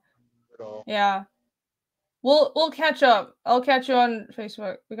all. Yeah. We'll catch up. I'll catch you on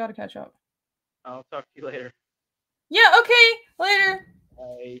Facebook. We gotta catch up. I'll talk to you later. Yeah, okay. Later.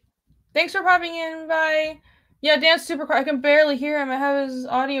 Bye. Thanks for popping in. Bye. Yeah, Dan's super quiet. I can barely hear him. I have his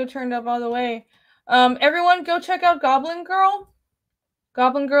audio turned up all the way. Everyone go check out Goblin Girl.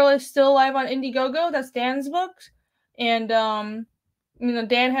 Goblin Girl is still live on Indiegogo. That's Dan's book. And you know,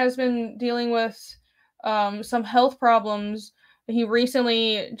 Dan has been dealing with some health problems. He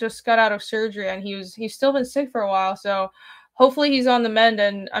recently just got out of surgery and he's still been sick for a while, so hopefully he's on the mend,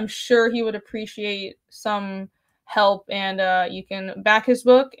 and I'm sure he would appreciate some help, and you can back his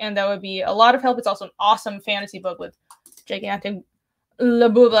book, and that would be a lot of help. It's also an awesome fantasy book with gigantic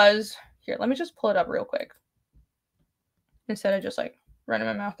labubas. Here, let me just pull it up real quick instead of just like running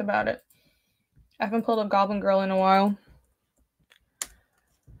my mouth about it. I haven't pulled up Goblin Girl in a while.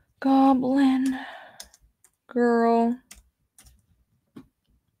 Goblin Girl.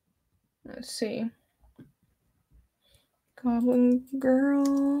 Let's see. Goblin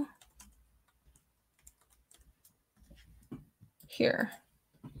Girl. Here.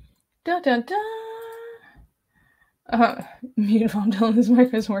 Da da da. Mute Vaughn Dylan, his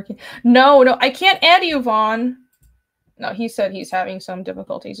mic isn't working. No, I can't add you, Vaughn. No, he said he's having some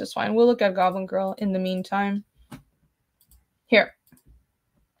difficulties. It's fine. We'll look at Goblin Girl in the meantime. Here.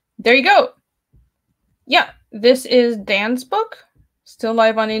 There you go. Yeah, this is Dan's book. Still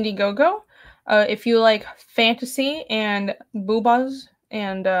live on Indiegogo. If you like fantasy and boobas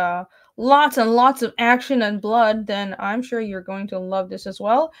and lots and lots of action and blood, then I'm sure you're going to love this as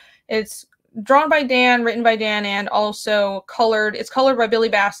well. It's drawn by Dan, written by Dan, and also colored. It's colored by Billy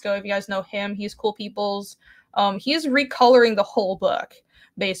Basco. If you guys know him, he's Cool People's. He's recoloring the whole book,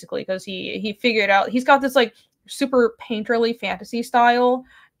 basically, because he figured out he's got this like super painterly fantasy style,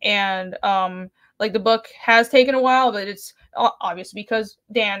 and like the book has taken a while, but it's obviously because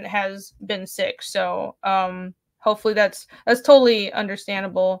Dan has been sick. So hopefully that's totally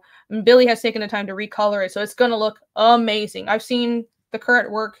understandable. And Billy has taken the time to recolor it, so it's gonna look amazing. I've seen the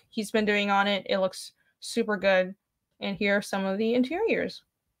current work he's been doing on it. It looks super good. And here are some of the interiors.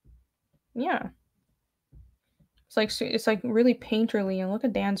 Yeah. It's like really painterly, and look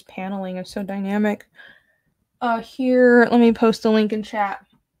at Dan's paneling. It's so dynamic. Here, let me post a link in chat.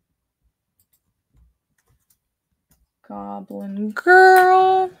 Goblin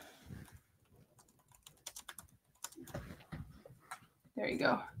Girl. There you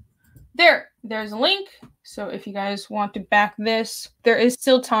go. There's a link. So if you guys want to back this, there is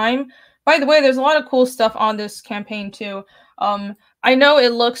still time. By the way, there's a lot of cool stuff on this campaign too. I know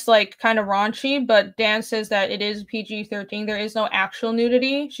it looks like kind of raunchy, but Dan says that it is PG-13. There is no actual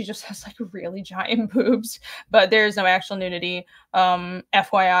nudity. She just has like really giant boobs, but there is no actual nudity.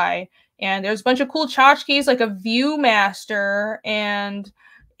 FYI. And there's a bunch of cool tchotchkes, like a Viewmaster and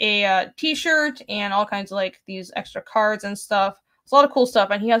a t-shirt and all kinds of like these extra cards and stuff. It's a lot of cool stuff.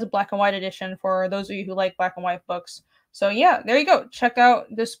 And he has a black and white edition for those of you who like black and white books. So yeah, there you go. Check out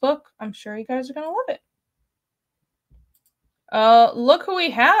this book. I'm sure you guys are going to love it. Look who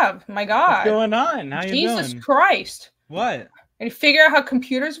we have. My God. What's going on? How you doing? Jesus Christ. What? And you figure out how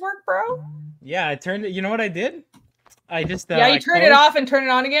computers work, bro? Yeah, I turned it. You know what I did? I just yeah, you turn it off and turn it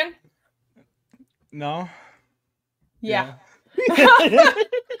on again? No. Yeah.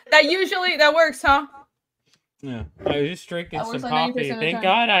 That works, huh? Yeah. I was just drinking some coffee. Thank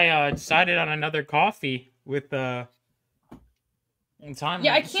God I decided on another coffee with time.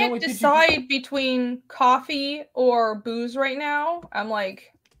 Yeah, I can't decide between coffee or booze right now. I'm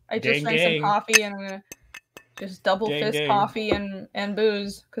like, I just drank some coffee and I'm gonna just double fist coffee and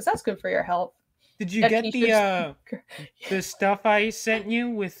booze because that's good for your health. Did you get the stuff I sent you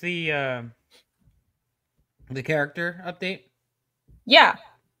with the character update? Yeah.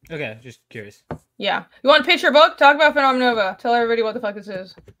 Okay, just curious. Yeah. You want to pitch your book? Talk about Phenomenova. Tell everybody what the fuck this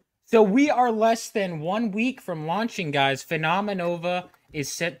is. So we are less than 1 week from launching, guys. Phenomenova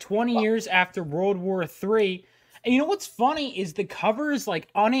is set 20 years after World War III. And you know what's funny is the covers, like,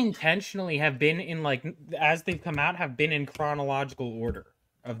 unintentionally have been in, like, as they've come out, have been in chronological order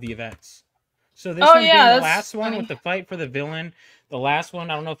of the events. So this one being the last one with the fight for the villain. The last one,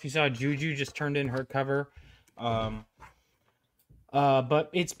 I don't know if you saw, Juju just turned in her cover. But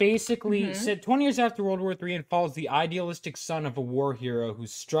it's basically set 20 years after World War III and follows the idealistic son of a war hero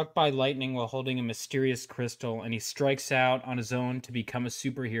who's struck by lightning while holding a mysterious crystal, and he strikes out on his own to become a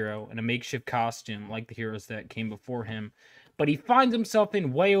superhero in a makeshift costume like the heroes that came before him. But he finds himself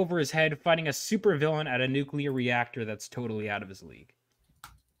in way over his head fighting a supervillain at a nuclear reactor that's totally out of his league.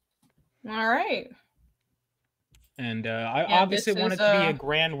 All right. And I obviously want it to be a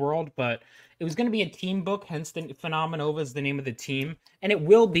grand world, but it was going to be a team book, hence the Phenomenova is the name of the team. And it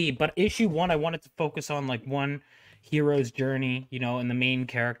will be, but issue 1, I wanted to focus on like one hero's journey, you know, and the main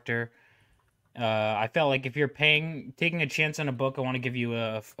character. I felt like if you're taking a chance on a book, I want to give you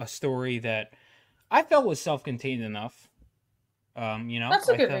a story that I felt was self-contained enough. You know, that's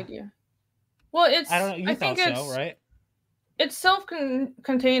a good idea. Well, it's, I don't know, you thought so, right? It's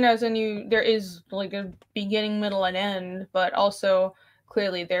self-contained as in there is like a beginning, middle, and end, but also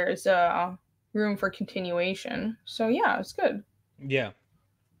clearly there's room for continuation. So yeah, it's good. Yeah.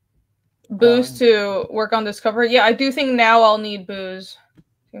 Booze to work on this cover. Yeah, I do think now I'll need booze.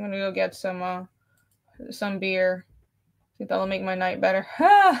 I'm gonna go get some beer. I think that'll make my night better.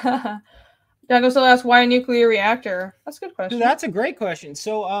 Doug also asked, why a nuclear reactor? That's a good question. So that's a great question.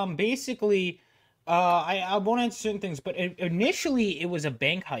 So basically, I won't answer certain things, but initially it was a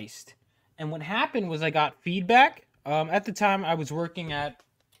bank heist. And what happened was I got feedback. At the time, I was working at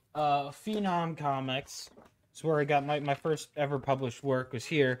Phenom Comics. It's where I got my first ever published work was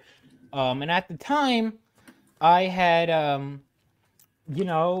here. And at the time, I had, you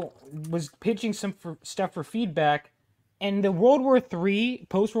know, was pitching some stuff for feedback. And the World War III,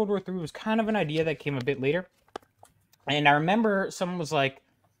 post-World War III, was kind of an idea that came a bit later. And I remember someone was like,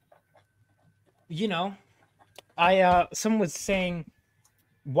 you know, someone was saying,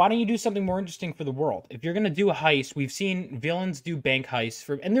 why don't you do something more interesting for the world? If you're going to do a heist, we've seen villains do bank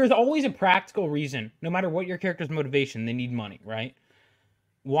heists, and there's always a practical reason. No matter what your character's motivation, they need money, right?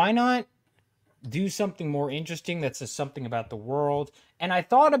 Why not do something more interesting that says something about the world? And I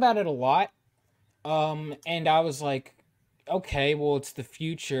thought about it a lot, and I was like, okay, well, it's the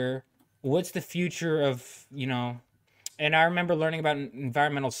future. What's the future of, you know... And I remember learning about an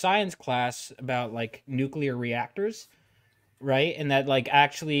environmental science class about, like, nuclear reactors, right? And that, like,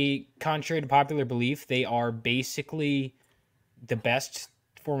 actually, contrary to popular belief, they are basically the best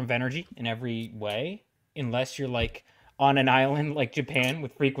form of energy in every way, unless you're, like, on an island like Japan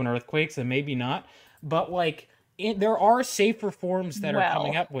with frequent earthquakes, and maybe not. But, like, there are safer forms that are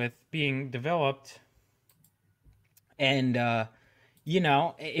coming up with being developed. And, you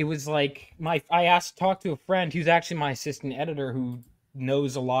know, it was like talked to a friend who's actually my assistant editor who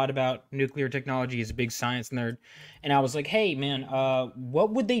knows a lot about nuclear technology. He's a big science nerd. And I was like, hey, man, what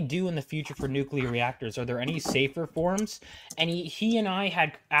would they do in the future for nuclear reactors? Are there any safer forms? And he and I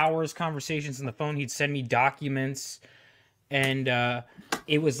had hours conversations on the phone. He'd send me documents. And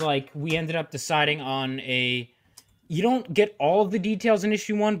it was like we ended up deciding on you don't get all of the details in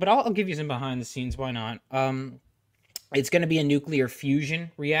issue 1, but I'll give you some behind the scenes. Why not? It's going to be a nuclear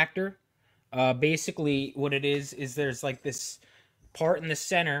fusion reactor. Basically, what it is there's like this part in the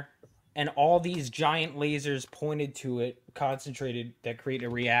center and all these giant lasers pointed to it, concentrated, that create a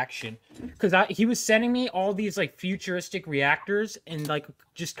reaction. Because he was sending me all these like futuristic reactors and like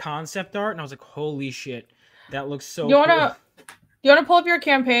just concept art, and I was like, holy shit, that looks so cool. You wanna pull up your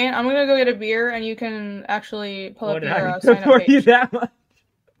campaign? I'm gonna go get a beer, and you can actually pull up your sign up for page. you that much?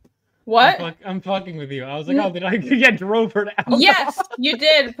 What? I'm fucking with you. I was like, oh, did I get Drover out? Yes, you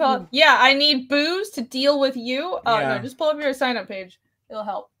did. Yeah, I need booze to deal with you. Yeah. No, just pull up your sign up page. It'll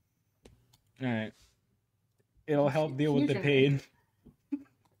help. All right. It'll help deal with the pain.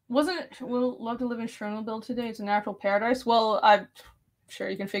 Wasn't it, we'll love to live in Chernobyl today? It's a natural paradise. Well, I'm sure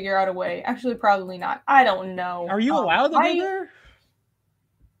you can figure out a way. Actually, probably not. I don't know. Are you allowed to go there?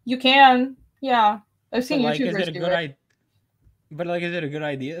 You can. Yeah. I've seen YouTubers do it. But like, is it a good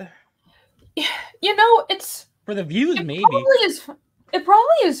idea? You know, it's... For the views, maybe. It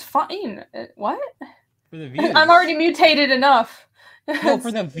probably is fine. What? For the views. I'm already mutated enough. No,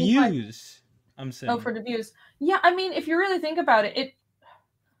 for the views. I'm saying. Oh, for the views. Yeah, I mean, if you really think about it,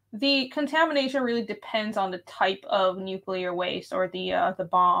 the contamination really depends on the type of nuclear waste or the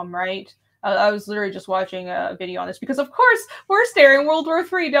bomb, right? I was literally just watching a video on this because, of course, we're staring World War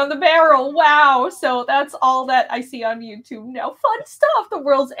III down the barrel. Wow! So that's all that I see on YouTube now. Fun stuff. The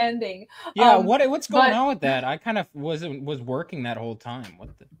world's ending. Yeah. What's going on with that? I kind of was working that whole time. What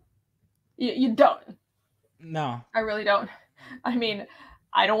the? You don't. No. I really don't. I mean,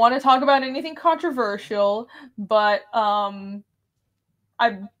 I don't want to talk about anything controversial, but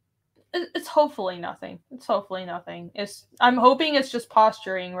it's hopefully nothing. It's hopefully nothing. I'm hoping it's just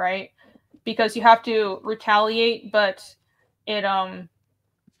posturing, right? Because you have to retaliate, but I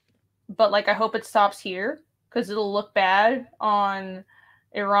hope it stops here because it'll look bad on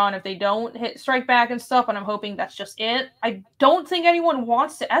Iran if they don't strike back and stuff. And I'm hoping that's just it. I don't think anyone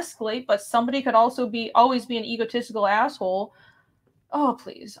wants to escalate, but somebody could also always be an egotistical asshole. Oh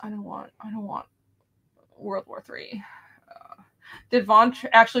please, I don't want World War III. Did Vaughn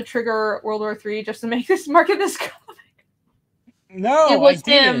actually trigger World War III just to market this comic? No, it was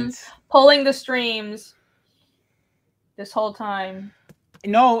him pulling the streams this whole time.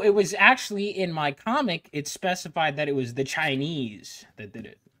 No, it was actually in my comic. It specified that it was the Chinese that did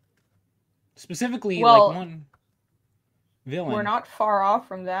it. Specifically, like one villain. We're not far off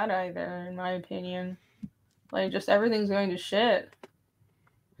from that either, in my opinion. Like, just everything's going to shit.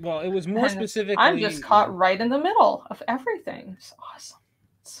 Well, it was more specifically... I'm just caught right in the middle of everything. It's awesome.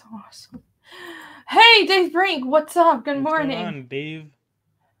 It's so awesome. Hey, Dave Brink, what's up? Good morning. What's going on, Dave?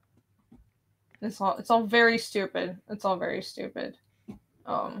 It's all very stupid. It's all very stupid.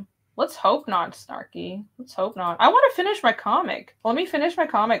 Let's hope not, Snarky. Let's hope not. I want to finish my comic. Let me finish my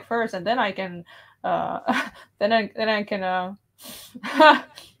comic first, and then I can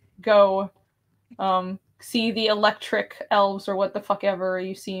go see the electric elves or what the fuck ever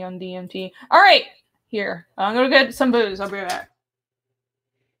you see on DMT. All right, here. I'm gonna get some booze. I'll be right back.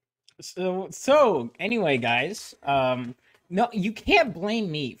 So anyway, guys, no, you can't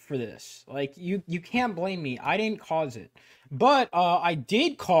blame me for this. Like, you can't blame me. I didn't cause it. But I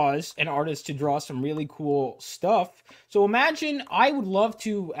did cause an artist to draw some really cool stuff. So imagine, I would love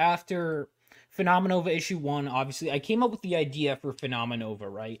to, after Phenomenova issue 1, obviously, I came up with the idea for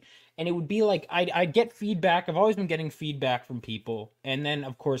Phenomenova, right? And it would be like, I'd get feedback. I've always been getting feedback from people. And then,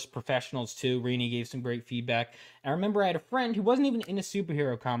 of course, professionals too. Rainey gave some great feedback. I remember I had a friend who wasn't even into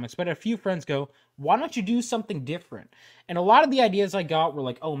superhero comics, but a few friends go, why don't you do something different? And a lot of the ideas I got were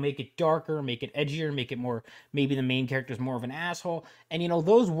like, oh, make it darker, make it edgier, make it more, maybe the main character's more of an asshole. And, you know,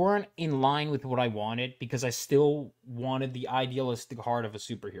 those weren't in line with what I wanted because I still wanted the idealistic heart of a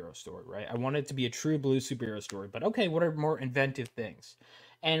superhero story, right? I wanted it to be a true blue superhero story. But okay, what are more inventive things?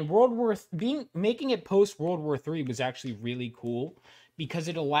 And making it post World War III was actually really cool because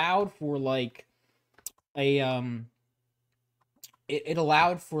it allowed for like a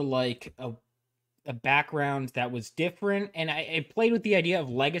background that was different, and I played with the idea of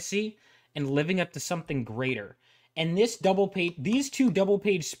legacy and living up to something greater. And these two double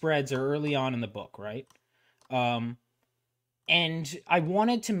page spreads are early on in the book, right? And I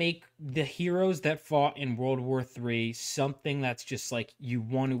wanted to make the heroes that fought in World War III something that's just like you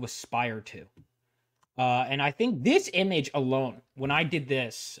want to aspire to. And I think this image alone, when I did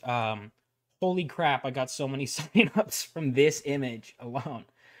this, holy crap, I got so many sign-ups from this image alone.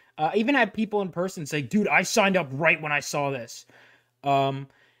 Even had people in person say, dude, I signed up right when I saw this. And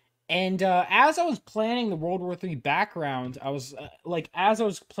as I was planning the World War III background, I was as I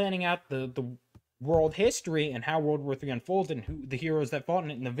was planning out the world history and how World War III unfolded and who the heroes that fought in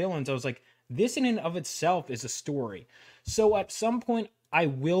it and the villains, I was like, this in and of itself is a story. So at some point, I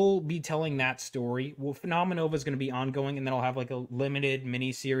will be telling that story. Well, Phenomenova is going to be ongoing, and then I'll have like a limited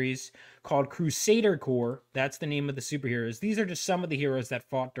mini series called Crusader Corps. That's the name of the superheroes. These are just some of the heroes that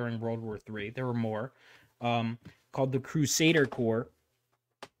fought during World War III. There were more. Called the Crusader Corps.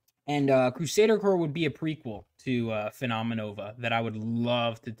 And Crusader Corps would be a prequel to Phenomenova that I would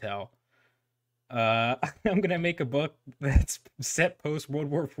love to tell. I'm gonna make a book that's set post World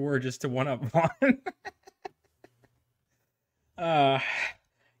War IV just to one up one.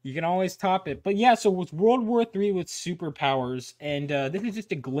 You can always top it. But yeah, so with World War III with superpowers, and this is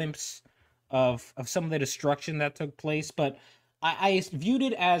just a glimpse of some of the destruction that took place. But I viewed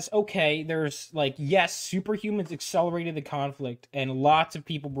it as, okay, there's like, yes, superhumans accelerated the conflict and lots of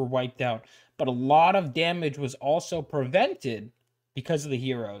people were wiped out, but a lot of damage was also prevented because of the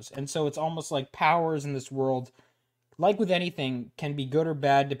heroes. And so it's almost like powers in this world, like with anything, can be good or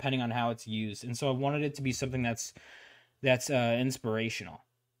bad depending on how it's used. And so I wanted it to be something that's inspirational.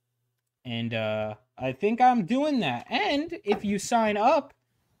 And I think I'm doing that. And if you sign up,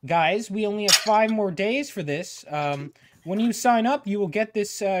 guys, we only have 5 more days for this. When you sign up, you will get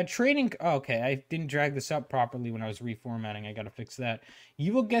this trading... Oh, okay, I didn't drag this up properly when I was reformatting. I gotta fix that.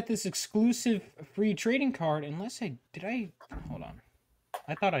 You will get this exclusive free trading card, unless I... Did I... Hold on.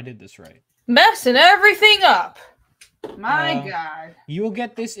 I thought I did this right. Messing everything up. My God. You will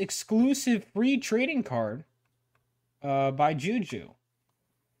get this exclusive free trading card by Juju.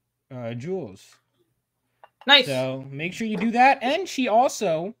 Jules. Nice. So make sure you do that. And she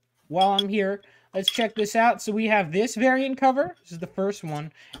also, while I'm here, let's check this out. So we have this variant cover. This is the first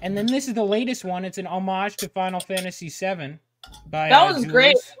one. And then this is the latest one. It's an homage to Final Fantasy VII. That was Jules.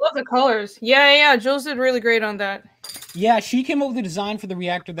 Great. I love the colors. Yeah. Jules did really great on that. Yeah, she came up with a design for the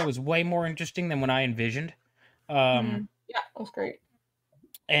reactor that was way more interesting than what I envisioned. Yeah, it was great.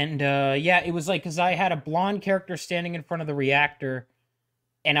 And yeah, it was like, because I had a blonde character standing in front of the reactor.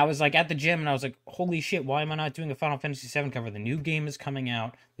 And I was like at the gym and I was like, holy shit, why am I not doing a Final Fantasy VII cover? The new game is coming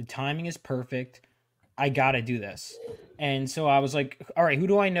out. The timing is perfect. I gotta do this. And so I was like, all right, who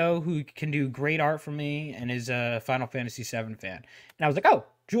do I know who can do great art for me and is a Final Fantasy VII fan? And I was like, oh,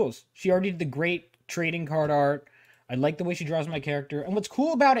 Jules. She already did the great trading card art. I like the way she draws my character. And what's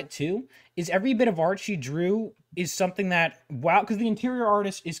cool about it too is every bit of art she drew is something that, wow, because the interior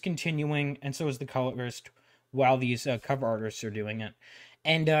artist is continuing and so is the colorist while these cover artists are doing it.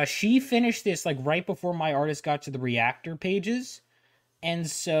 And she finished this like right before my artist got to the reactor pages. And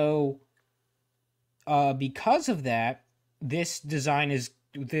so because of that, this design is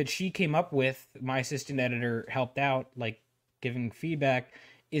that she came up with, my assistant editor helped out, like giving feedback,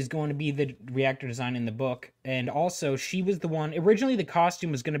 is going to be the reactor design in the book. And also she was the one, originally the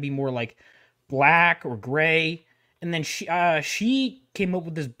costume was going to be more like black or gray. And then she came up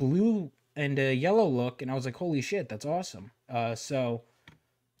with this blue and yellow look. And I was like, holy shit, that's awesome. So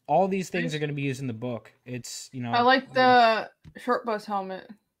all these things are going to be used in the book. It's, you know... I like the short bus helmet.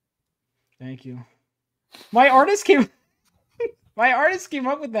 Thank you. My artist came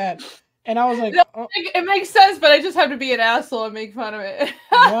up with that. And I was like... Oh. It makes sense, but I just have to be an asshole and make fun of it.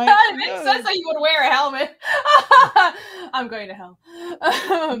 It makes sense that you would wear a helmet. I'm going to hell.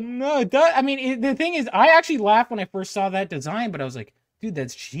 No, it does. I mean, the thing is, I actually laughed when I first saw that design, but I was like, dude,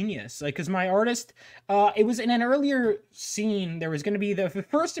 that's genius. Like, because my artist, it was in an earlier scene, there was going to be the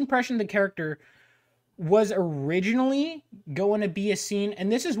first impression of the character was originally going to be a scene.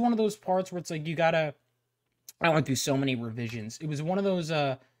 And this is one of those parts where it's like, I went through so many revisions. It was one of those,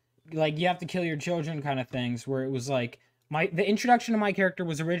 like, you have to kill your children kind of things where it was like, the introduction of my character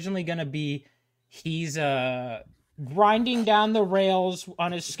was originally going to be, he's, grinding down the rails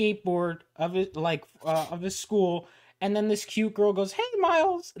on his skateboard of his school. And then this cute girl goes, hey,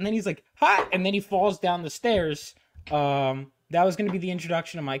 Miles. And then he's like, hi. And then he falls down the stairs. That was going to be the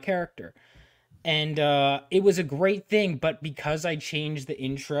introduction of my character. And it was a great thing. But because I changed the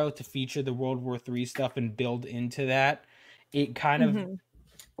intro to feature the World War III stuff and build into that, it kind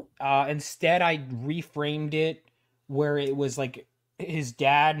of... instead, I reframed it where it was like his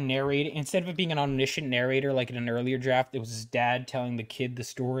dad narrating. Instead of it being an omniscient narrator like in an earlier draft, it was his dad telling the kid the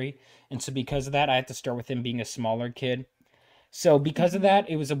story. And so because of that, I had to start with him being a smaller kid. So because of that,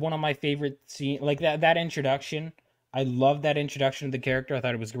 it was one of my favorite scenes. Like that introduction, I loved that introduction of the character. I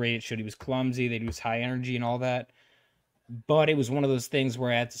thought it was great. It showed he was clumsy, that he was high energy and all that. But it was one of those things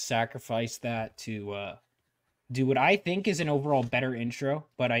where I had to sacrifice that to do what I think is an overall better intro.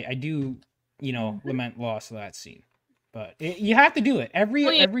 But I do, lament loss of that scene. But you have to do it.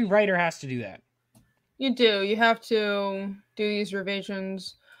 Every writer has to do that. You do. You have to do these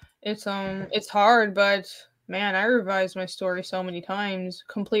revisions. It's hard, but man, I revised my story so many times.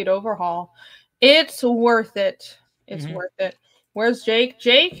 Complete overhaul. It's worth it. It's worth it. Where's Jake?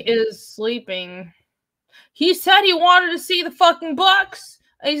 Jake is sleeping. He said he wanted to see the fucking Bucks.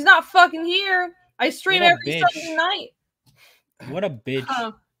 He's not fucking here. I stream every Sunday night. What a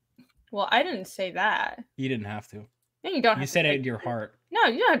bitch. Well, I didn't say that. You didn't have to. No, you don't. You said it in your heart. No,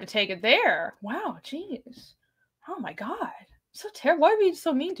 you don't have to take it there. Wow, jeez. Oh my god. So terrible. Why are you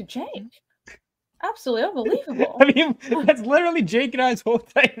so mean to Jake? Absolutely unbelievable. I mean, that's literally Jake and I's whole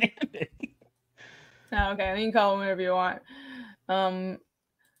dynamic. Oh, okay, you can call him whatever you want.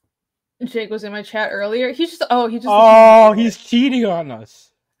 Jake was in my chat earlier. He's cheating on us.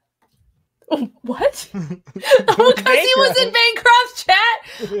 Oh, what? Oh, because he was in Bancroft's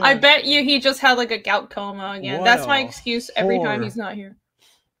chat. Yeah. I bet you he just had like a gout coma again. What That's my excuse every time he's not here.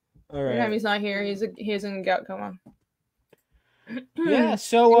 All right. Every time he's not here, he's in a gout coma. Yeah.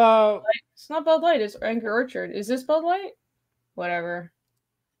 So it's not Bud Light. It's Angry Orchard. Is this Bud Light? Whatever.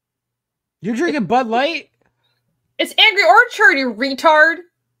 You're drinking Bud Light? It's Angry Orchard, you retard.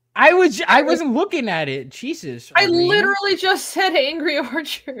 I wasn't looking at it. Jesus. I literally just said Angry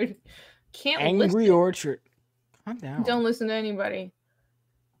Orchard. Can't Angry Orchard. Calm down. Don't listen to anybody.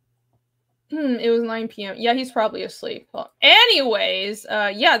 It was 9 p.m. Yeah, he's probably asleep. Well, anyways,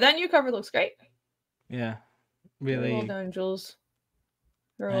 yeah, that new cover looks great. Yeah. Really. Well done, Jules.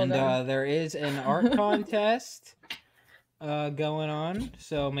 And there is an art contest going on,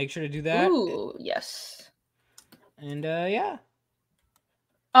 so make sure to do that. Ooh, yes. And yeah.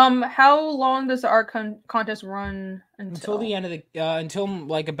 How long does the art contest run until the end of the until I'm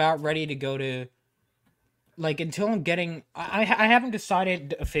like about ready to go to until I'm getting I haven't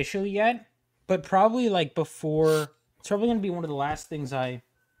decided officially yet, but probably like before it's probably gonna be one of the last things I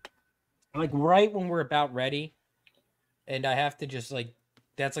like right when we're about ready, and I have to just like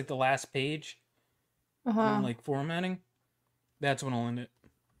that's like the last page. I'm like formatting. That's when I'll end it.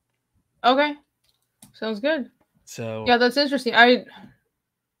 Okay, sounds good. So yeah, that's interesting.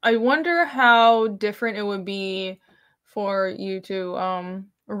 I wonder how different it would be for you to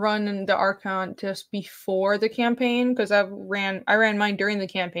run the art contest before the campaign, because I ran mine during the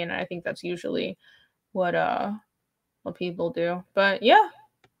campaign, and I think that's usually what people do. But yeah, I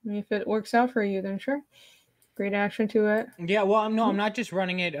mean, if it works out for you, then sure. Great action to it. Yeah, well, I'm not just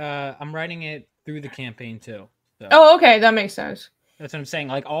running it. I'm writing it through the campaign too. So. Oh, okay, that makes sense. That's what I'm saying.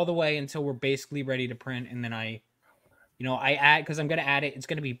 Like all the way until we're basically ready to print, and then I add because I'm gonna add it. It's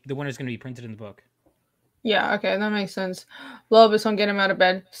gonna be the winner's gonna be printed in the book. Yeah, okay, that makes sense. Love is on Get Him Out of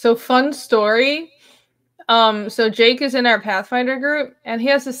Bed. So fun story. So Jake is in our Pathfinder group, and he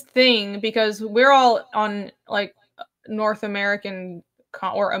has this thing because we're all on like North American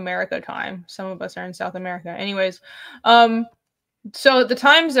or America time. Some of us are in South America. Anyways, so the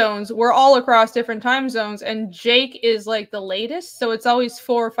time zones, we're all across different time zones, and Jake is like the latest, so it's always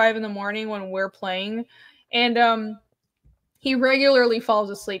 4 or 5 in the morning when we're playing, and he regularly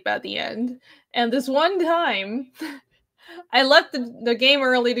falls asleep at the end. And this one time, I left the game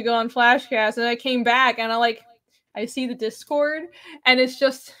early to go on Flashcast, and I came back, and I see the Discord, and it's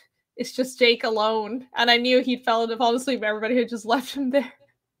just Jake alone. And I knew he'd fallen asleep. Everybody had just left him there.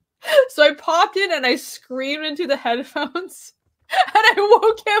 So I popped in, and I screamed into the headphones. And I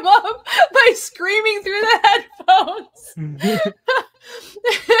woke him up by screaming through the headphones.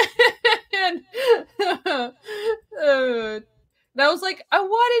 And I was like, I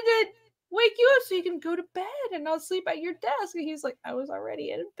wanted to wake you up so you can go to bed and not sleep at your desk. And he's like, I was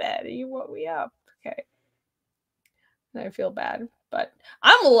already in bed and you woke me up. Okay. And I feel bad, but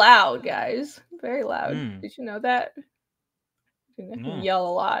I'm loud, guys. Very loud. Did you know that? I yell a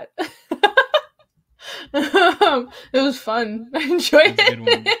lot. It was fun. I enjoyed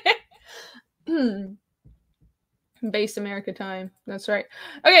it. Base America time. That's right.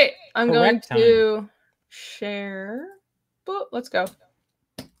 Okay, I'm going to share. Boop, let's go.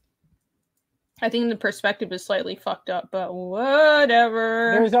 I think the perspective is slightly fucked up, but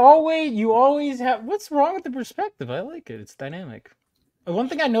whatever. You always have. What's wrong with the perspective? I like it. It's dynamic. One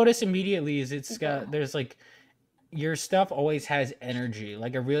thing I notice immediately is there's like your stuff always has energy.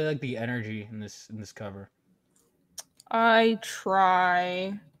 Like I really like the energy in this cover. I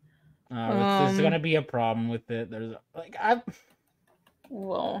try. There's gonna be a problem with it. There's like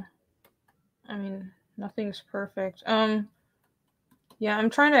Well, I mean, nothing's perfect. Yeah, I'm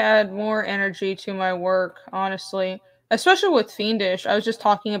trying to add more energy to my work, honestly. Especially with Fiendish. I was just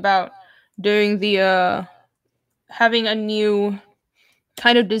talking about doing the having a new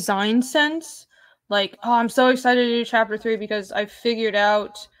kind of design sense. Like, oh, I'm so excited to do chapter 3 because I figured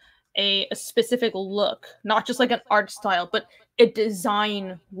out a specific look, not just like an art style, but a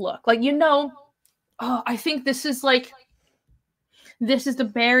design look. Like, I think this is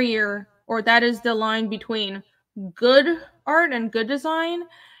the barrier, or that is the line between good art and good design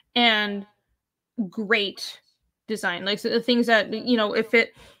and great design. Like, so the things that, you know, if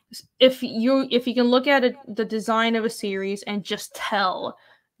you can look at it, the design of a series and just tell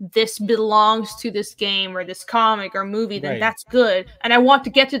this belongs to this game or this comic or movie, then that's good. And I want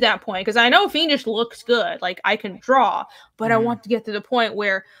to get to that point because I know Fiendish looks good. Like, I can draw, but I want to get to the point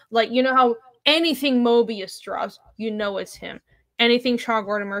where, like, you know how anything Mobius draws, you know it's him. Anything Sean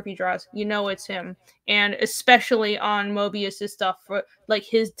Gordon Murphy draws, you know it's him. And especially on Mobius's stuff, for like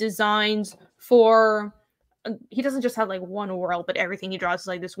his designs for, he doesn't just have like one world, but everything he draws is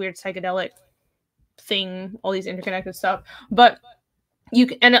like this weird psychedelic thing, all these interconnected stuff. But you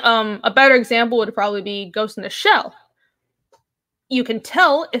can, and a better example would probably be Ghost in the Shell. You can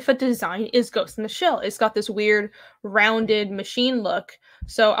tell if a design is Ghost in the Shell. It's got this weird rounded machine look.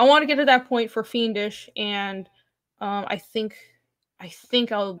 So I want to get to that point for Fiendish, and I think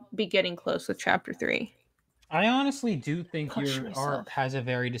I'll be getting close with chapter 3. I honestly do think your art has a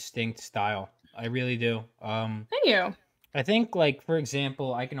very distinct style. I really do. Thank you. I think, like, for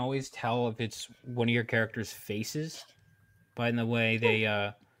example, I can always tell if it's one of your characters' faces by the way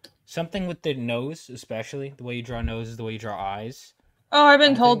they something with the nose, especially the way you draw noses, the way you draw eyes. Oh, I've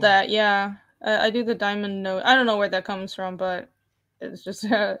been told that. Yeah, I do the diamond nose. I don't know where that comes from, but it's just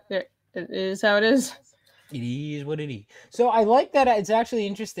it is how it is. It is what it is. So I like that. It's actually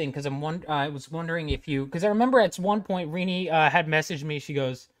interesting because I was wondering if you, because I remember at one point Rini had messaged me. She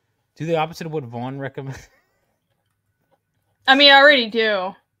goes, "Do the opposite of what Vaughn recommends." I mean, I already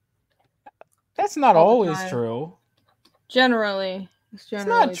do. That's not always true. Generally, it's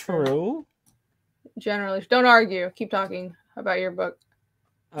not true. Generally, don't argue. Keep talking about your book.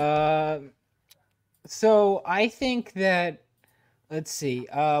 So I think that, let's see.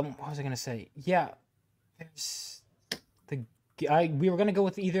 What was I gonna say? Yeah, there's we were gonna go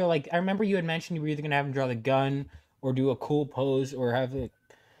with either, like, I remember you had mentioned you were either gonna have him draw the gun or do a cool pose or have a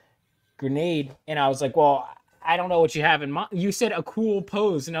grenade, and I was like, well, I don't know what you have in mind. You said a cool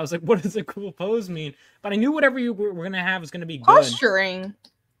pose, and I was like, what does a cool pose mean? But I knew whatever you were going to have was going to be good. Posturing.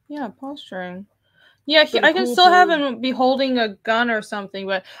 Yeah, posturing. Yeah, I can still have him be holding a gun or something,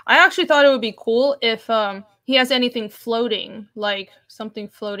 but I actually thought it would be cool if he has anything floating, like something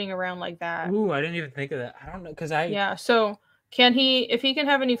floating around like that. Ooh, I didn't even think of that. I don't know, because I... Yeah, so if he can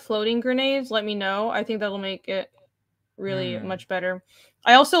have any floating grenades, let me know. I think that'll make it really much better.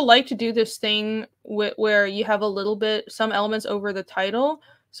 I also like to do this thing where you have a little bit, some elements over the title.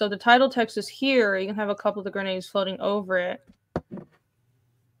 So the title text is here. You can have a couple of the grenades floating over it.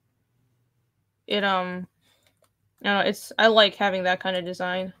 I like having that kind of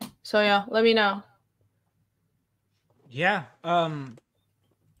design. So yeah, let me know. Yeah. I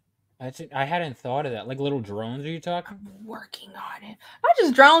hadn't thought of that. Like little drones, are you talking? I'm working on it. Not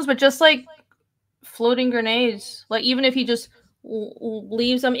just drones, but just like floating grenades. Like, even if he just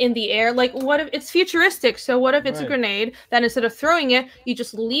leaves them in the air, like, what if it's futuristic? So what if it's a grenade that instead of throwing it, you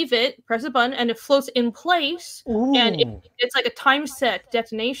just leave it, press a button, and it floats in place. Ooh. And it's like a time set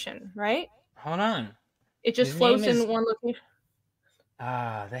detonation, right? Hold on. It just floats in one location.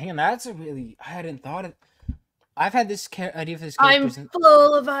 Dang, that's a really, I hadn't thought of. I've had this idea for this character. I'm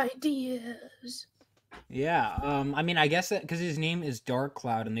full of ideas. Yeah. I mean, I guess that because his name is Dark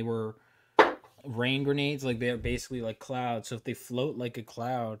Cloud, and they were rain grenades, like they're basically like clouds. So if they float like a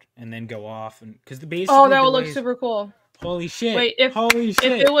cloud and then go off, and because the base, that would look super cool. Holy shit! Wait, if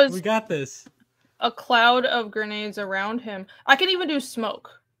it was, we got this. A cloud of grenades around him. I can even do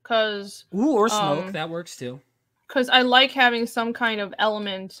smoke, cause or smoke that works too. Cause I like having some kind of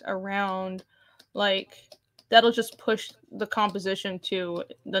element around, like that'll just push the composition to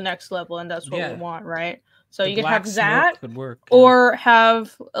the next level, and that's what we want, right? So you can have that, could work, or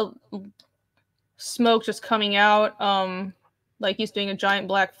have smoke just coming out, like he's doing a giant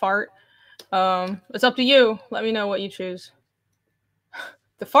black fart. It's up to you. Let me know what you choose.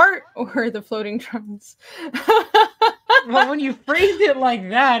 The fart or the floating drums? Well, when you phrase it like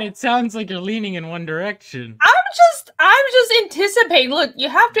that, it sounds like you're leaning in one direction. I'm just anticipating. Look, you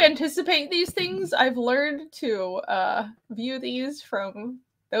have to anticipate these things. I've learned to view these from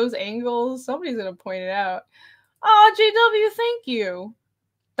those angles. Somebody's gonna point it out. Oh, JW, thank you.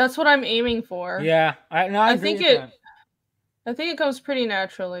 That's what I'm aiming for. Yeah, I think it comes pretty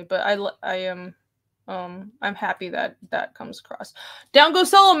naturally, but I am I'm happy that that comes across. Down Go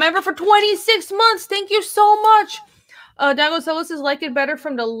Solo, member for 26 months. Thank you so much. Down Go Solo says, like it better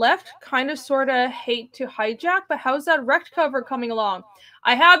from the left. Kind of, sort of hate to hijack, but how's that rect cover coming along?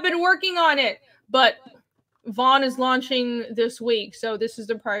 I have been working on it, but Vaughn is launching this week, so this is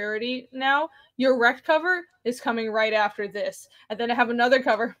the priority now. Your rect cover is coming right after this, and then I have another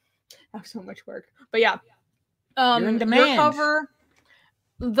cover. I have so much work, but yeah, You're in Your demand. cover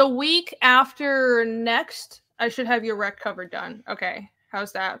the week after next, I should have your rec cover done. Okay,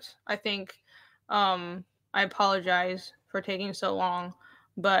 how's that? I think I apologize for taking so long,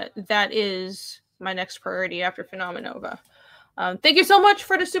 but that is my next priority after Phenomenova. Thank you so much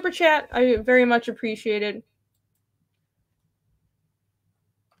for the super chat. I very much appreciate it.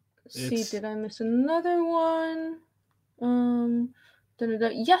 See, did I miss another one?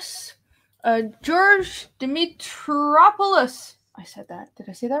 Yes. George Dimitropoulos. I said that. Did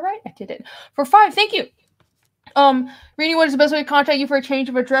I say that right? I did it. For 5, thank you. Reading, what is the best way to contact you for a change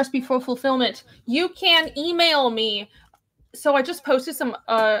of address before fulfillment? You can email me. So I just posted some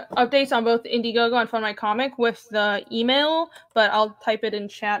updates on both Indiegogo and Fund My Comic with the email, but I'll type it in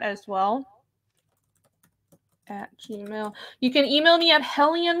chat as well. At Gmail. You can email me at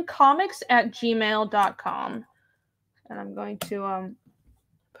hellioncomics@gmail.com. And I'm going to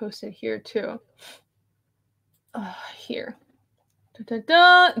post it here too. Here.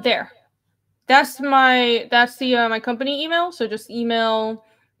 There. That's my my company email. So just email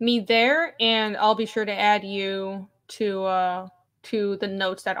me there, and I'll be sure to add you to the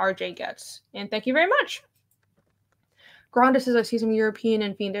notes that RJ gets. And thank you very much. Granda says I see some European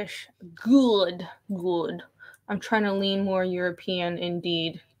and Fiendish. Good. I'm trying to lean more European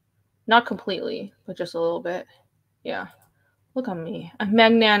indeed. Not completely, but just a little bit. Yeah. Look at me. I'm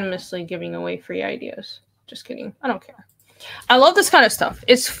magnanimously giving away free ideas. Just kidding. I don't care. I love this kind of stuff.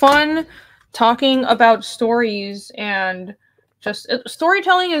 It's fun talking about stories, and just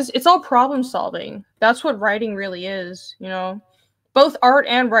storytelling it's all problem solving. That's what writing really is, you know. Both art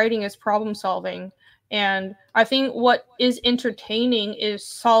and writing is problem solving. And I think what is entertaining is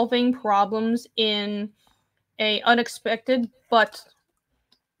solving problems in a unexpected but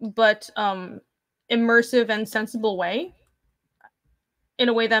immersive and sensible way. In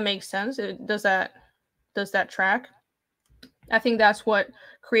a way that makes sense. Does that track? I think that's what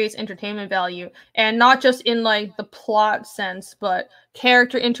creates entertainment value, and not just in like the plot sense, but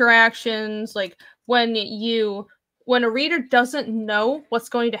character interactions. Like when a reader doesn't know what's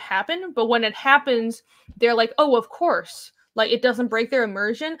going to happen, but when it happens, they're like, "Oh, of course." Like it doesn't break their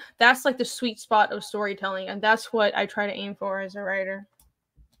immersion. That's like the sweet spot of storytelling, and that's what I try to aim for as a writer.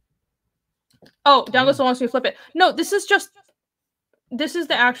 Oh, Douglas wants me to flip it. No, this is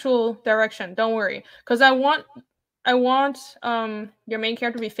the actual direction. Don't worry, because I want your main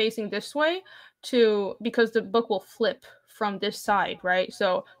character to be facing this way because the book will flip from this side, right?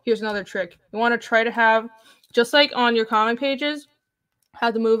 So here's another trick. You want to try to have, just like on your comic pages,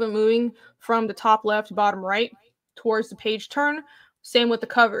 have the movement moving from the top left to bottom right towards the page turn. Same with the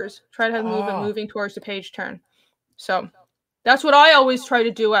covers. Try to have the movement moving towards the page turn. So that's what I always try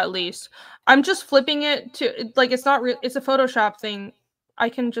to do, at least. I'm just flipping it to, like, it's not real. It's a Photoshop thing. I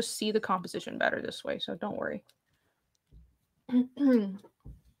can just see the composition better this way, so don't worry.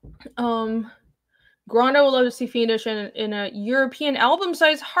 Granda would love to see Fiendish in a European album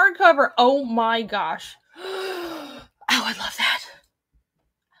size hardcover. Oh my gosh. Oh, I love that.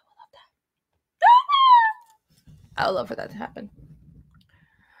 I would love for that to happen.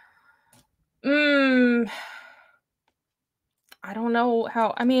 I don't know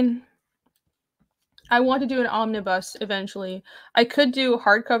how. I mean, I want to do an omnibus eventually. I could do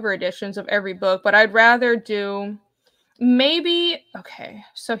hardcover editions of every book, but I'd rather do maybe. Okay,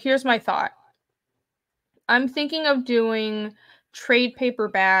 so here's my thought. I'm thinking of doing trade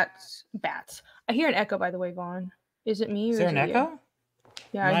paperbacks. I hear an echo, by the way, Vaughn. Is it me? Is there an echo?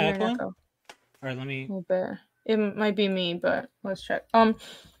 Yeah, I hear an echo. All right, let me. A little bit. It might be me, but let's check.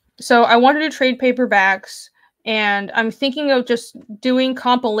 So I want to do trade paperbacks, and I'm thinking of just doing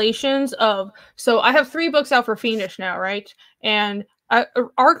compilations of. So I have 3 books out for Fiendish now, right? And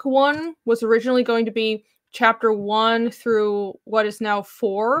Arc 1 was originally going to be chapter 1 through what is now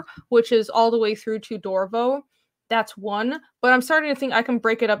 4, which is all the way through to Dorvo. That's 1. But I'm starting to think I can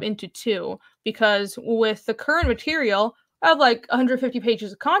break it up into 2, because with the current material, I have like 150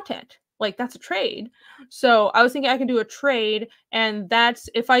 pages of content. Like, that's a trade. So I was thinking I can do a trade, and that's,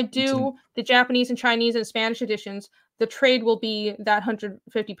 if I do the Japanese and Chinese and Spanish editions, the trade will be that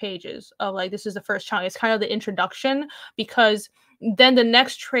 150 pages of, like, this is the first chunk. It's kind of the introduction, because then the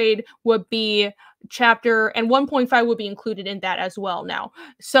next trade would be chapter, and 1.5 would be included in that as well now.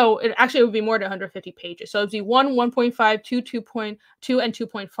 So it actually would be more than 150 pages. So it would be 1, 1.5, 2, 2.2, and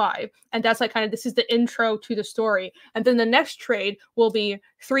 2.5. And that's like kind of, this is the intro to the story. And then the next trade will be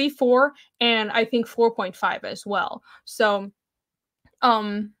 3, 4, and I think 4.5 as well. So,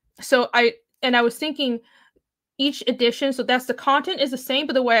 I was thinking each edition, so that's the content is the same,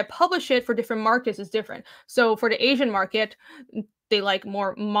 but the way I publish it for different markets is different. So for the Asian market, they like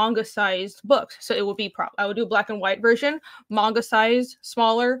more manga sized books. So it would be I would do a black and white version, manga size,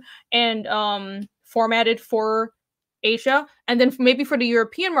 smaller, and formatted for Asia. And then maybe for the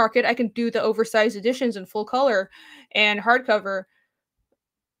European market, I can do the oversized editions in full color and hardcover.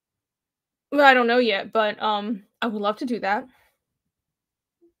 Well, I don't know yet, but I would love to do that.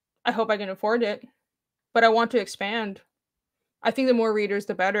 I hope I can afford it, but I want to expand. I think the more readers,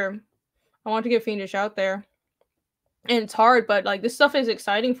 the better. I want to get Fiendish out there, and it's hard, but like this stuff is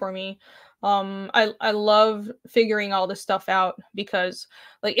exciting for me. I love figuring all this stuff out because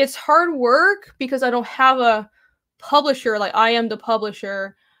like it's hard work because I don't have a publisher. Like I am the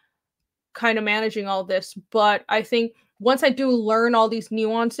publisher, kind of managing all this. But I think once I do learn all these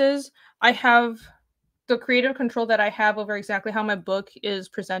nuances, I have the creative control that I have over exactly how my book is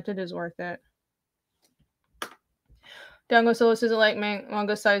presented is worth it. Dango Silas isn't like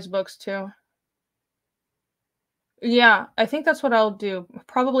manga sized books too. Yeah, I think that's what I'll do.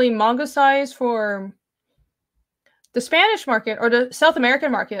 Probably manga size for the Spanish market, or the South American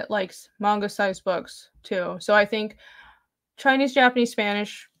market likes manga sized books too. So I think Chinese, Japanese,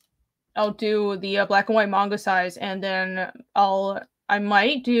 Spanish, I'll do the black and white manga size, and then I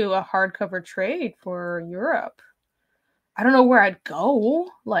might do a hardcover trade for Europe. I don't know where I'd go.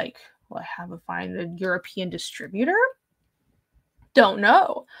 Like, will I have to find a European distributor? Don't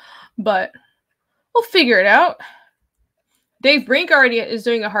know, but we'll figure it out. Dave Brink already is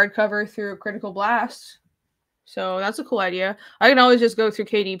doing a hardcover through Critical Blast, so that's a cool idea. I can always just go through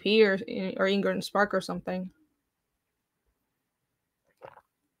KDP or Ingram and Spark or something.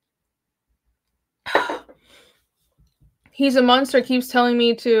 He's a monster. Keeps telling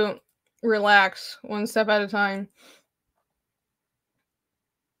me to relax one step at a time.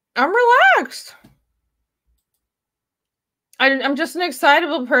 I'm relaxed. I'm just an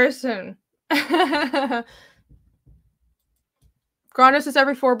excitable person. Grandis is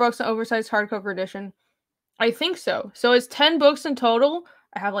every $4 an oversized hardcover edition. I think so. So it's 10 books in total.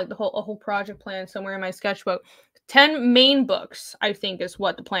 I have like a whole project plan somewhere in my sketchbook. 10 main books, I think, is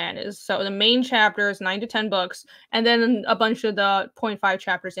what the plan is. So the main chapter is 9 to 10 books, and then a bunch of the 0.5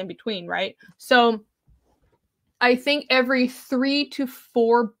 chapters in between, right? So I think every 3 to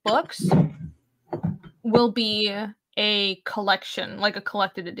 4 books will be a collection, like a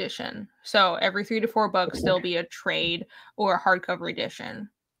collected edition. So every 3 to 4 books, there'll be a trade or a hardcover edition.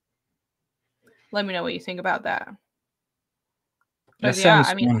 Let me know what you think about that. That sounds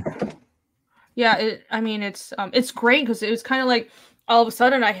fun. Yeah, it's great because it was kind of like all of a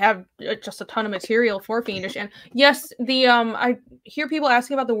sudden I have just a ton of material for Fiendish. And yes, I hear people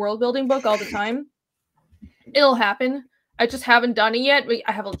asking about the world building book all the time. It'll happen. I just haven't done it yet.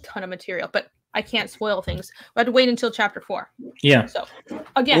 I have a ton of material, but I can't spoil things. I have to wait until chapter 4. Yeah. So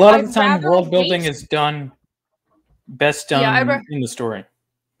again, a lot of the time, world building is best done in the story.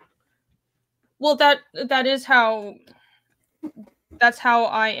 Well, that's how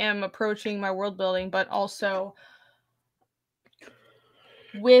I am approaching my world building, but also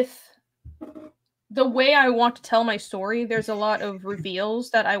with the way I want to tell my story, there's a lot of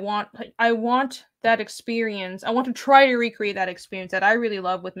reveals that I want that experience. I want to try to recreate that experience that I really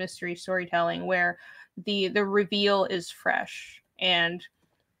love with mystery storytelling, where the reveal is fresh. And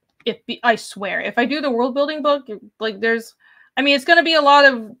I swear, if I do the world building book, like it's going to be a lot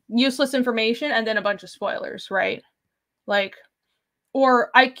of useless information and then a bunch of spoilers, right? Like,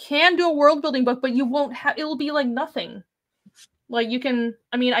 or I can do a world building book, but you won't have, it'll be like nothing. Like you can,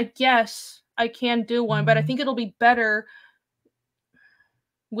 I guess I can do one, but I think it'll be better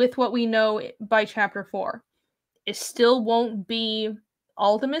with what we know by chapter 4. It still won't be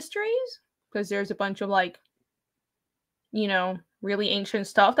all the mysteries because there's a bunch of really ancient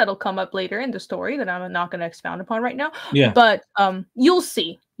stuff that'll come up later in the story that I'm not going to expound upon right now. Yeah. But you'll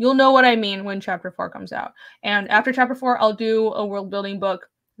see. You'll know what I mean when chapter 4 comes out. And after chapter 4, I'll do a world building book.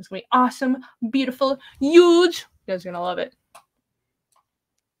 It's going to be awesome, beautiful, huge. You guys are going to love it.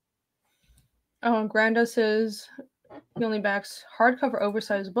 Oh, Granda says he only backs hardcover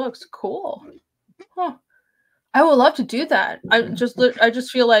oversized books. Cool. Huh. I would love to do that. I just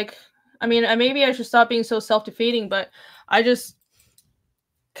feel like, maybe I should stop being so self-defeating, but I just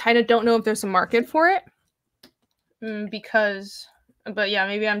kind of don't know if there's a market for it. But yeah,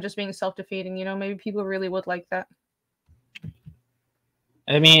 maybe I'm just being self-defeating, maybe people really would like that.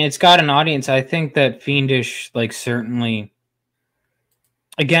 It's got an audience. I think that Fiendish, certainly,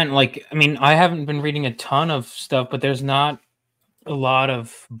 again, I haven't been reading a ton of stuff, but there's not a lot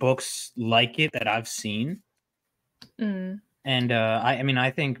of books like it that I've seen. And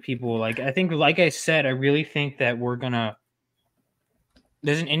I think people like I said, I really think that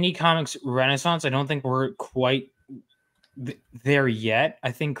there's an indie comics renaissance. I don't think we're quite there yet.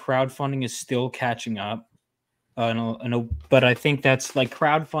 I think crowdfunding is still catching up. But I think that's like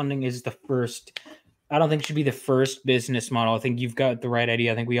crowdfunding is the first. I don't think it should be the first business model. I think you've got the right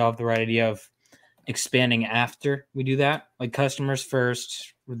idea. I think we all have the right idea of expanding after we do that, like customers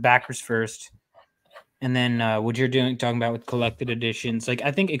first, with backers first, and then what you're talking about with collected editions. Like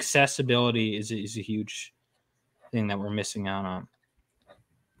I think accessibility is a huge thing that we're missing out on.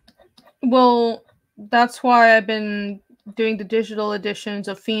 Well, that's why I've been doing the digital editions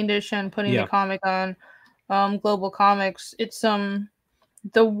of Fiendish and putting the comic on Global Comics. It's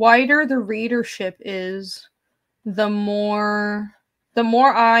the wider the readership is, the more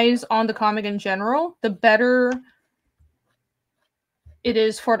eyes on the comic in general, the better it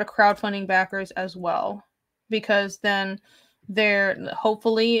is for the crowdfunding backers as well, because then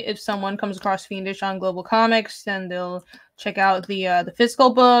hopefully if someone comes across Fiendish on Global Comics, then they'll check out the physical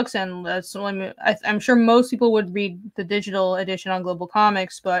books, and I'm sure most people would read the digital edition on Global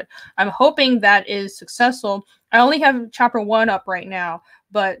Comics, but I'm hoping that is successful. I only have chapter 1 up right now,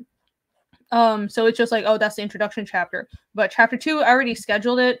 but so it's just like, oh, that's the introduction chapter. But chapter 2, I already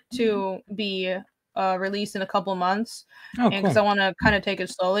scheduled it to be released in a couple months, because I want to kind of take it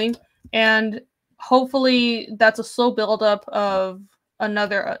slowly, and hopefully that's a slow buildup of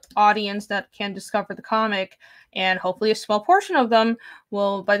another audience that can discover the comic, and hopefully a small portion of them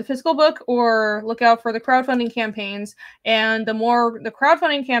will buy the physical book or look out for the crowdfunding campaigns. And the more the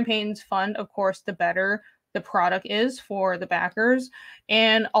crowdfunding campaigns fund, of course, the better the product is for the backers,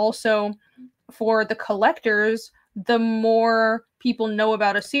 and also for the collectors. The more people know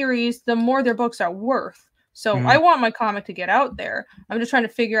about a series, the more their books are worth. So I want my comic to get out there. I'm just trying to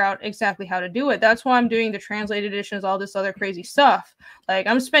figure out exactly how to do it. That's why I'm doing the translated editions, all this other crazy stuff. Like,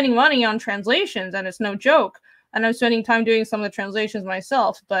 I'm spending money on translations, and it's no joke. And I'm spending time doing some of the translations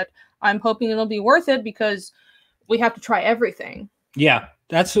myself, but I'm hoping it'll be worth it, because we have to try everything. Yeah,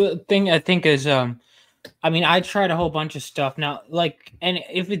 that's the thing I think is, I mean, I tried a whole bunch of stuff now, like, and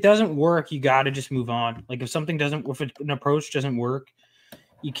if it doesn't work, you got to just move on. Like, if an approach doesn't work,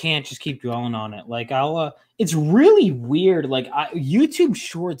 you can't just keep dwelling on it. Like, it's really weird. Like, YouTube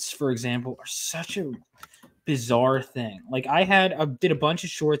Shorts, for example, are such a bizarre thing. Like, I did a bunch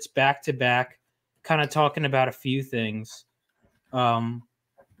of shorts back to back, kind of talking about a few things. And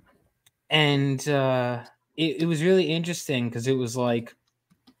it was really interesting, because it was like,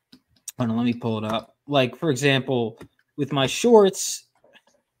 hold on, let me pull it up. Like, for example, with my shorts,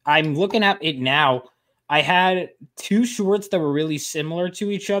 I'm looking at it now. I had 2 shorts that were really similar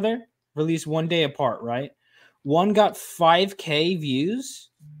to each other, released one day apart, right? One got 5K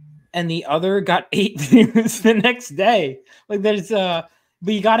views, and the other got 8 views the next day. Like, there's but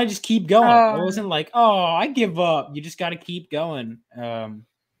you got to just keep going. It wasn't like, oh, I give up. You just got to keep going.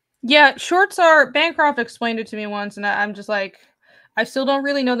 Yeah, shorts are, Bancroft explained it to me once, and I'm just like, I still don't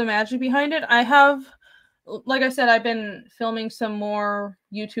really know the magic behind it. I have, like I said, I've been filming some more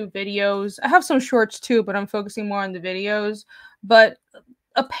YouTube videos. I have some shorts too, but I'm focusing more on the videos. But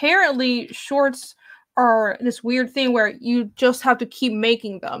apparently shorts are this weird thing where you just have to keep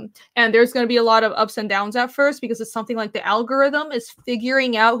making them. And there's going to be a lot of ups and downs at first, because it's something like the algorithm is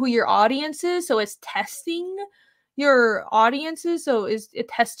figuring out who your audience is. So it's testing your audiences, so it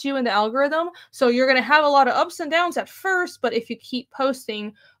tests you in the algorithm. So you're going to have a lot of ups and downs at first, but if you keep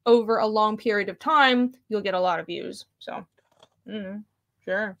posting over a long period of time, you'll get a lot of views. So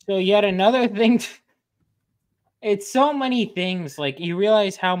sure. So yet another thing, it's so many things. Like, you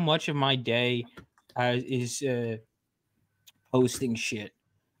realize how much of my day is posting shit.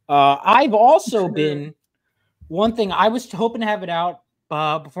 I've also been, one thing I was hoping to have it out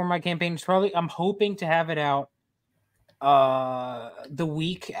before my campaign is I'm hoping to have it out the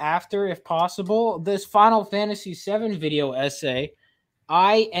week after, if possible. This Final Fantasy VII video essay,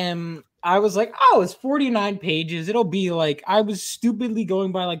 I was like, oh, it's 49 pages. It'll be like, I was stupidly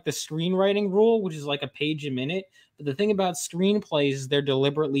going by like the screenwriting rule, which is like a page a minute. But the thing about screenplays is they're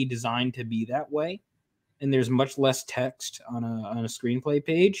deliberately designed to be that way, and there's much less text on a screenplay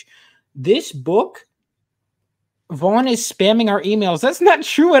page. This book, Vaughn is spamming our emails. That's not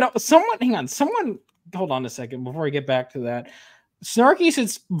true at all. Someone hold on a second before I get back to that. Snarky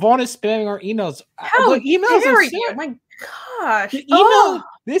says Vaughn is spamming our emails. How dare you? My gosh.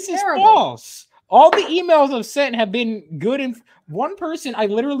 This is false. All the emails I've sent have been good. And one person, I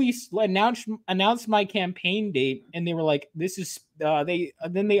literally announced my campaign date, and they were like, "This is." Then they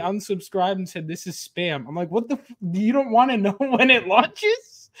unsubscribed and said, "This is spam." I'm like, "What the? You don't want to know when it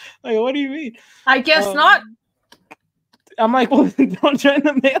launches? Like, what do you mean?" I guess not. I'm like, well, don't join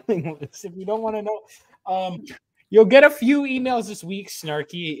the mailing list if you don't want to know. You'll get a few emails this week,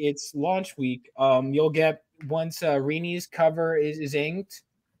 Snarky. It's launch week. You'll get once Rini's cover is inked,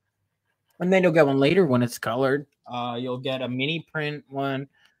 and then you'll get one later when it's colored. You'll get a mini print one.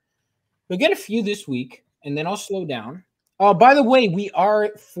 You'll get a few this week, and then I'll slow down. Oh, by the way, we are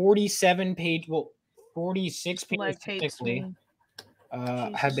 47 page, well, 46 pages Leg hates technically me.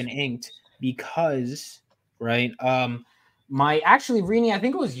 have been inked because, right? Actually, Rini, I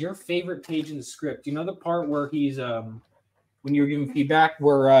think it was your favorite page in the script. You know the part where he's when you were giving feedback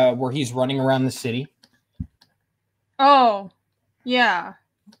where he's running around the city. Oh, yeah.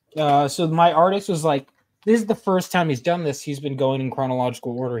 So my artist was like, this is the first time he's done this. He's been going in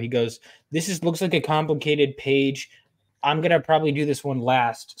chronological order. He goes, looks like a complicated page. I'm going to probably do this one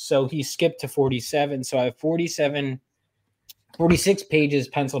last. So he skipped to 47. So I have 46 pages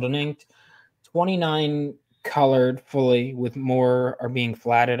penciled and inked, 29 colored fully, with more are being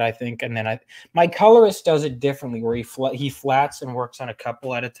flatted, I think. And then my colorist does it differently, where he flats and works on a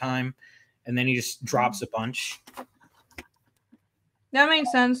couple at a time. And then he just drops a bunch. That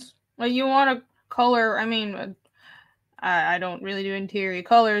makes sense. Like, you want to color, I mean, I don't really do interior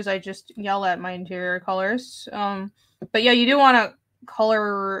colors. I just yell at my interior colors. But yeah, you do want to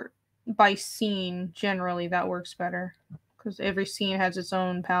color by scene. Generally, that works better because every scene has its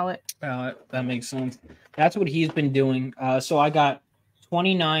own palette. That makes sense. That's what he's been doing. So I got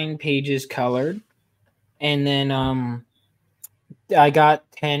 29 pages colored, and then I got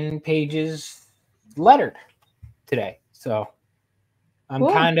 10 pages lettered today. So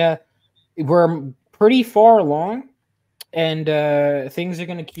we're pretty far along, and things are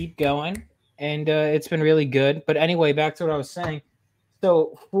going to keep going, and it's been really good. But anyway, back to what I was saying.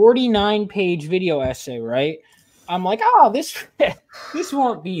 So 49-page video essay, right? I'm like, oh, this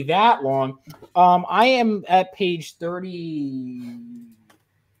won't be that long. I am at page 30.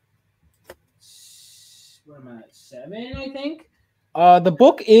 What am I at? 7, I think.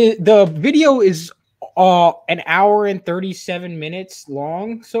 The video is an hour and 37 minutes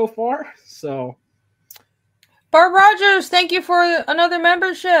long so far. So, Barb Rogers, thank you for another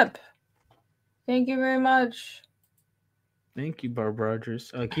membership. Thank you very much. Thank you, Barb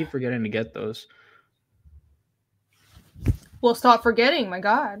Rogers. I keep forgetting to get those. Well, stop forgetting. My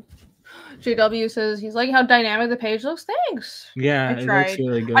God. JW says he's like how dynamic the page looks. Thanks. Yeah, it looks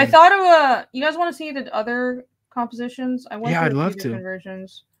really good. I thought of you guys want to see the other compositions? I went yeah, I'd through love different to.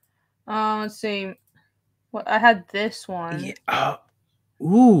 versions. Let's see. What I had this one. Yeah.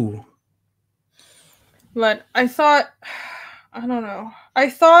 Ooh. But I thought, I don't know. I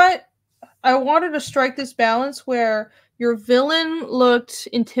thought I wanted to strike this balance where your villain looked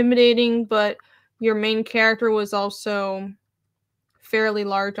intimidating, but your main character was also fairly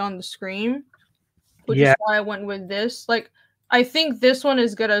large on the screen, which is why I went with this. Like, I think this one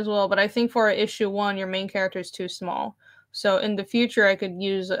is good as well, but I think for issue 1, your main character is too small. So in the future, I could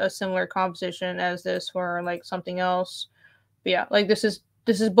use a similar composition as this for like something else. But yeah, like this is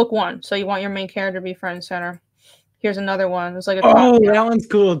book 1, so you want your main character to be front and center. Here's another one. It's like a that one's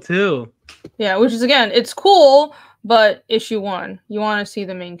cool too. Yeah, which is again, it's cool, but issue 1, you want to see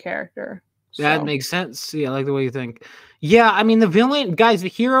the main character. That makes sense. Yeah, I like the way you think. Yeah, I mean the villain, guys, the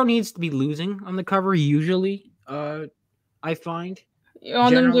hero needs to be losing on the cover usually. I find you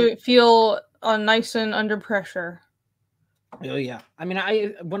want them to feel nice and under pressure. Oh yeah, I mean,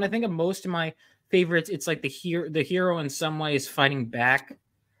 when I think of most of my favorites, it's like the hero in some way is fighting back.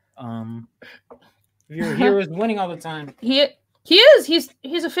 Your hero is winning all the time. He is. He's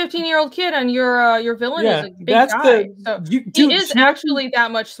a 15-year-old kid, and your villain is a big guy. He is actually that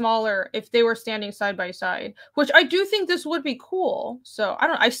much smaller if they were standing side by side, which I do think this would be cool. So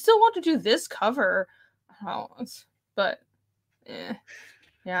I still want to do this cover, but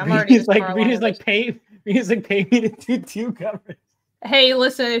yeah, I'm already. He's like pay me to do 2 covers. Hey,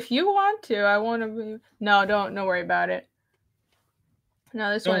 listen, if you want to, I want to be. No, don't worry about it.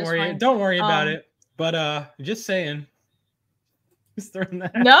 No, this one is fine. Don't worry about it. But just saying. Just throwing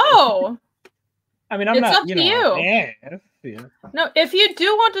that. No. I mean, it's up to you. Yeah. No, if you do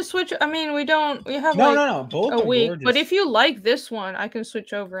want to switch, I mean, we have both a week. Gorgeous. But if you like this one, I can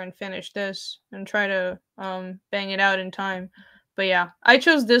switch over and finish this and try to bang it out in time. But yeah, I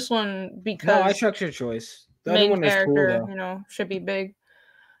chose this one because I trust your choice. The main other one character, is cool, though. Should be big.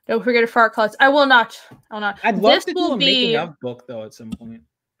 Don't forget to fart clouds. I will not. I'd love to do a making of book though at some point.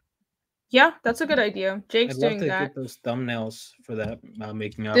 Yeah, that's a good idea. Jake's doing that. I'd love to get those thumbnails for that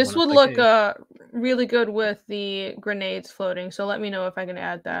making of. This would look really good with the grenades floating. So let me know if I can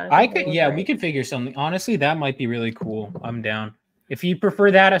add that. I could. Yeah, we could figure something. Honestly, that might be really cool. I'm down. If you prefer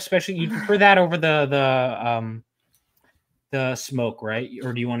that, especially you prefer that over the smoke, right?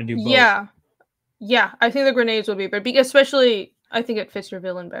 Or do you want to do both? Yeah. I think the grenades would be better, especially I think it fits your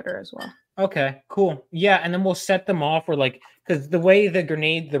villain better as well. Okay, cool. Yeah, and then we'll set them off or like because the way the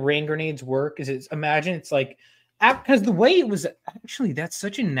rain grenades work is imagine it's like because the way it was actually that's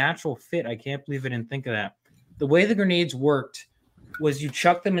such a natural fit. I can't believe I didn't think of that. The way the grenades worked was you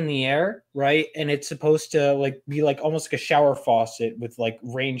chuck them in the air, right? And it's supposed to like be like almost like a shower faucet with like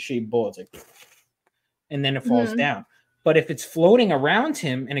rain shaped bullets, like, and then it falls down. But if it's floating around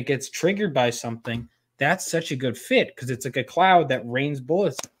him and it gets triggered by something, that's such a good fit because it's like a cloud that rains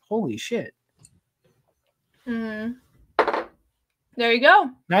bullets. Holy shit. There you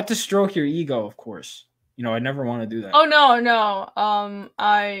go. Not to stroke your ego, of course. You know, I never want to do that. Oh no.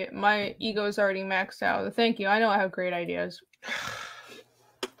 My ego is already maxed out. Thank you. I know I have great ideas.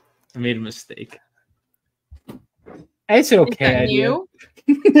 I made a mistake. It's okay. You?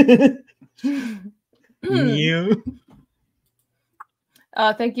 You.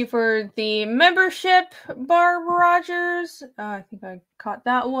 Thank you for the membership, Barb Rogers. I think I caught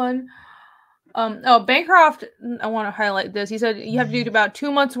that one. Bancroft, I want to highlight this. He said you have to do about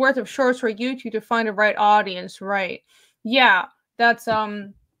 2 months worth of shorts for YouTube to find the right audience, right? Yeah, that's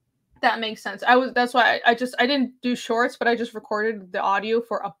that makes sense. That's why I didn't do shorts, but I just recorded the audio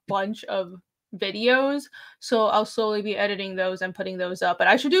for a bunch of videos. So I'll slowly be editing those and putting those up. But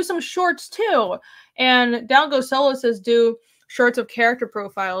I should do some shorts too. And Down Go Solo says do shorts of character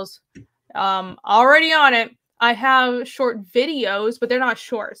profiles. Already on it. I have short videos, but they're not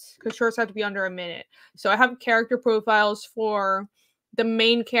shorts because shorts have to be under a minute. So I have character profiles for the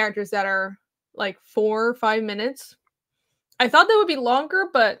main characters that are like 4 or 5 minutes. I thought they would be longer,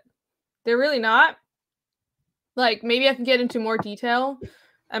 but they're really not. Like maybe I can get into more detail.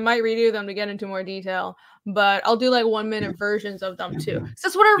 I might redo them to get into more detail, but I'll do like 1 minute versions of them too. So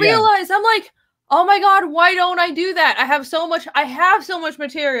that's what I realized. I'm like, oh my god, why don't I do that? I have so much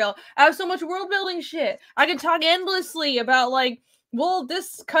material. I have so much world building shit. I can talk endlessly about like, well,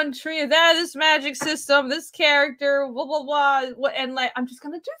 this country, this magic system, this character, blah blah blah, and like I'm just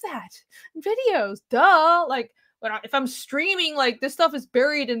gonna do that in videos. Duh. Like if I'm streaming, like this stuff is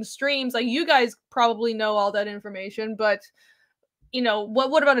buried in streams. Like you guys probably know all that information, but you know,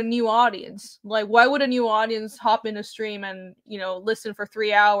 what about a new audience? Like, why would a new audience hop in a stream and, you know, listen for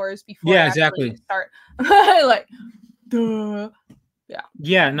 3 hours before exactly start? Like, duh.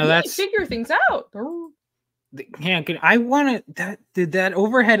 Yeah, no, that's figure things out. Yeah, I want to that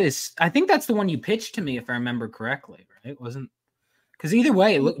overhead is I think that's the one you pitched to me if I remember correctly, right? Wasn't because either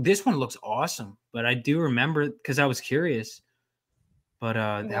way, this one looks awesome, but I do remember because I was curious. But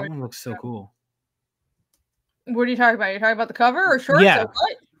that one looks so cool. What are you talking about? You're talking about the cover or shorts? Yeah. Or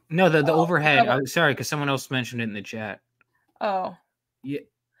what? No, the overhead. I'm sorry, because someone else mentioned it in the chat. Oh. Yeah.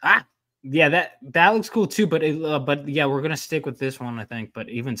 Yeah, that looks cool too. But yeah, we're gonna stick with this one, I think. But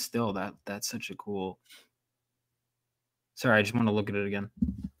even still, that's such a cool. Sorry, I just want to look at it again.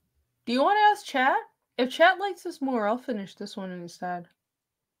 Do you want to ask chat? If chat likes this more, I'll finish this one instead.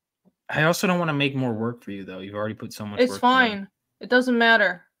 I also don't want to make more work for you, though. You've already put so much. It's fine. It doesn't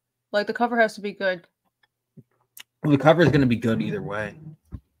matter. Like the cover has to be good. Well, the cover is going to be good either way.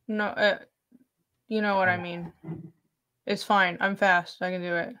 No, you know what I mean. It's fine. I'm fast. I can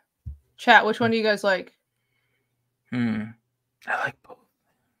do it. Chat, which one do you guys like? I like both.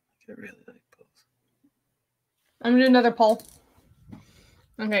 I really like both. I'm going to do another poll.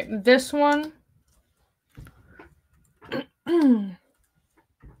 Okay, this one.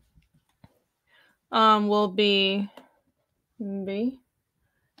 Will be B.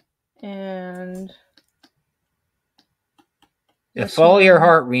 And... Yeah, follow your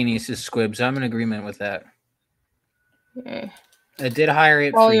heart, Reenie, says Squibs. I'm in agreement with that. Okay. I did hire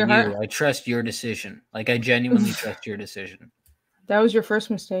it follow for you. Heart. I trust your decision. Like, I genuinely trust your decision. That was your first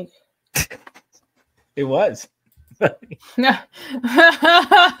mistake. It was. Why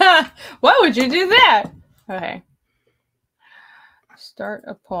would you do that? Okay. Start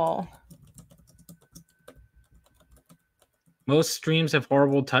a poll. Most streams have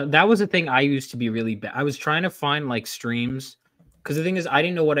horrible time. That was the thing I used to be really bad. I was trying to find, like, streams. Because the thing is, I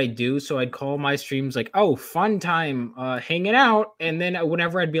didn't know what I'd do, so I'd call my streams like, oh, fun time, hanging out. And then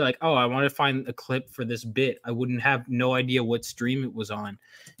whenever I'd be like, oh, I want to find a clip for this bit, I wouldn't have no idea what stream it was on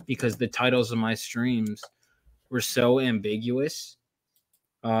because the titles of my streams were so ambiguous.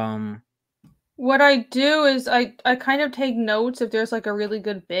 What I do is I kind of take notes. If there's like a really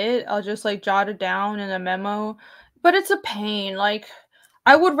good bit, I'll just like jot it down in a memo. But it's a pain. Like,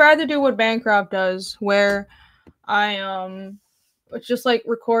 I would rather do what Bancroft does, where I just like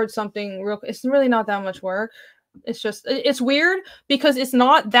record something real. It's really not that much work. It's just it's weird because it's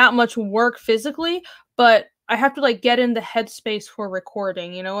not that much work physically, but I have to like get in the headspace for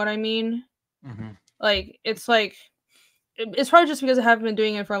recording. You know what I mean? Mm-hmm. Like it's like it's probably just because I haven't been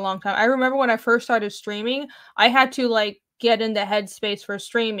doing it for a long time. I remember when I first started streaming, I had to like get in the headspace for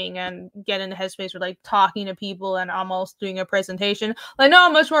streaming and get in the headspace for like talking to people and almost doing a presentation. Like, no,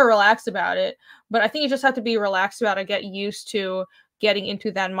 I'm much more relaxed about it, but I think you just have to be relaxed about it, get used to getting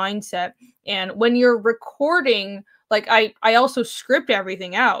into that mindset. And when you're recording, like I also script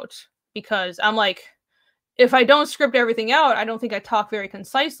everything out because I'm like, if I don't script everything out, I don't think I talk very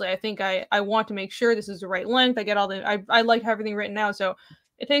concisely. I think I want to make sure this is the right length. I get all the I like everything written out, so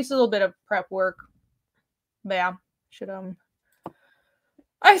it takes a little bit of prep work. But yeah, should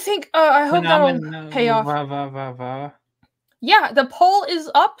I think I hope that'll pay off. Yeah, the poll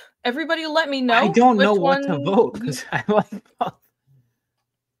is up. Everybody let me know. I don't know what to vote because I like both.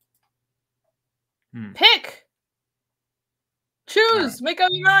 Pick. Choose. Make up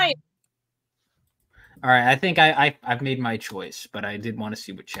your mind. All right, I think I've made my choice, but I did want to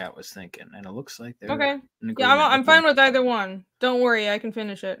see what chat was thinking, and it looks like they're okay. Yeah, I'm fine with either one. Don't worry, I can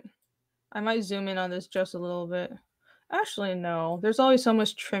finish it. I might zoom in on this just a little bit. Actually, no. There's always so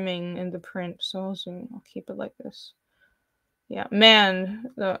much trimming in the print, so I'll keep it like this. Yeah,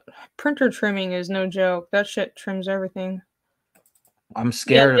 man, the printer trimming is no joke. That shit trims everything. I'm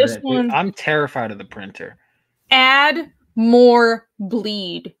scared of it. Dude, I'm terrified of the printer. Add more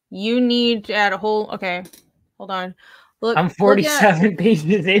bleed. You need to add a whole... Okay, hold on. Look, I'm 47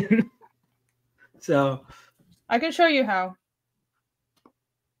 pages in. So... I can show you how.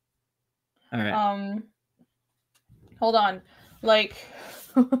 All right. Hold on. Like...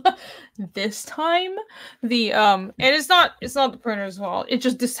 this time and it's not the printer's fault. It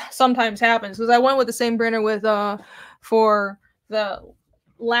just sometimes happens because I went with the same printer with for the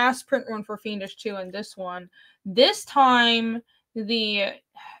last print run for Fiendish 2 and this one. This time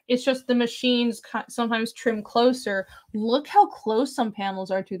it's just the machines sometimes trim closer. Look how close some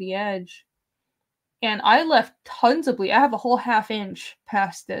panels are to the edge. And I left tons of bleed. I have a whole ½ inch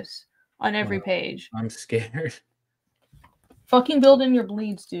past this on every page. I'm scared. Fucking build in your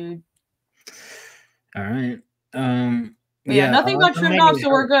bleeds, dude. All right. Yeah, nothing got trimmed off, so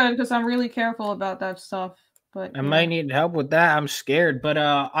we're good because I'm really careful about that stuff. But I might need help with that. I'm scared, but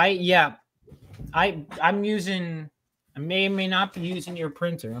I'm using. I may or may not be using your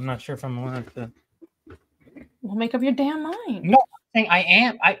printer. I'm not sure if I'm allowed to. Well, make up your damn mind. No, I'm saying I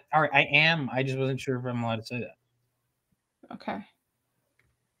am. All right, I am. I just wasn't sure if I'm allowed to say that. Okay.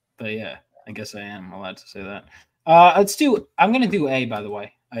 But yeah, I guess I am allowed to say that. I'm gonna do A, by the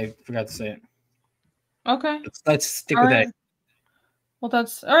way. I forgot to say it. Okay. Let's stick with A. Well,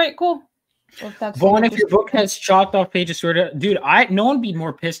 that's all right. Cool. Well, that's Vaughn, if your book has chopped off pages, dude, no one would be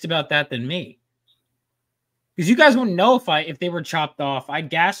more pissed about that than me. Because you guys wouldn't know if they were chopped off. I'd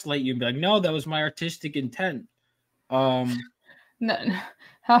gaslight you and be like, no, that was my artistic intent. No.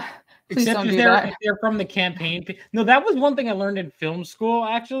 Except if they're from the campaign. No, that was one thing I learned in film school,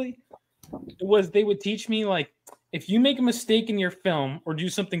 actually. Was they would teach me, like, if you make a mistake in your film or do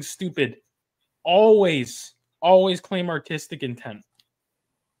something stupid, always claim artistic intent.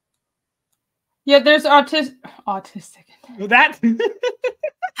 Yeah, there's autistic intent. That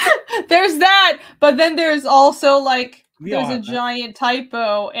there's that, but then there's also like there's a giant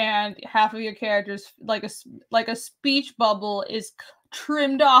typo and half of your characters like a speech bubble is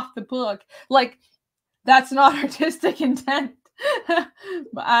trimmed off the book. Like that's not artistic intent.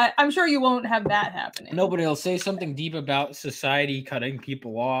 I'm sure you won't have that happening. Nobody will say something deep about society cutting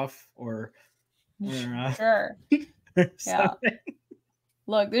people off or sure. Yeah.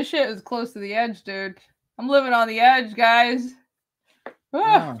 Look, this shit is close to the edge, dude. I'm living on the edge, guys.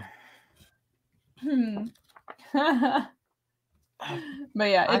 Wow. But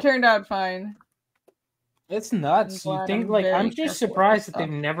yeah, it turned out fine. It's nuts. You think I'm just surprised that they've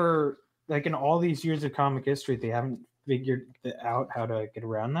never, like, in all these years of comic history, they haven't figured out how to get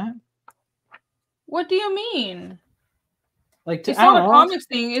around that. What do you mean? Like, it's not a comics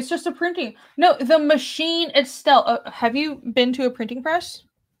thing. It's just a printing. No, the machine itself. Have you been to a printing press?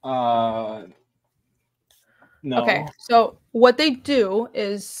 No. Okay, so what they do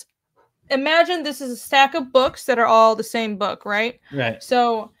is, imagine this is a stack of books that are all the same book, right? Right.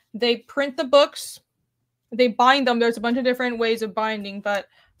 So they print the books, they bind them. There's a bunch of different ways of binding, but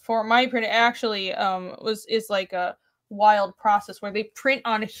for my print, it actually is like a wild process where they print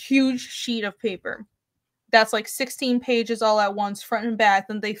on a huge sheet of paper. That's like 16 pages all at once, front and back.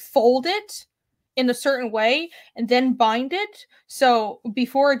 Then they fold it in a certain way and then bind it. So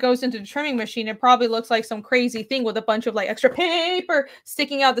before it goes into the trimming machine, it probably looks like some crazy thing with a bunch of like extra paper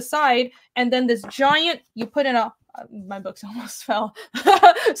sticking out the side. And then this giant, you put in a, my books almost fell.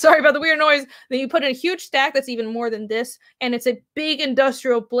 Sorry about the weird noise. Then you put in a huge stack that's even more than this. And it's a big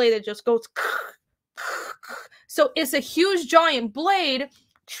industrial blade that just goes So it's a huge giant blade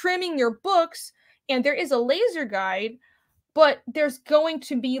trimming your books, and there is a laser guide, but there's going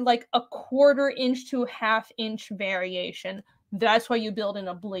to be like a 1/4 inch to 1/2 inch variation. That's why you build in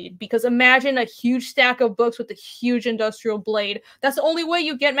a blade, because imagine a huge stack of books with a huge industrial blade. That's the only way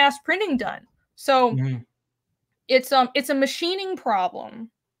you get mass printing done. So it's a machining problem.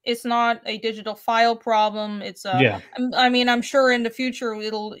 It's not a digital file problem. It's I mean, I'm sure in the future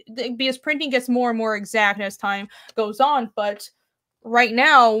it'll, because printing gets more and more exact as time goes on, but right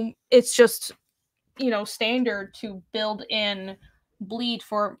now it's just, you know, standard to build in bleed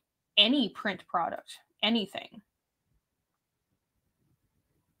for any print product, anything.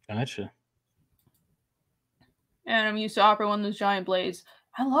 Gotcha. And I'm used to operate one of those giant blades.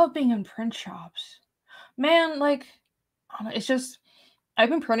 I love being in print shops. Man, like, it's just, I've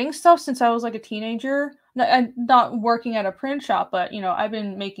been printing stuff since I was like a teenager. Not working at a print shop, but, you know, I've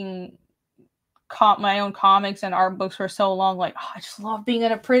been making my own comics and art books for so long. Like, I just love being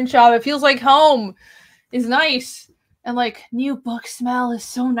at a print shop. It feels like home. It's nice. And like, new book smell is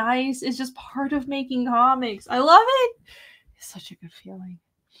so nice. It's just part of making comics. I love it. It's such a good feeling.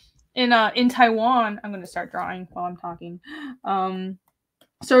 In Taiwan, I'm going to start drawing while I'm talking.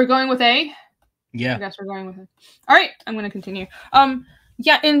 So we're going with A? Yeah. I guess we're going with it. All right, I'm going to continue.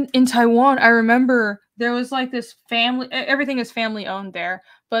 Yeah, in Taiwan, I remember there was like this family, everything is family owned there,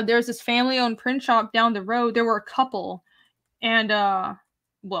 but there's this family owned print shop down the road. There were a couple, and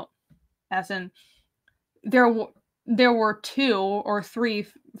well, as in there were 2 or 3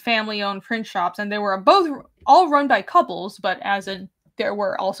 family owned print shops, and they were both all run by couples, but as in there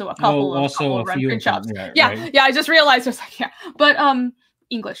were also a couple of couple-run print shops. Yeah, right. Yeah, I just realized, I was like, yeah, but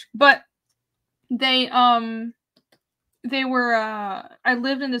English, but they were I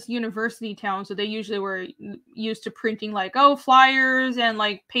lived in this university town, so they usually were used to printing like flyers and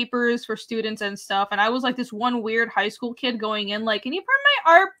like papers for students and stuff, and I was like this one weird high school kid going in like, can you print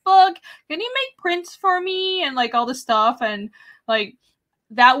my art book, can you make prints for me, and like all this stuff, and like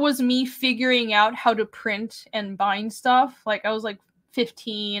that was me figuring out how to print and bind stuff. Like I was like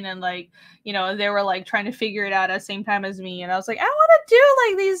 15, and like, you know, they were like trying to figure it out at the same time as me, and I was like, I want to do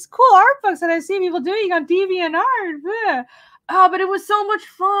like these cool art books that I see people doing on DeviantArt. But it was so much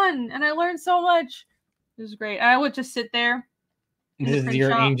fun, and I learned so much. It was great. I would just sit there. This is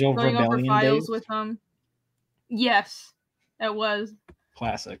your Angel going Rebellion over files days? with them. Yes, it was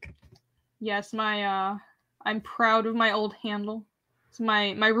classic. Yes, my I'm proud of my old handle. It's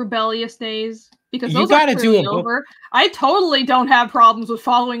my rebellious days, because those are clearly over. I totally don't have problems with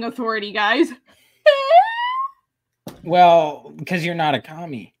following authority, guys. Well, because you're not a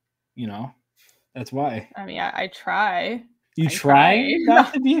commie, you know. That's why. I mean, I try. You try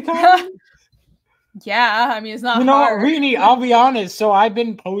not to be a commie? Yeah, I mean, it's not hard. You know, really, I'll be honest. So I've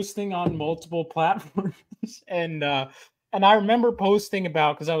been posting on multiple platforms, and I remember posting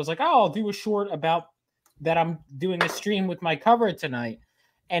about, because I was like, oh, I'll do a short about that I'm doing a stream with my cover tonight.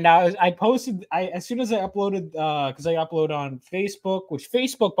 And I posted as soon as I uploaded, because I upload on Facebook, which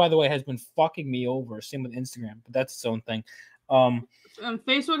Facebook, by the way, has been fucking me over. Same with Instagram, but that's its own thing.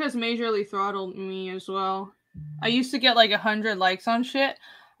 Facebook has majorly throttled me as well. I used to get like 100 likes on shit.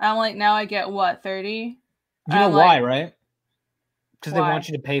 I'm like, now I get what, 30? You know why, right? Because they want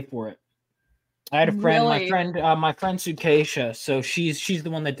you to pay for it. I had a friend, really? my friend Sukesha. So she's the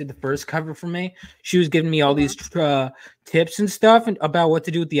one that did the first cover for me. She was giving me all these tips and stuff about what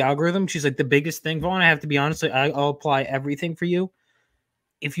to do with the algorithm. She's like, the biggest thing, Vaughn, I have to be honest, like, I'll apply everything for you.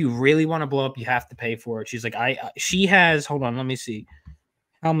 If you really want to blow up, you have to pay for it. She's like, she has, hold on, let me see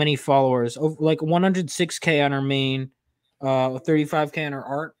how many followers. Over like 106K on her main, 35K on her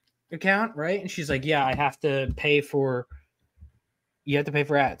art account, right? And she's like, yeah, I have to pay for. You have to pay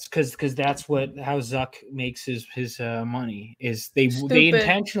for ads because that's how Zuck makes his money. Is they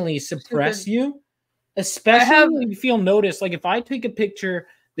intentionally suppress you, especially when you feel noticed. Like if I take a picture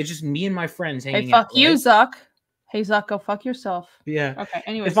that's just me and my friends hanging out. Hey, fuck you, Zuck. Hey, Zuck, go fuck yourself. Yeah. Okay.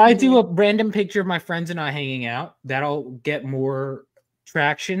 Anyways, if I do a random picture of my friends and I hanging out, that'll get more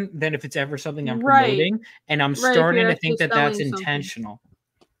traction than if it's ever something I'm promoting. And I'm starting to think that that's intentional.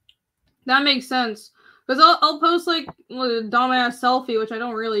 That makes sense. Because I'll post like a dumbass selfie, which I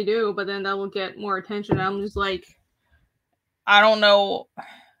don't really do, but then that will get more attention. I'm just like, I don't know.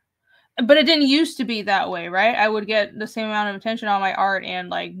 But it didn't used to be that way, right? I would get the same amount of attention on my art and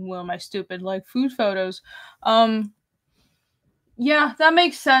like my stupid like food photos. Yeah, that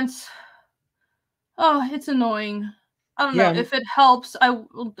makes sense. Oh, it's annoying. I don't know. If it helps, I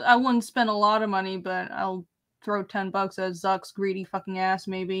wouldn't spend a lot of money, but I'll throw $10 at Zuck's greedy fucking ass,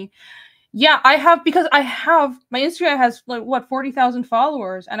 maybe. Yeah, my Instagram has like what, 40,000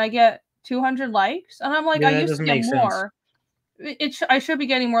 followers, and I get 200 likes, and I'm like, Yeah, I that used to doesn't get make sense. more. I should be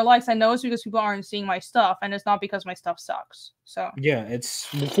getting more likes. I know it's because people aren't seeing my stuff, and it's not because my stuff sucks. So Yeah, it's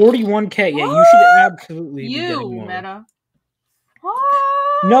 41K. Yeah, you should absolutely be getting more. Meta.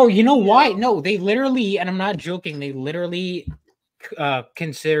 No, you know why? No, they literally, and I'm not joking, they literally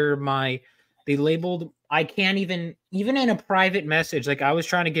consider they labeled, I can't even in a private message, like I was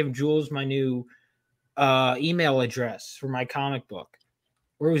trying to give Jules my new email address for my comic book,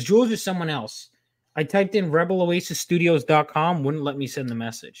 or it was Jules or someone else. I typed in rebeloasisstudios.com, wouldn't let me send the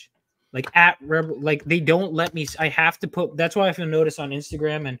message. Like at Rebel, like they don't let me. I have to put. That's why if you notice on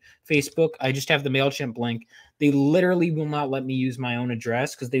Instagram and Facebook, I just have the MailChimp link. They literally will not let me use my own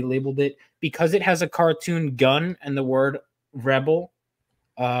address because they labeled it, because it has a cartoon gun and the word Rebel.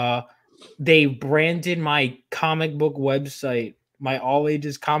 They branded my comic book website, my all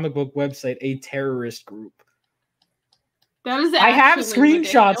ages comic book website, a terrorist group. That is. I have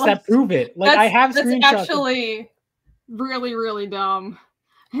screenshots ridiculous. that prove it. Like I have screenshots. That's actually really, really dumb.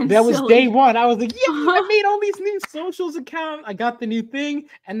 That was day one. I was like, yeah, I made all these new socials accounts. I got the new thing.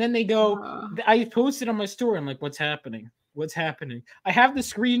 And then they go, I posted on my story. I'm like, what's happening? What's happening? I have the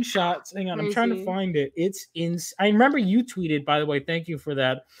screenshots. Hang on, I'm trying to find it. It's in. I remember you tweeted, by the way. Thank you for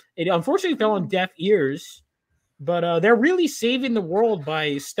that. It unfortunately fell on deaf ears, but they're really saving the world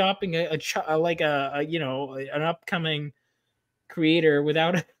by stopping an upcoming creator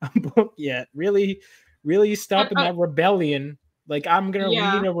without a book yet. Really stopping that rebellion. Like, I'm gonna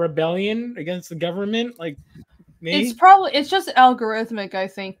lead a rebellion against the government. Like, me? It's just algorithmic, I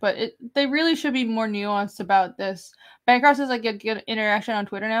think, but they really should be more nuanced about this. Bancroft says I get good interaction on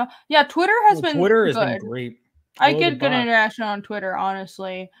Twitter now. Yeah, Twitter has been great. I get good interaction on Twitter,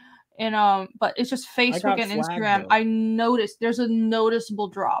 honestly. And but it's just Facebook and Instagram. I noticed there's a noticeable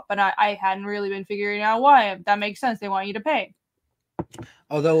drop, and I hadn't really been figuring out why. That makes sense. They want you to pay.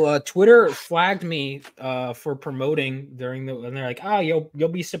 Although Twitter flagged me for promoting and they're like, you'll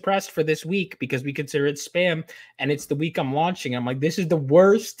be suppressed for this week because we consider it spam, and it's the week I'm launching. I'm like, this is the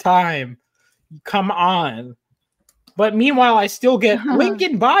worst time. Come on. But meanwhile, I still get link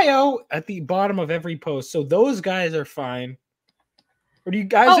in bio at the bottom of every post, so those guys are fine. Or do you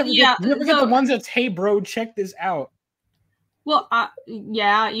guys ever get the ones that's, hey bro, check this out? Well,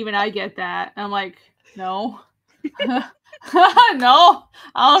 even I get that. I'm like, no. No,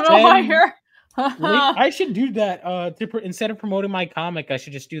 I don't know why you're. I should do that. Instead of promoting my comic, I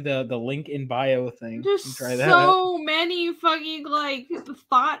should just do the link in bio thing. There's try that so many fucking like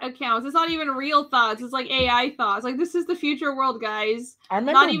thought accounts. It's not even real thoughts. It's like AI thoughts. Like, this is the future world, guys. I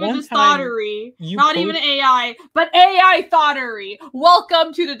remember not even just thoughterry. Not even AI, but AI thoughterry.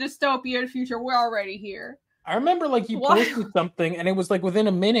 Welcome to the dystopian future. We're already here. I remember like you posted something and it was like within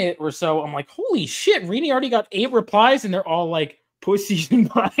a minute or so, I'm like, holy shit, Rini already got 8 replies and they're all like pussies in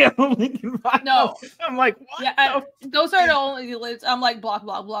bio. No. I'm like, what? Yeah, those are the only lists. I'm like, block.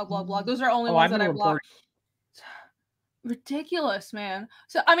 Those are only ones that I blocked. Ridiculous, man.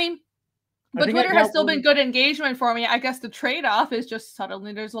 So, I mean, but Twitter has still been good engagement for me. I guess the trade-off is just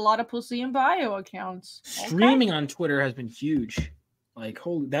suddenly there's a lot of pussy in bio accounts. Streaming on Twitter has been huge. Like,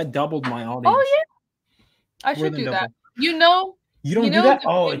 holy, that doubled my audience. Oh, yeah. I should do that. You don't do that?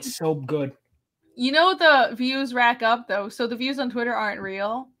 Oh, it's so good. You know, the views rack up though, so the views on Twitter aren't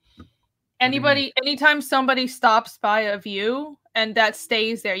real. Anytime somebody stops by a view, and that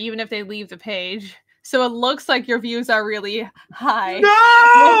stays there, even if they leave the page, so it looks like your views are really high.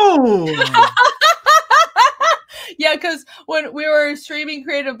 No. Yeah, because when we were streaming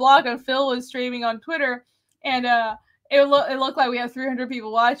Creative Block and Phil was streaming on Twitter, and it looked like we had 300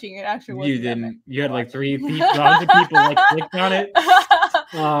 people watching. It actually wasn't. You didn't. You had like 300 people like clicked on it.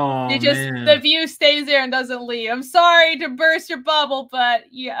 Oh, man. The view stays there and doesn't leave. I'm sorry to burst your bubble, but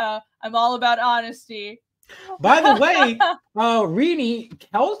yeah, I'm all about honesty. By the way, Rini,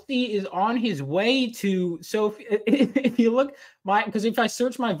 Kelsey is on his way to. So if you look because if I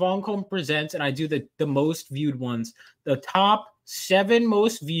search my Voncombe Presents and I do the most viewed ones, the top 7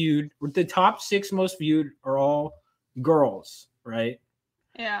 most viewed, the top 6 most viewed are all girls, right?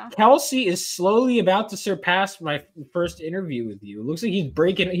 Yeah. Kelsey is slowly about to surpass my first interview with you. It looks like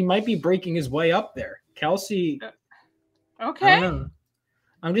he might be breaking his way up there. Kelsey. Okay.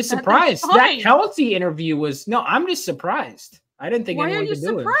 I'm just surprised. That Kelsey interview I'm just surprised. I didn't think anyone could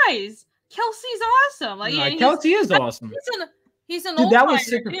do it. Why are you surprised? Kelsey's awesome. Like, Kelsey is awesome. He's an old that was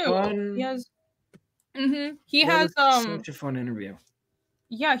such a fun. He has such a fun interview.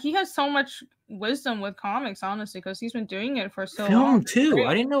 Yeah, he has so much wisdom with comics, honestly, because he's been doing it for so long. Film too. Great.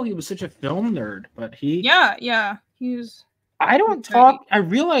 I didn't know he was such a film nerd, but he. Yeah, he's. I don't talk. I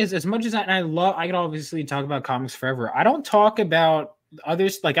realize as much as I could obviously talk about comics forever. I don't talk about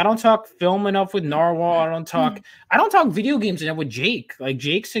others. Like I don't talk film enough with Narwhal. I don't talk video games enough with Jake. Like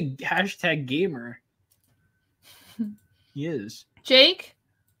Jake's a hashtag gamer. He is. Jake?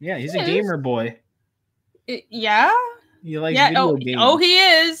 Yeah, he's a gamer boy. Yeah? He likes video games. Oh, he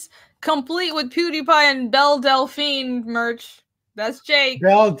is. Complete with PewDiePie and Belle Delphine merch. That's Jake.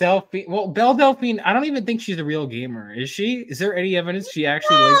 Belle Delphine. Well, Belle Delphine, I don't even think she's a real gamer. Is she? Is there any evidence she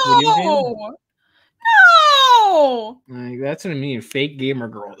actually likes video games? No! Like, that's what I mean. Fake gamer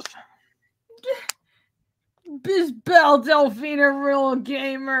girls. Is Belle Delphine a real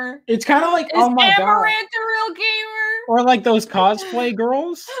gamer? It's kind of like, is oh my god. Amaranth a real gamer? Or like those cosplay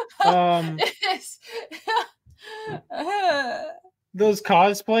girls. Those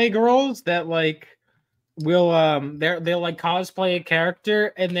cosplay girls that like will they'll like cosplay a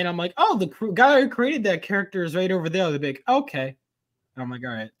character, and then I'm like, oh, the guy who created that character is right over there. They're like, okay. And I'm like,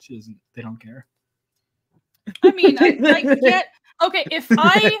 all right, they don't care. I mean, I get okay, if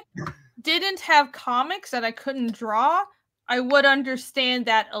I didn't have comics that I couldn't draw, I would understand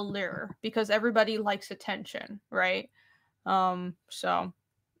that allure because everybody likes attention, right? So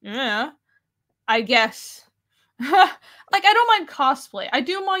yeah, I guess. Like I don't mind cosplay. I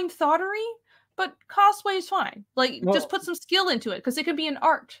do mind thoughterly, but cosplay is fine. Like just put some skill into it because it can be an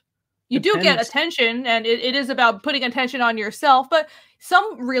art. You do get attention, and it is about putting attention on yourself, but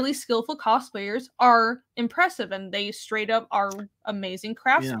some really skillful cosplayers are impressive, and they straight up are amazing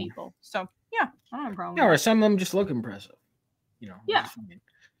craftspeople. So, yeah, I don't have a problem. Yeah, or some of them just look impressive. You know. Yeah.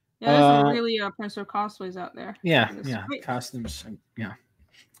 Yeah, there's some really impressive cosplays out there. Yeah, costumes. Yeah.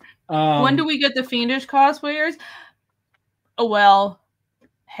 When do we get the Fiendish cosplayers? Oh, well,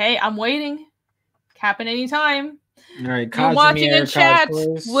 hey, I'm waiting. Happen anytime. All right, you're watching in chat.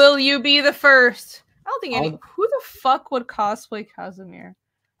 Will you be the first? I don't think who the fuck would cosplay Casimir?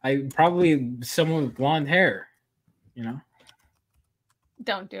 I probably someone with blonde hair. You know.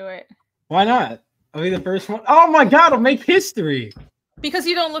 Don't do it. Why not? I'll be the first one. Oh my god! I'll make history. Because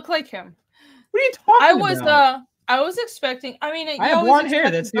you don't look like him. What are you talking about? I was expecting. I mean, I have blonde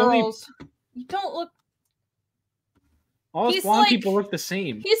hair. That's the only. You don't look. All those blonde people look the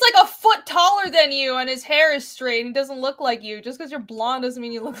same. He's like a foot taller than you, and his hair is straight. And he doesn't look like you. Just because you're blonde doesn't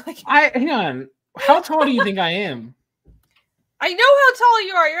mean you look like him. Hang on. How tall do you think I am? I know how tall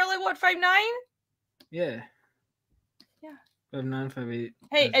you are. You're like what, 5'9"? Yeah. Yeah. 5'9", 5'8".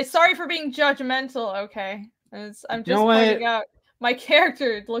 Hey, sorry for being judgmental. Okay, I'm just pointing out my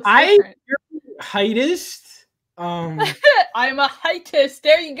character looks different. You're heightist. I'm a heightist.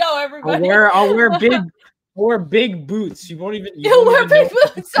 There you go, everybody. I'll wear big boots. You won't even. You'll wear big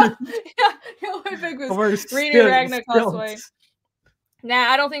boots. Yeah, you'll wear big boots. Reading Ragna cosplay. Nah,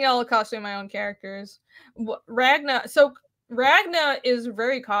 I don't think I'll cosplay my own characters. Ragna. So Ragna is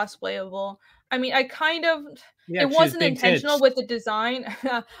very cosplayable. I mean, I kind of. Yeah, it wasn't intentional with the design,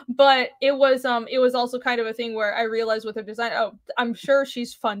 but it was also kind of a thing where I realized with her design, oh, I'm sure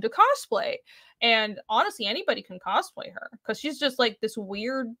she's fun to cosplay. And honestly, anybody can cosplay her because she's just like this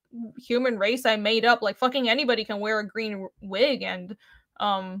weird human race I made up. Like fucking anybody can wear a green wig and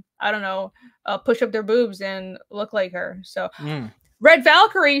I don't know, push up their boobs and look like her. So Red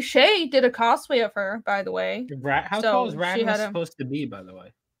Valkyrie Shay did a cosplay of her, by the way. How tall is Ragna supposed to be, by the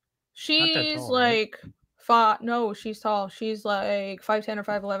way? She's tall, like right? No, she's tall. She's like 5'10" or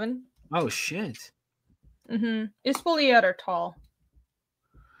 5'11". Oh shit. It's fully at her tall.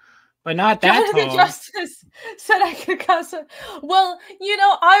 But not that Jonathan tall. Justice said I could cosplay. Well, you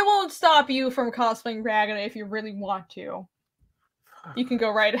know, I won't stop you from cosplaying Ragna if you really want to. You can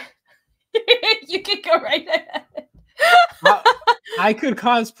go right. You can go right ahead. I could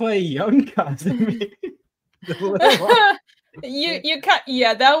cosplay young Casimir.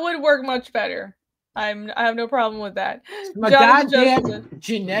 Yeah, that would work much better. I have no problem with that. My goddamn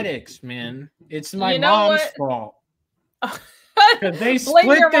genetics, man. It's my mom's fault. Because they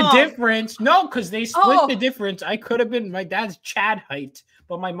split the difference. No, because they split the difference. I could have been my dad's Chad height,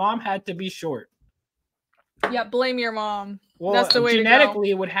 but my mom had to be short. Yeah, blame your mom. Well, that's the way genetically,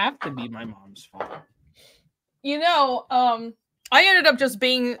 to go. It would have to be my mom's fault. You know, I ended up just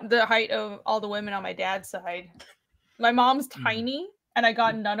being the height of all the women on my dad's side. My mom's tiny, and I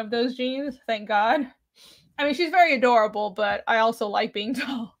got none of those genes, thank God. I mean, she's very adorable, but I also like being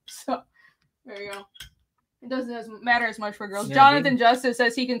tall. So, there you go. It doesn't matter as much for girls. Yeah, Jonathan Justice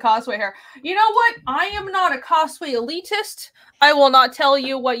says he can cosplay her. You know what? I am not a cosplay elitist. I will not tell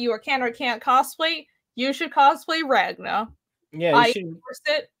you what you can or can't cosplay. You should cosplay Ragna. Yeah, I endorse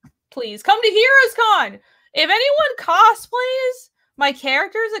it. Please come to Heroes Con. If anyone cosplays my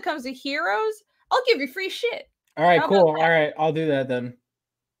characters that comes to Heroes, I'll give you free shit. All right, cool. All right, I'll do that then.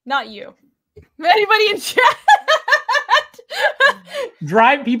 Not you. Anybody in chat?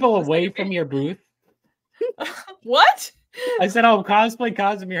 drive people away from your booth. What? I said I'll cosplay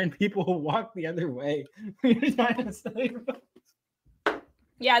Casimir and people will walk the other way.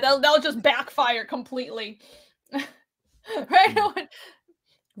 Yeah, they'll just backfire completely.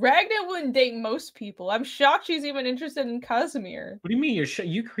 Ragnar wouldn't date most people. I'm shocked she's even interested in Casimir. What do you mean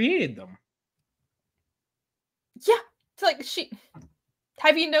you created them? Yeah, it's like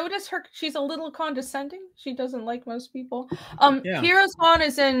have you noticed her? She's a little condescending. She doesn't like most people. Yeah. Heroes Con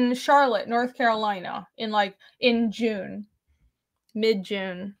is in Charlotte, North Carolina, in June,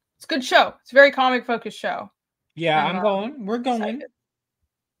 mid-June. It's a good show. It's a very comic focused show. Yeah, I'm going. We're going. Excited.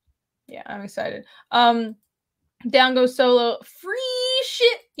 Yeah, I'm excited. Down goes Solo. Free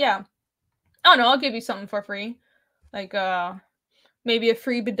shit. Yeah. Oh no, I'll give you something for free. Like maybe a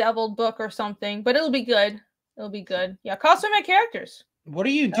free bedeviled book or something, but it'll be good. It'll be good. Yeah, costume my characters. What are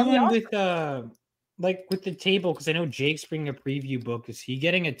you doing with like with the table? Because I know Jake's bringing a preview book. Is he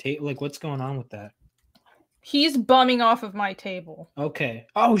getting a table? Like, what's going on with that? He's bumming off of my table. Okay.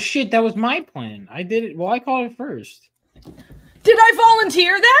 Oh shit, that was my plan. I did it. Well, I called it first. Did I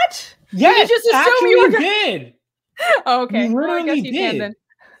volunteer that? Yes, you just actually you did. Oh, okay. You literally I guess you did. can then.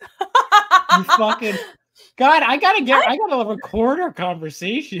 You fucking God! I gotta record our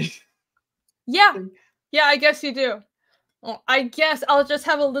conversation. Yeah, I guess you do. Well, I guess I'll just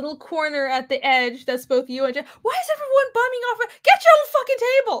have a little corner at the edge that's both you and Jake. Why is everyone bumming off? Get your own fucking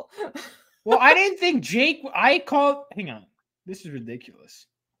table. Well, I didn't think Jake. I called. Hang on. This is ridiculous.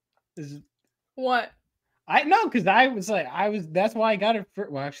 This is what? because that's why I got it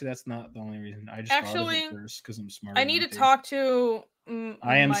first. Well, actually, that's not the only reason. I just thought of it first because I'm smart. I need to talk to.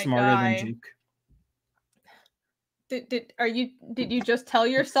 I am smarter guy. than Jake. Did you just tell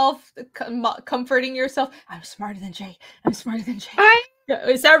yourself, comforting yourself? I'm smarter than Jake. I'm smarter than Jake.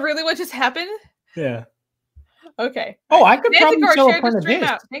 Is that really what just happened? Yeah. Okay. Oh, I could probably sell a print of this.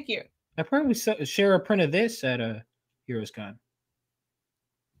 Out. Thank you. I probably share a print of this at a Heroes Con.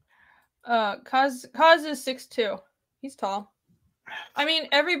 Kaz is 6'2". He's tall. I mean,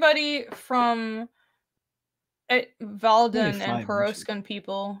 everybody from Valden and Peroskan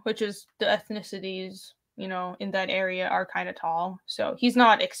people, which is the ethnicities, in that area, are kind of tall. So he's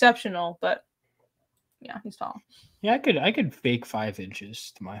not exceptional, but yeah, he's tall. Yeah, I could fake 5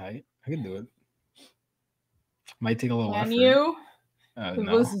 inches to my height. I could do it. Might take a little effort. Can you? No.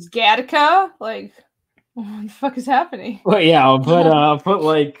 Was this Gattaca? Like, what the fuck is happening? Well, yeah, I'll put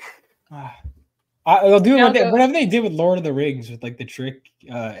like. I'll do whatever they did with Lord of the Rings with like the trick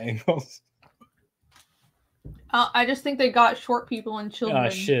angles. I just think they got short people and children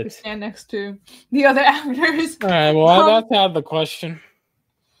to shit. stand next to the other actors. All right, well, that's out of the question.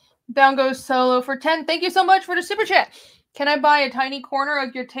 Down goes Solo for 10. Thank you so much for the super chat. Can I buy a tiny corner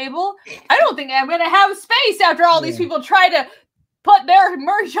of your table? I don't think I'm going to have space after all these people try to put their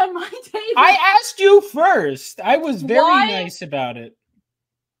merch on my table. I asked you first. I was very nice about it.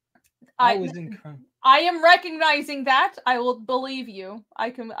 I am recognizing that. I will believe you. I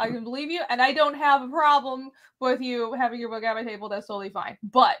can believe you, and I don't have a problem with you having your book at my table. That's totally fine.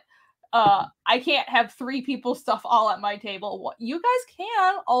 But I can't have 3 people stuff all at my table. What you guys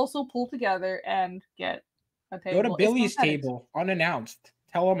can also pull together and get a table. Go to Billy's table unannounced.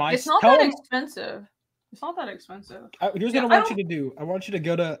 Tell him it's not that expensive. It's not that expensive. Here's what I want you to do. I want you to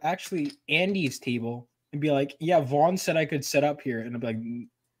go to actually Andy's table and be like, "Yeah, Vaughn said I could set up here," and I'll be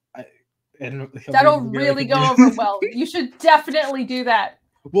like. That'll really go over well. You should definitely do that.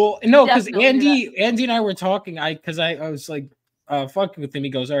 Well, no, because Andy and I were talking. I was like fucking with him. He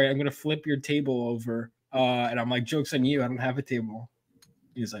goes, "All right, I'm gonna flip your table over," and I'm like, "Joke's on you. I don't have a table."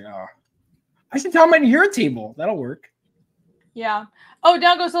 He's like, "Oh, I should tell him on your table. That'll work." Yeah. Oh,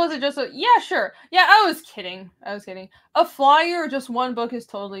 down goes Liza. Yeah, sure. Yeah, I was kidding. A flyer or just one book is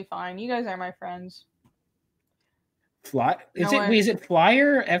totally fine. You guys are my friends. Is it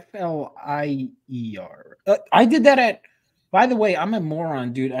Flyer? FLIER. I did that at. By the way, I'm a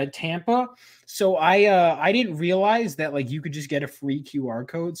moron, dude. At Tampa, so I didn't realize that like you could just get a free QR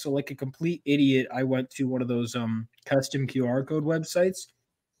code. So like a complete idiot, I went to one of those custom QR code websites,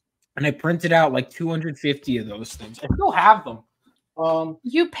 and I printed out like 250 of those things. I still have them.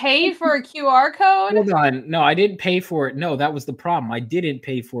 You paid for a QR code? Hold on. No, I didn't pay for it. No, that was the problem. I didn't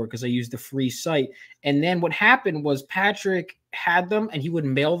pay for it because I used a free site. And then what happened was Patrick had them and he would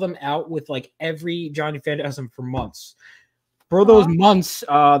mail them out with like every Johnny Phantasm for months. For those months,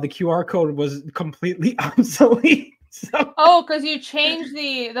 the QR code was completely obsolete. Because you changed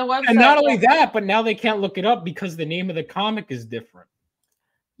the website. And not only that, but now they can't look it up because the name of the comic is different.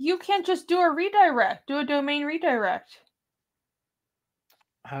 You can't just do a redirect. Do a domain redirect.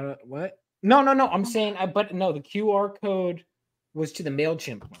 What? No. I'm saying, but no, the QR code. was to the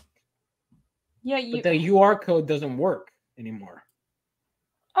MailChimp link. Yeah, But the UR code doesn't work anymore.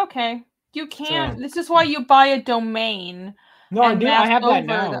 Okay. You can't. So- This is why you buy a domain. No, I and did. I mask have that over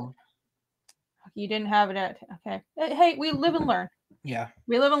now. You didn't have it at. Okay. Hey, we live and learn. Yeah.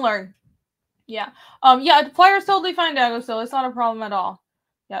 We live and learn. Yeah. Yeah, flyer's totally fine, Dago, so it's not a problem at all.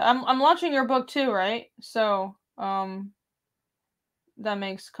 Yeah, I'm launching your book too, right? So, that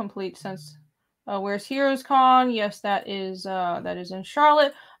makes complete sense. Where's Heroes Con? Yes, that is in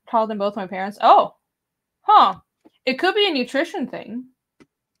Charlotte. I'm taller than both my parents. Oh. Huh. It could be a nutrition thing.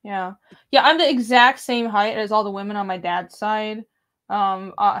 Yeah. Yeah, I'm the exact same height as all the women on my dad's side.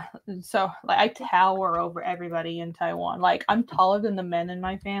 So like I tower over everybody in Taiwan. Like I'm taller than the men in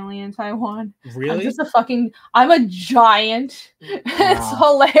my family in Taiwan. Really? I'm a giant. Wow. It's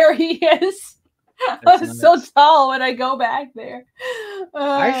hilarious. I'm so tall when I go back there.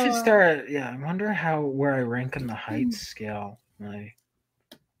 I should start. Yeah, I wonder where I rank in the height scale, my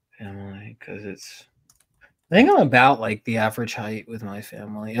family, because it's. I think I'm about like the average height with my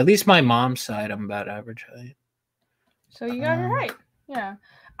family. At least my mom's side, I'm about average height. So you got it right. Yeah.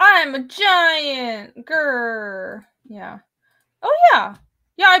 I'm a giant. Grr. Yeah. Oh yeah.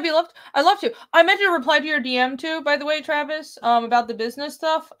 Yeah, I'd love to. I meant to reply to your DM too, by the way, Travis, about the business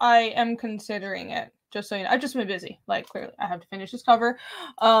stuff. I am considering it. Just so you know. I've just been busy. Like clearly I have to finish this cover.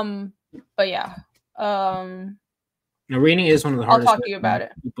 But yeah. Reading is one of the hardest. I'll talk to you about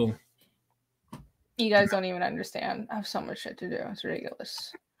it. People. You guys don't even understand. I have so much shit to do. It's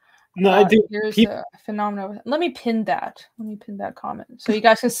ridiculous. No, I do. Here's the Phenomenova. Let me pin that. comment so you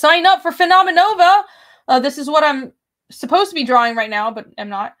guys can sign up for Phenomenova. This is what I'm supposed to be drawing right now, but I'm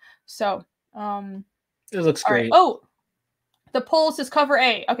not. So, it looks great. Right. Oh, the poll says cover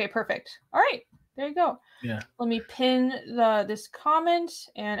A. Okay, perfect. All right, there you go. Yeah. Let me pin this comment,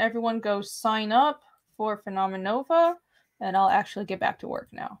 and everyone go sign up for Phenomenova, and I'll actually get back to work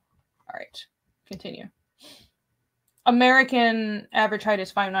now. All right, continue. American average height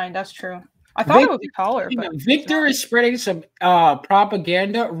is 5'9". That's true. I thought it would be taller. But Victor is spreading some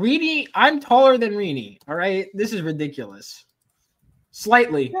propaganda. Rini, I'm taller than Rini. All right, this is ridiculous.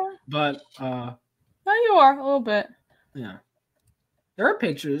 Slightly, yeah. But no, you are a little bit. Yeah, there are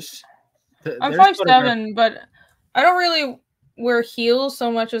pictures. I'm 5'7", but I don't really wear heels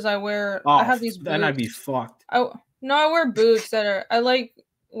so much as I wear. I have these boots. Then I'd be fucked. I wear boots that are. I like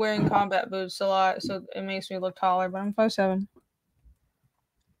wearing combat boots a lot, so it makes me look taller, but I'm 5'7".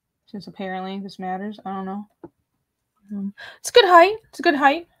 Since apparently this matters. I don't know. It's a good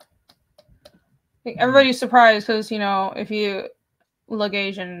height. Everybody's surprised because, if you look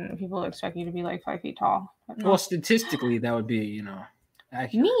Asian, people expect you to be like 5 feet tall. Well, statistically, that would be,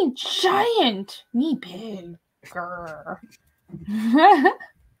 accurate. Me giant. Me big. Grr.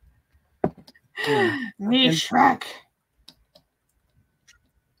 Me Shrek.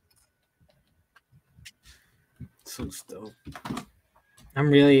 So dope.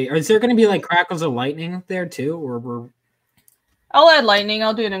 Is there going to be like crackles of lightning there too, or I'll add lightning.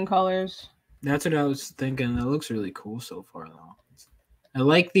 I'll do it in colors. That's what I was thinking. That looks really cool so far, though. I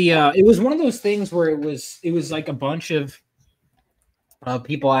like the. It was one of those things where it was like a bunch of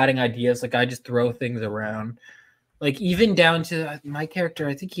people adding ideas. Like I just throw things around, like even down to my character.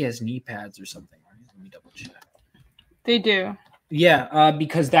 I think he has knee pads or something. Right? Let me double check. They do. Yeah,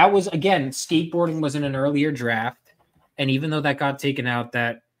 because that was again skateboarding was in an earlier draft. And even though that got taken out,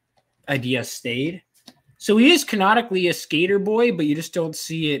 that idea stayed. So he is canonically a skater boy, but you just don't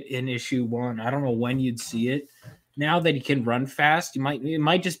see it in issue 1. I don't know when you'd see it. Now that he can run fast, it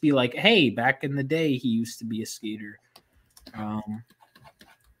might just be like, hey, back in the day, he used to be a skater. I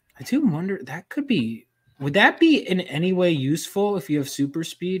do wonder, would that be in any way useful if you have super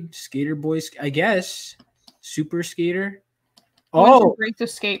speed? Skater boys, I guess. Super skater. Oh, break the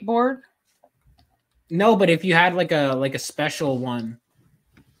skateboard. No, but if you had like a special one,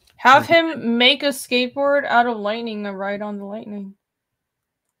 have him make a skateboard out of lightning and ride on the lightning.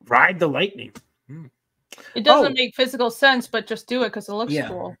 Ride the lightning. It doesn't make physical sense, but just do it because it looks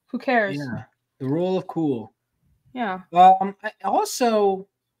cool. Who cares? Yeah, the rule of cool. Yeah.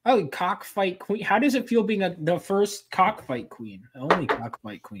 Cockfight queen. How does it feel being the first cockfight queen? The only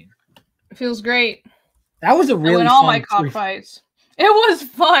cockfight queen. It feels great. That was a really fun all my cockfights. It was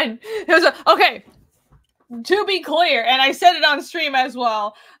fun. It was okay. To be clear, and I said it on stream as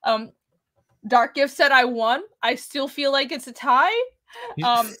well. Dark Gift said I won. I still feel like it's a tie.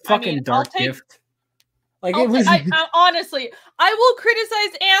 Dark Gift. Like honestly, I will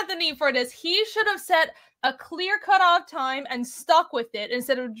criticize Anthony for this. He should have set a clear cutoff time and stuck with it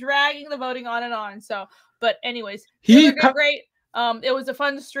instead of dragging the voting on and on. So, but anyways, it was great. It was a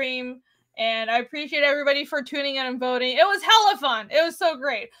fun stream, And I appreciate everybody for tuning in and voting. It was hella fun. It was so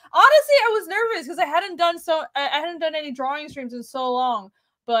great. Honestly, I was nervous because I hadn't done any drawing streams in so long,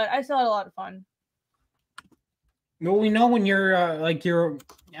 but I still had a lot of fun. Well, we know when you're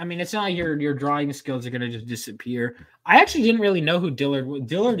I mean, it's not like your drawing skills are gonna just disappear. I actually didn't really know who Dillard was.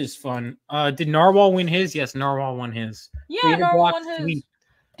 Dillard is fun. Did Narwhal win his? Yes, Narwhal won his. Yeah, Narwhal won his. Sweet.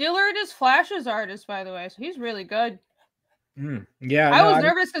 Dillard is Flash's artist, by the way, so he's really good. Yeah, I was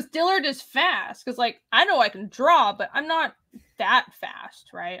nervous because Dillard is fast. Because like I know I can draw, but I'm not that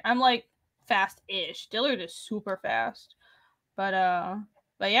fast, right? I'm like fast-ish. Dillard is super fast, but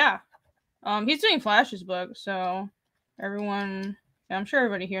yeah, he's doing Flash's book, so everyone, yeah, I'm sure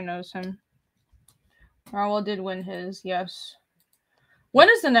everybody here knows him. Narwhal did win his, yes. When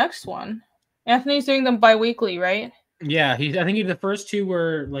is the next one? Anthony's doing them bi-weekly, right? Yeah, I think the first two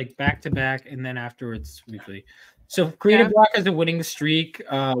were like back to back, and then afterwards weekly. So Creative Block has a winning streak.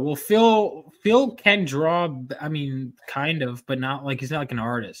 Well, Phil can draw. I mean, kind of, but not like he's not like an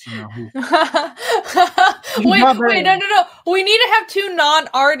artist, you know. Wait, no. We need to have two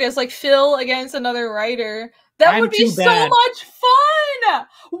non-artists, like Phil against another writer. That would be so much fun.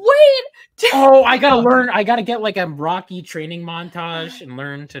 Wait. Oh, I gotta learn. I gotta get like a Rocky training montage and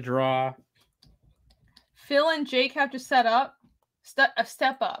learn to draw. Phil and Jake have to set up.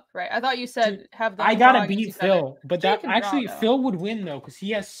 Step up, right? I thought you said have them. I gotta beat Phil, but that actually Phil would win though because he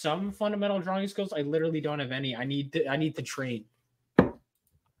has some fundamental drawing skills. I literally don't have any. I need to train.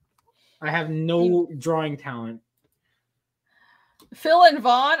 I have no drawing talent. Phil and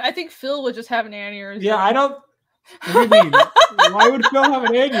Vaughn. I think Phil would just have an aneurysm. Yeah, I don't. What do you mean? Why would Phil have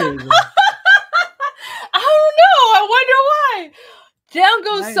an aneurysm? I don't know. I wonder why. Down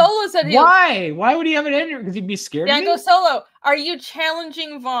Goes Solo said he. Why? Why would he have an aneurysm? Because he'd be scared. Down Goes Solo. Are you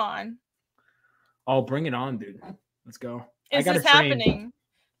challenging Vaughn? Oh, bring it on, dude. Let's go. Is this happening?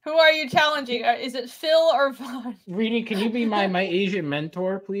 Who are you challenging? Is it Phil or Vaughn? Reedy, can you be my Asian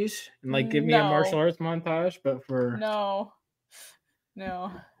mentor, please? And like give me a martial arts montage, but for No,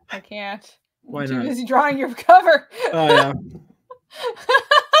 I can't. Why I'm not? too busy drawing your cover. Oh yeah.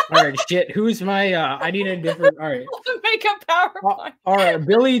 All right, shit. Who's my? I need a different. All right. Make a PowerPoint. All right,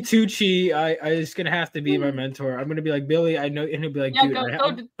 Billy Tucci. I is gonna have to be my mentor. I'm gonna be like Billy. I know, and he'll be like, dude.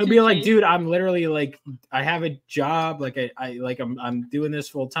 He'll be like, dude. I'm literally like, I have a job. Like I'm doing this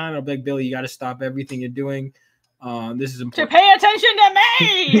full time. I'll be like, Billy, you got to stop everything you're doing. This is important. To pay attention to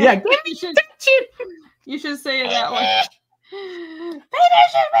me. Yeah, give me attention. You should say it that way. Pay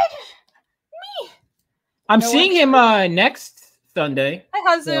attention, me. I'm seeing him next Sunday.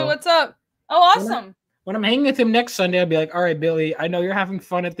 Hi, Hazu. What's up? Oh, awesome. When I'm hanging with him next Sunday, I'll be like, all right, Billy, I know you're having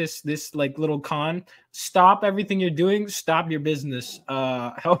fun at this like little con. Stop everything you're doing. Stop your business.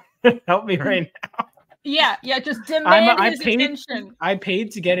 Help me right now. Yeah, just demand his attention. I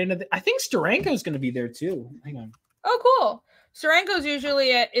paid to get into I think Steranko's going to be there too. Hang on. Oh, cool. Steranko's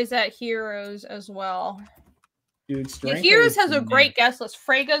usually is at Heroes as well. Dude, Heroes has a great guest list.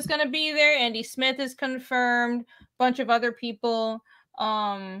 Frega's going to be there. Andy Smith is confirmed. Bunch of other people.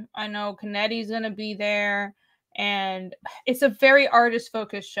 I know Canetti's gonna be there, and it's a very artist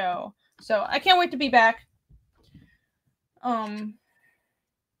focused show, so I can't wait to be back.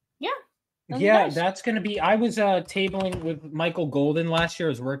 Nice. That's gonna be. I was tabling with Michael Golden last year. I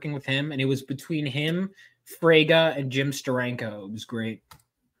was working with him, and it was between him, Frega, and Jim Steranko. It was great.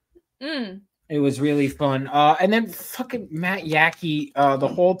 It was really fun. And then fucking Matt Yackey the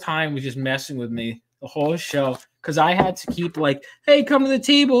whole time was just messing with me the whole show. Because I had to keep like, hey, come to the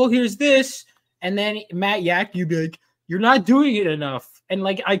table. Here's this. And then Matt Yackey would be like, you're not doing it enough. And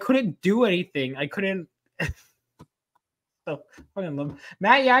like, I couldn't do anything. I couldn't. So fucking love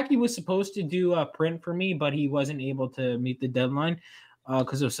Matt Yackey was supposed to do a print for me, but he wasn't able to meet the deadline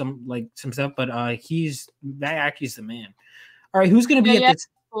because of some stuff. But Matt Yackey's the man. All right, who's gonna be at this?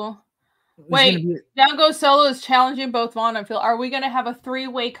 Cool. Wait, Down Goes Solo is challenging both Vaughn and Phil. Are we gonna have a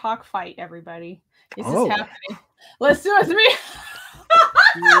 3-way cockfight, everybody? Is this happening? Let's do a 3.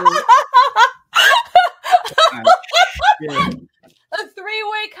 A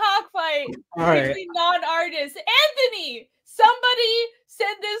 3-way cockfight between non-artists. Anthony, somebody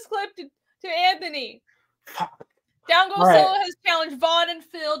send this clip to Anthony. Down Goes Solo has challenged Vaughn and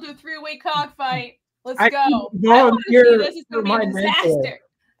Phil to a 3-way cockfight. Let's go. I want to see this. It's going to be a disaster.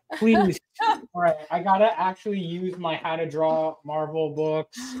 Please. All right, I gotta actually use my How to Draw Marvel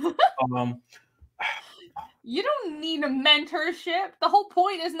books. You don't need a mentorship. The whole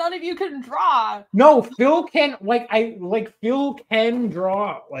point is none of you can draw. No, Phil can. Phil can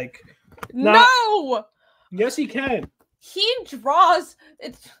draw. No. Yes, he can. He draws.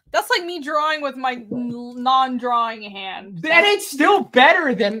 That's like me drawing with my non-drawing hand. Then it's still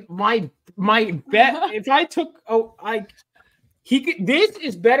better than my my bet. If I took, he could. This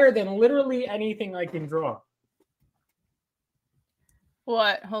is better than literally anything I can draw.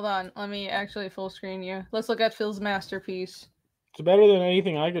 What? Hold on. Let me actually full screen you. Let's look at Phil's masterpiece. It's better than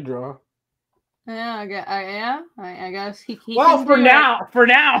anything I could draw. Yeah, I guess he well, can for do now, it. for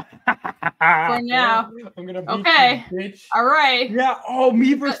now. For now. I'm gonna beat okay. you, bitch. All right. Yeah. Oh,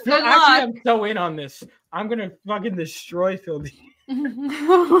 me versus Phil. Good Actually, I'm so in on this. I'm gonna fucking destroy Phil. No,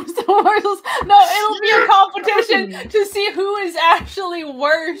 it'll be a competition to see who is actually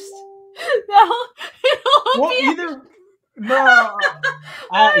worst. Well, either. No.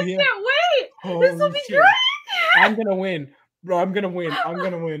 I can't wait. Holy this will be shit. great. I'm gonna win. Bro, I'm gonna win.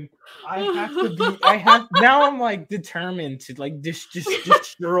 I have to be. Now I'm like determined to like just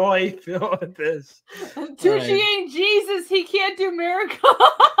destroy Phil at this. Touche ain't Jesus. He can't do miracles.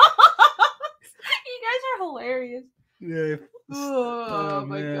 You guys are hilarious. Yeah. Oh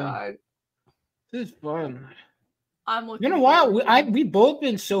my god. This is fun. I'm looking. You know what? We both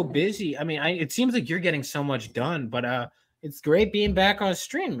been so busy. I mean, it seems like you're getting so much done, but it's great being back on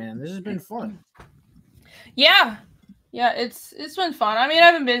stream, man. This has been fun. Yeah, it's been fun. I mean,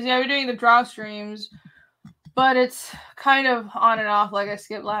 I've been busy. I've been doing the draw streams, but it's kind of on and off. Like I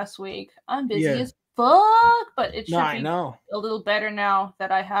skipped last week. I'm busy as fuck, but it should be a little better now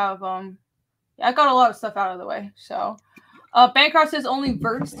that I have I got a lot of stuff out of the way. So, Bancroft says only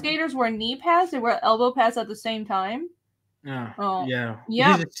vert skaters wear knee pads. They wear elbow pads at the same time. Yeah.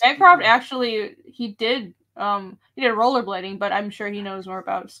 Bancroft actually he did rollerblading, but I'm sure he knows more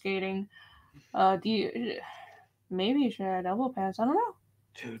about skating. Maybe you should add elbow pads. I don't know.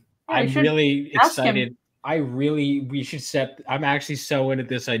 Dude, I'm really excited. We should set. I'm actually so into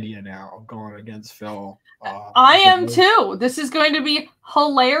this idea now. I'm going against Phil. I am too. This is going to be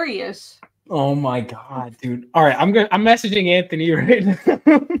hilarious. Oh my god, dude! All right, I'm messaging Anthony right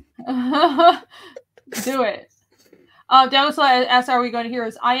now. Do it. Dallas asks, "Are we going to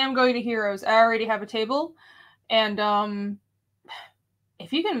Heroes?" I am going to Heroes. I already have a table, and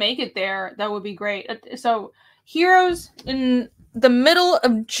if you can make it there, that would be great. So Heroes in the middle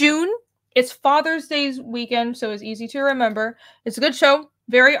of June. It's Father's Day's weekend, so it's easy to remember. It's a good show,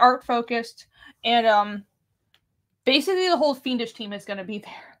 very art focused, and basically the whole Fiendish team is going to be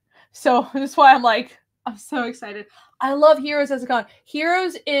there. So that's why I'm so excited. I love Heroes as a con.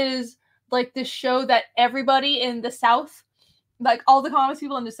 Heroes is like this show that everybody in the South, like all the comics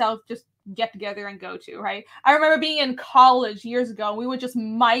people in the South, just get together and go to, right? I remember being in college years ago, and we would just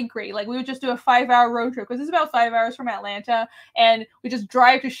migrate. Like we would just do a 5-hour road trip because it's about 5 hours from Atlanta, and we just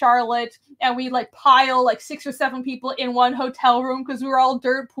drive to Charlotte, and we like pile like 6 or 7 people in one hotel room because we were all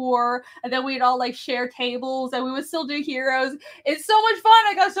dirt poor, and then we'd all like share tables, and we would still do Heroes. It's so much fun.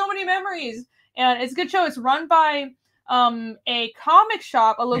 I got so many memories, and it's a good show. It's run by a comic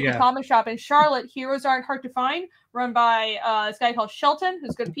shop, a local comic shop in Charlotte. Heroes aren't hard to find. Run by this guy called Shelton,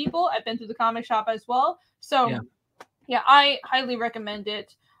 who's good people. I've been to the comic shop as well. So, I highly recommend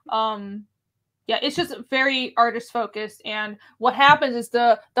it. It's just very artist focused. And what happens is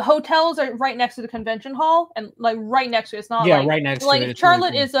the hotels are right next to the convention hall, and like right next to it. It's not right next to it.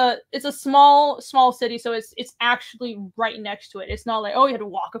 Charlotte is a small city, so it's actually right next to it. It's not like, oh, you have to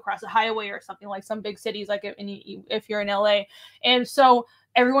walk across a highway or something like some big cities, like if you're in LA. And so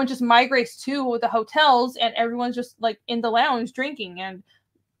everyone just migrates to the hotels, and everyone's just like in the lounge drinking and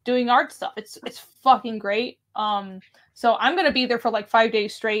doing art stuff. It's fucking great. So I'm gonna be there for like 5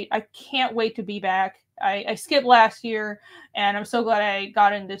 days straight. I can't wait to be back. I skipped last year, and I'm so glad I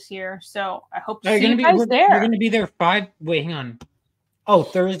got in this year. So I hope to see you guys there. You're gonna be there 5. Wait, hang on. Oh,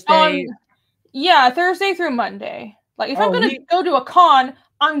 Thursday. Thursday through Monday. Like if I'm gonna go to a con,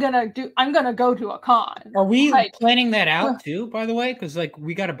 I'm gonna go to a con. Are we planning that out too, by the way? Because like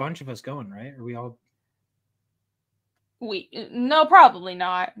we got a bunch of us going, right? Are we all? No, probably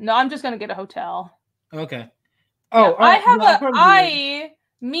not. No, I'm just gonna get a hotel. Okay. Oh,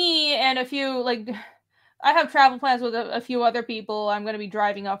 me and a few I have travel plans with a few other people. I'm gonna be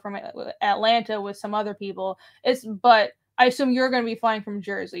driving up from Atlanta with some other people. But I assume you're gonna be flying from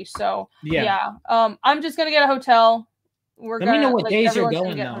Jersey. So I'm just gonna get a hotel. Let me know what days you're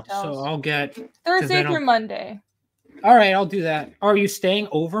going though, so I'll get Thursday through Monday. All right, I'll do that. Are you staying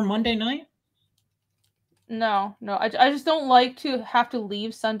over Monday night? No. I just don't like to have to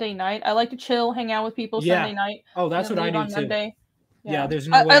leave Sunday night. I like to chill, hang out with people Sunday night. Oh, that's what I do too. Monday. Yeah, there's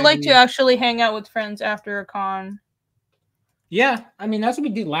no way. I like to actually hang out with friends after a con. Yeah, I mean that's what we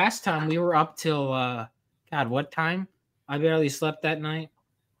did last time. We were up till God, what time? I barely slept that night.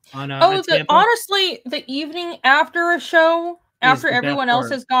 Honestly, the evening after a show after the best everyone else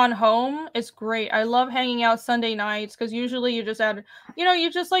part. has gone home, it's great. I love hanging out Sunday nights because usually you're just at,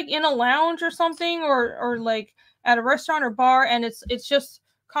 you're just like in a lounge or something, or like at a restaurant or bar, and it's just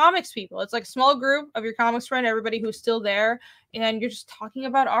comics people. It's like a small group of your comics friend, everybody who's still there, and you're just talking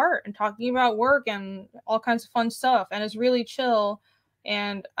about art and talking about work and all kinds of fun stuff, and it's really chill.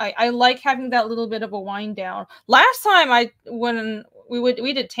 And I like having that little bit of a wind down. Last time when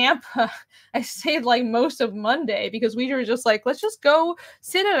we did Tampa, I stayed like most of Monday because we were just like, let's just go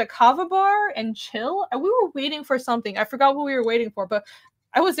sit at a kava bar and chill. And we were waiting for something. I forgot what we were waiting for, but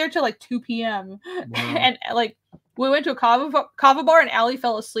I was there till like 2 p.m. Wow. And like we went to a kava bar and Allie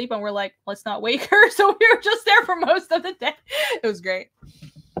fell asleep and we're like, let's not wake her. So we were just there for most of the day. It was great.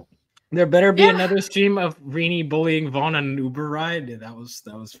 There better be another stream of Rini bullying Vaughn on an Uber ride. Yeah, that was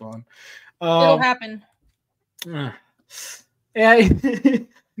fun. It'll happen. Yeah.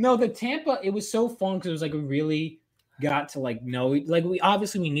 No, the Tampa, it was so fun because it was like we really got to like know, like we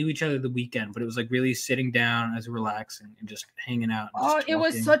knew each other the weekend, but it was like really sitting down as relaxing and just hanging out. And it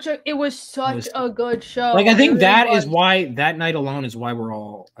was such a good show. Like I think that is why that night alone is why we're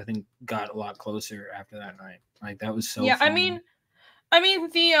all, I think, got a lot closer after that night. Like that was so fun. I mean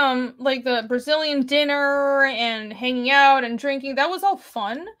the like the Brazilian dinner and hanging out and drinking, that was all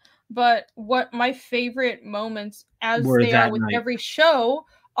fun. But what my favorite moments, as they are with every show,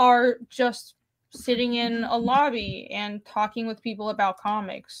 are just sitting in a lobby and talking with people about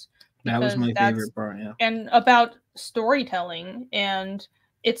comics. That was my favorite part, yeah. And about storytelling. And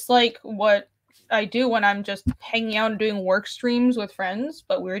it's like what I do when I'm just hanging out and doing work streams with friends,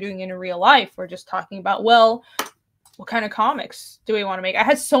 but we're doing it in real life. We're just talking about, well, what kind of comics do we want to make? I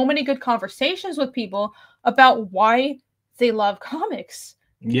had so many good conversations with people about why they love comics.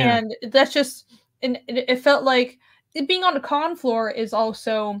 Yeah. And that's just, and it felt like being on the con floor is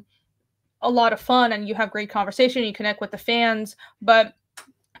also a lot of fun, and you have great conversation, you connect with the fans, but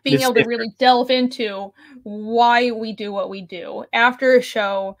being able to really delve into why we do what we do after a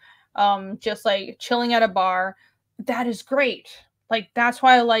show, just like chilling at a bar, that is great. Like, that's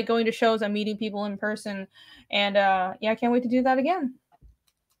why I like going to shows and meeting people in person. And yeah, I can't wait to do that again.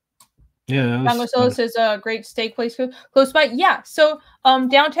 Yeah, Tango's is a great steak place close by. Yeah, so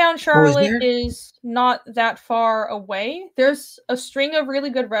downtown Charlotte is not that far away. There's a string of really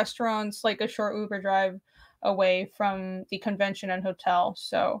good restaurants, like a short Uber drive away from the convention and hotel.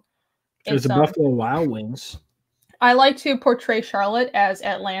 So there's a Buffalo Wild Wings. I like to portray Charlotte as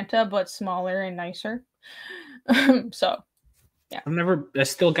Atlanta, but smaller and nicer. So yeah, I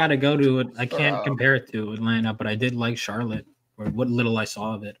still got to go to it. I can't compare it to Atlanta, but I did like Charlotte. Or what little I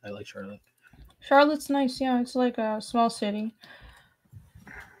saw of it, I like Charlotte. Charlotte's nice, yeah. It's like a small city.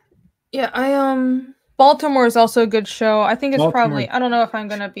 Yeah, Baltimore is also a good show. I think it's probably, I don't know if I'm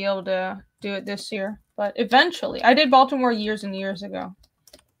gonna be able to do it this year, but eventually. I did Baltimore years and years ago.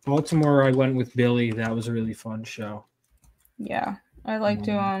 Baltimore, I went with Billy. That was a really fun show. Yeah, I like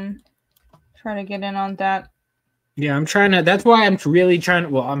to try to get in on that. Yeah, I'm trying to. That's why I'm really trying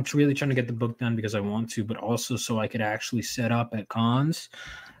to get the book done because I want to, but also so I could actually set up at cons,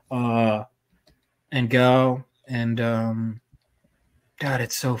 and go. And God,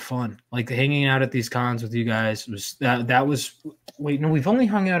 it's so fun. Like hanging out at these cons with you guys was that was. Wait, no, we've only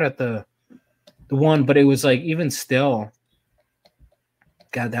hung out at the one, but it was like even still.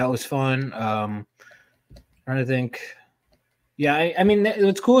 God, that was fun. Trying to think. Yeah, I mean,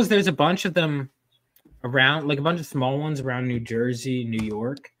 what's cool is there's a bunch of them around, like a bunch of small ones around New Jersey, New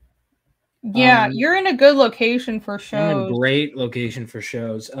York. Yeah, you're in a good location for shows. I'm in a great location for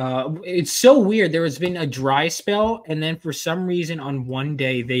shows. It's so weird. There has been a dry spell, and then for some reason on one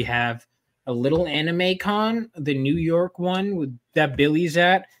day they have a little anime con, the New York one that Billy's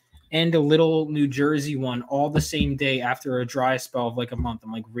at, and a little New Jersey one all the same day after a dry spell of like a month.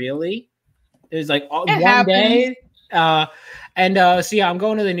 I'm like, really? There's like one day. So yeah, I'm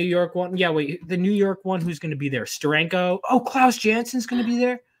going to the New York one. Yeah, wait, the New York one, who's going to be there? Steranko. Oh, Klaus Jansen's going to be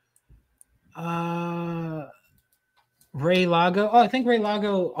there. Ray Lago. Oh, I think Ray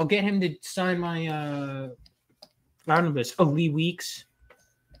Lago, I'll get him to sign my omnibus. Oh, Lee Weeks.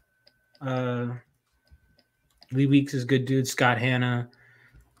 Lee Weeks is good dude. Scott Hanna.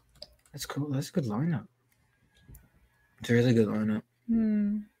 That's cool. That's a good lineup. It's a really good lineup.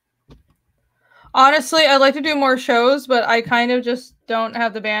 Honestly, I'd like to do more shows, but I kind of just don't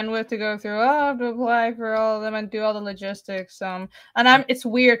have the bandwidth to go through. I have to apply for all of them and do all the logistics. And it's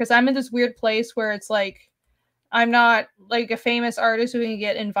weird because I'm in this weird place where it's like I'm not like a famous artist who can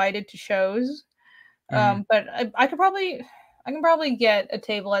get invited to shows. But I could probably. I can probably get a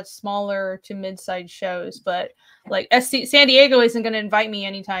table at smaller to mid-sized shows, but like San Diego isn't going to invite me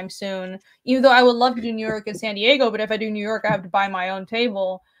anytime soon. Even though I would love to do New York and San Diego, but if I do New York, I have to buy my own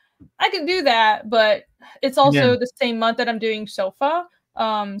table. I can do that, but it's also the same month that I'm doing SOFA.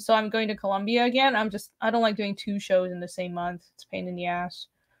 So I'm going to Columbia again. I don't like doing 2 shows in the same month. It's a pain in the ass.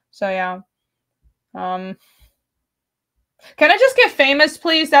 So yeah. Can I just get famous,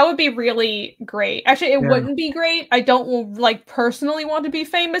 please? That would be really great. Actually, it wouldn't be great. I don't like personally want to be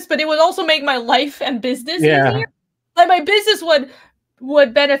famous, but it would also make my life and business easier. Like my business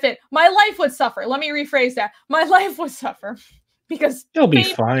would benefit. My life would suffer. Let me rephrase that. My life would suffer because It'll be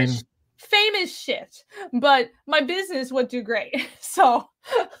fine. Fame is shit, but my business would do great. So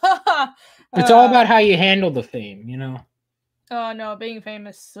it's all about how you handle the fame, you know? Oh no, being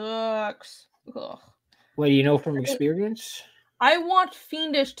famous sucks. Ugh. What do you know from experience? I want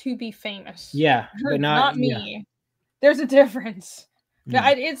Fiendish to be famous. Yeah, but not me. Yeah. There's a difference.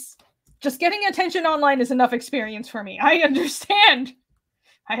 Yeah. It's just getting attention online is enough experience for me. I understand.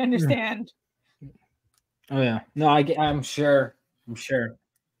 Oh yeah. No, I'm sure.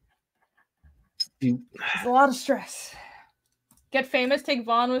 It's a lot of stress. Get famous, take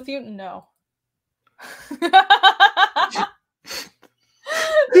Vaughn with you? No.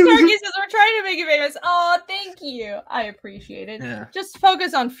 Starkey says we're trying to make you famous. Oh, thank you. I appreciate it. Yeah. Just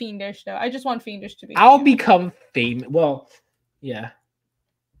focus on Fiendish, though. I just want Fiendish to be I'll become famous. Well, yeah.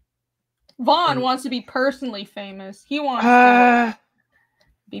 Vaughn wants to be personally famous. He wants to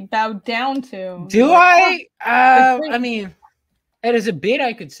be bowed down to. Do I? I mean, it is a bit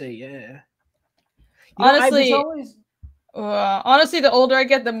I could say, yeah. Honestly, honestly, the older I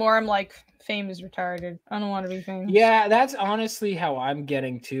get, the more I'm like, fame is retarded. I don't want to be famous. Yeah, that's honestly how I'm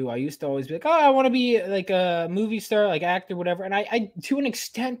getting too. I used to always be like, oh, I want to be like a movie star, like actor, whatever. And I to an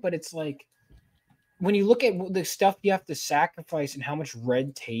extent, but it's like when you look at the stuff you have to sacrifice and how much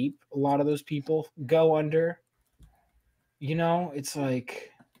red tape a lot of those people go under, you know, it's like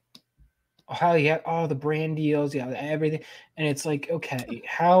how you have all the brand deals, yeah, everything. And it's like, okay,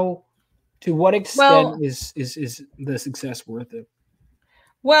 how to what extent is the success worth it?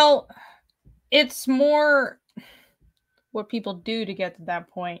 Well, it's more what people do to get to that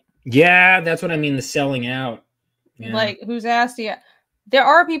point. Yeah, that's what I mean, the selling out. Yeah. Like, who's asked you? There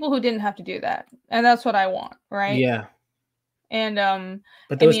are people who didn't have to do that, and that's what I want, right? Yeah. And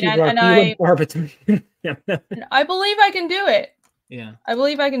but those people are few and far between. I believe I can do it. Yeah. I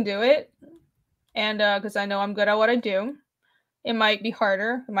believe I can do it. And because I know I'm good at what I do. It might be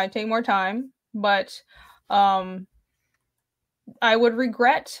harder, it might take more time, but I would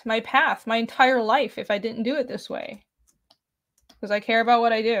regret my path my entire life if I didn't do it this way. Because I care about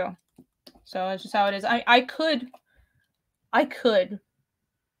what I do. So it's just how it is. I could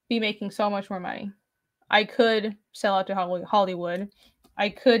be making so much more money. I could sell out to Hollywood. I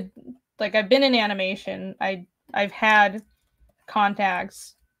could, like, I've been in animation. I've had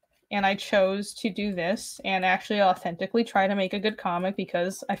contacts, and I chose to do this and actually authentically try to make a good comic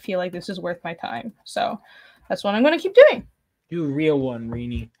because I feel like this is worth my time. So that's what I'm going to keep doing. Do a real one,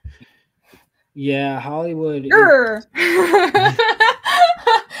 Rini. Yeah, Hollywood.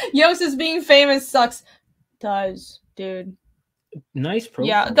 Yo says being famous sucks. Does, dude. Nice profile.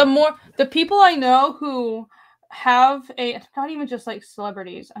 Yeah, the people I know who have not even just like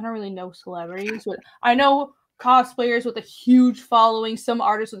celebrities. I don't really know celebrities, but I know cosplayers with a huge following, some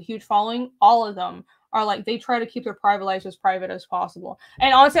artists with a huge following. All of them are like, they try to keep their private lives as private as possible.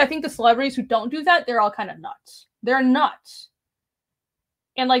 And honestly, I think the celebrities who don't do that, they're all kind of nuts. They're nuts.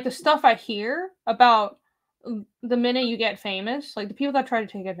 And like the stuff I hear about the minute you get famous, like the people that try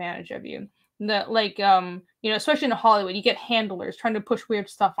to take advantage of you, the like you know, especially in Hollywood, you get handlers trying to push weird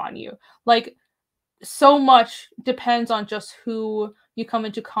stuff on you. Like, so much depends on just who you come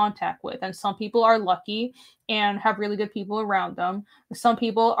into contact with. And some people are lucky and have really good people around them. Some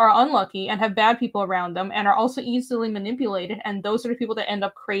people are unlucky and have bad people around them and are also easily manipulated. And those are the people that end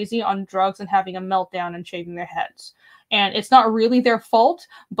up crazy on drugs and having a meltdown and shaving their heads. And it's not really their fault,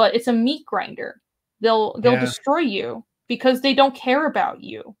 but it's a meat grinder. They'll destroy you because they don't care about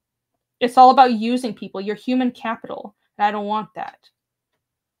you. It's all about using people. You're human capital. And I don't want that.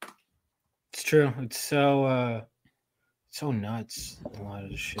 It's true. It's so nuts. A lot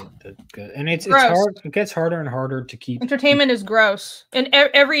of the shit that good, and it's hard. It gets harder and harder to keep. Entertainment is gross, and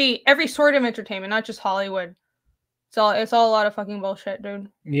every sort of entertainment, not just Hollywood. It's all a lot of fucking bullshit, dude.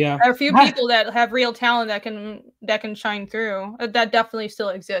 Yeah, there are a few people that have real talent that can shine through. That definitely still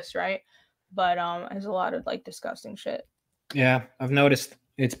exists, right? But there's a lot of like disgusting shit. Yeah, I've noticed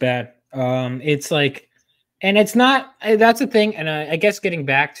it's bad. It's like And it's not, that's the thing. And I guess getting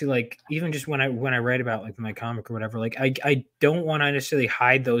back to like, even just when I write about like my comic or whatever, like I don't want to necessarily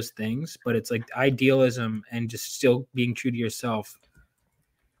hide those things, but it's like idealism and just still being true to yourself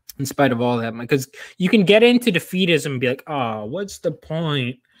in spite of all that. Because you can get into defeatism and be like, oh, what's the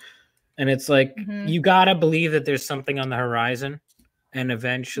point? And it's like, you got to believe that there's something on the horizon and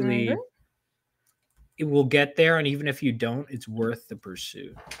eventually it will get there. And even if you don't, it's worth the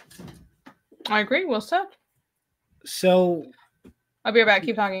pursuit. I agree. Well said. So I'll be right back.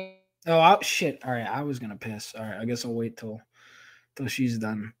 Keep talking. Oh, shit. All right. I was going to piss. All right. I guess I'll wait till she's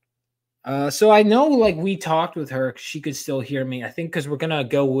done. So I know like we talked with her. She could still hear me. I think because we're going to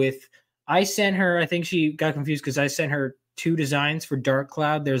go with, I sent her, I think she got confused because I sent her 2 designs for Dark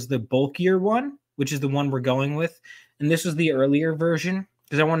Cloud. There's the bulkier one, which is the one we're going with. And this was the earlier version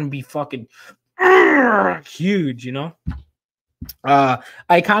because I want to be fucking huge, you know?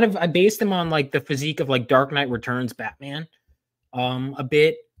 I based him on like the physique of like Dark Knight Returns Batman, a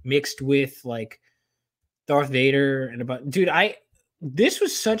bit mixed with like Darth Vader and this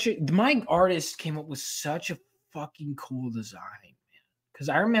was my artist came up with such a fucking cool design, man. Because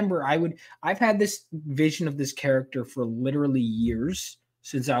I remember I've had this vision of this character for literally years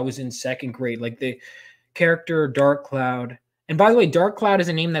since I was in 2nd grade, like the character Dark Cloud. And by the way, Dark Cloud is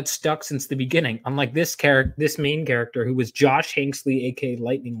a name that's stuck since the beginning. Unlike this main character, who was Josh Hinksley, aka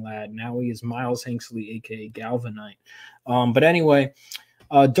Lightning Lad. Now he is Miles Hinksley, aka Galvanite. But anyway,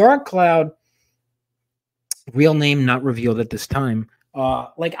 Dark Cloud, real name not revealed at this time.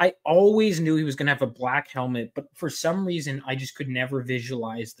 Like I always knew he was gonna have a black helmet, but for some reason I just could never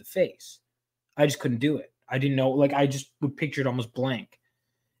visualize the face. I just couldn't do it. I didn't know. Like I just would picture it almost blank.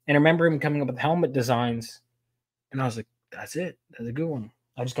 And I remember him coming up with helmet designs, and I was like, that's it. That's a good one.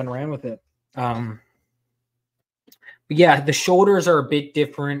 I just kind of ran with it. But yeah, the shoulders are a bit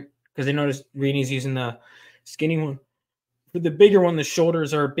different because I noticed Rini's using the skinny one. For the bigger one, the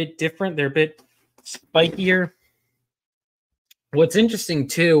shoulders are a bit different. They're a bit spikier. What's interesting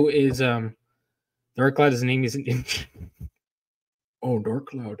too is Dark Cloud, his name isn't Oh, Dark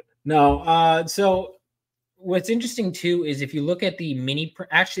Cloud. No, so what's interesting too is if you look at the mini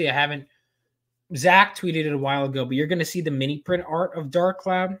print, actually I haven't, Zach tweeted it a while ago, but you're going to see the mini print art of Dark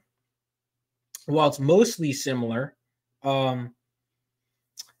Cloud. While it's mostly similar,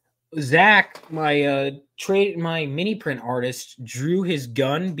 Zach, my mini print artist, drew his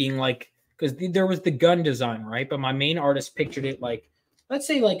gun being like, because there was the gun design, right? But my main artist pictured it like, let's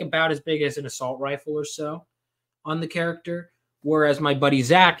say like about as big as an assault rifle or so on the character. Whereas my buddy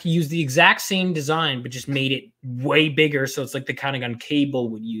Zach, he used the exact same design, but just made it way bigger. So it's like the kind of gun Cable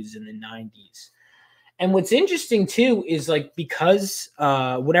would use in the 90s. And what's interesting too is like, because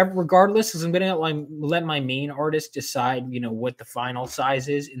regardless, because I'm going to let my main artist decide, you know, what the final size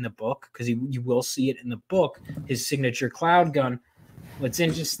is in the book, because you will see it in the book, his signature cloud gun. What's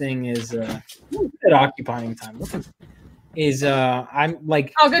interesting is at occupying time is I'm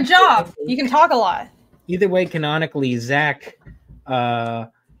like, oh, good job. You can talk a lot. Either way, canonically, Zach,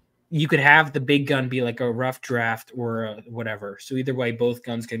 you could have the big gun be like a rough draft or whatever. So either way, both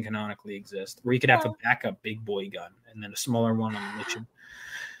guns can canonically exist. Or you could have a backup big boy gun and then a smaller one on the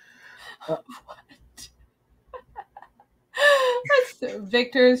mission.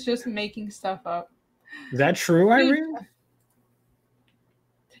 Victor is just making stuff up. Is that true, Irene?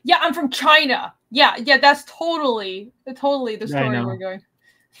 Yeah, I'm from China. Yeah, that's totally the story we're going.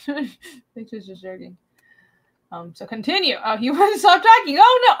 Victor's just joking. So continue. Oh, you want to stop talking?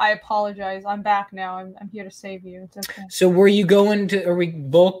 Oh no, I apologize. I'm back now. I'm here to save you. It's okay. So are we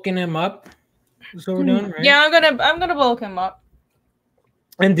bulking him up? That's what we're doing, right? Yeah, I'm gonna bulk him up.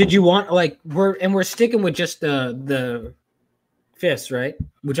 And did you want we're sticking with just the fists, right?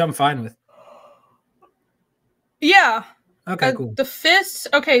 Which I'm fine with. Yeah. Okay, cool. The fists.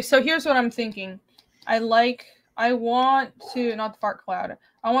 Okay, so here's what I'm thinking. I want to, not the fart cloud.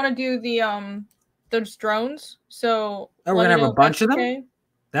 I want to do the those drones. So we're gonna have a bunch of them.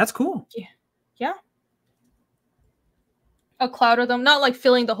 That's cool. Yeah. A cloud of them, not like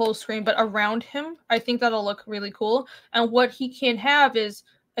filling the whole screen, but around him. I think that'll look really cool. And what he can have is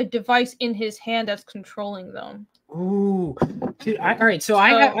a device in his hand that's controlling them. Ooh, dude! All right, so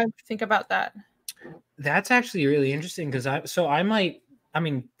I think about that. That's actually really interesting because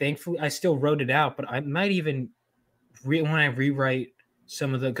thankfully I still wrote it out, but I might even when I rewrite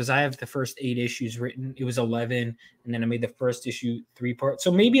some of because I have the first 8 issues written. It was 11, and then I made the first issue 3 parts.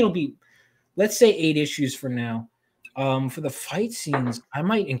 So maybe it'll be, let's say 8 issues from now. For the fight scenes, I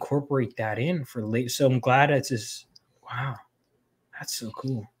might incorporate that in for late. So I'm glad it's just, wow, that's so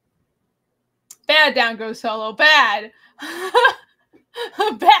cool. Bad down go solo, bad.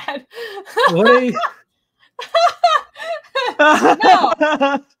 Bad. What are you? No.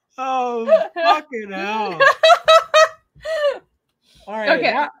 Oh, fucking hell. All right.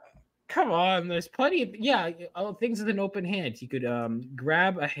 Okay. Come on. There's plenty of things with an open hand. He could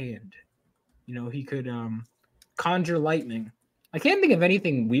grab a hand. You know, he could conjure lightning. I can't think of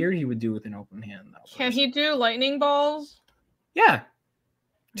anything weird he would do with an open hand, though. Can he do lightning balls? Yeah.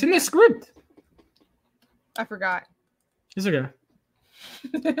 It's in the script. I forgot. It's okay.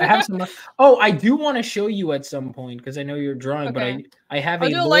 I have some. Oh, I do want to show you at some point because I know you're drawing, Okay. but I have I'll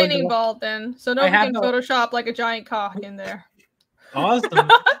a do a lightning ball then, so nobody can Photoshop like a giant cock in there. Awesome.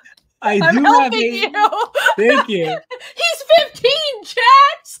 I'm helping you. Thank you. He's 15, Chad.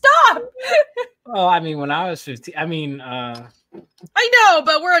 Stop. Well, I mean, when I was 15, I mean, I know,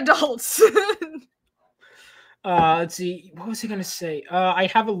 but we're adults. Let's see. What was I gonna say? I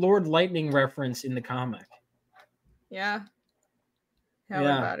have a Lord Lightning reference in the comic. Yeah. What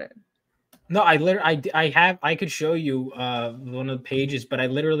about it? No, I could show you one of the pages, but I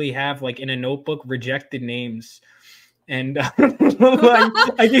literally have like in a notebook rejected names, and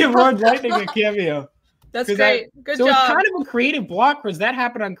I gave Lord Lightning a cameo. That's great. Good job. So it's kind of a creative block, because that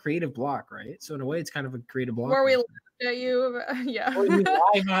happened on Creative Block, right? So in a way, it's kind of a creative block. Where we laughed at you, yeah.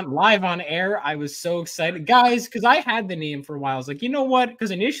 live on air. I was so excited, guys, because I had the name for a while. I was like, you know what?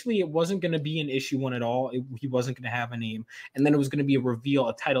 Because initially it wasn't going to be an issue 1 at all. He wasn't going to have a name, and then it was going to be a reveal,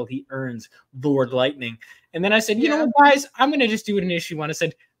 a title he earns, Lord Lightning. And then I said, you know what, guys? I'm going to just do it in issue 1. I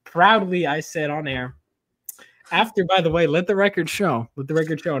said proudly, I said on air. After, by the way, let the record show,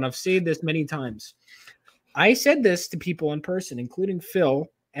 and I've said this many times. I said this to people in person, including Phil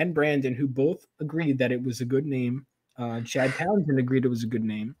and Brandon, who both agreed that it was a good name. Chad Townsend agreed it was a good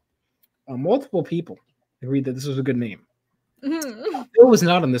name. Multiple people agreed that this was a good name. Phil was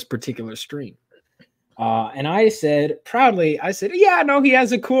not on this particular stream. And I said, proudly, yeah, no, he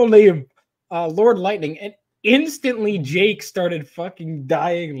has a cool name, Lord Lightning. And instantly Jake started fucking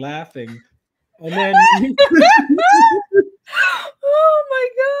dying laughing. And then... oh, my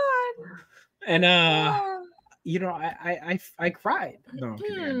God. And you know, I cried. No, I'm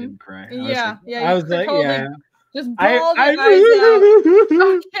kidding, I didn't cry. I was like, yeah. Just bawl your eyes out.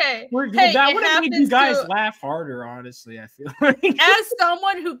 Okay. That would have made you guys laugh harder, honestly, I feel like. As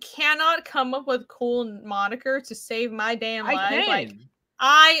someone who cannot come up with cool moniker to save my damn life, like,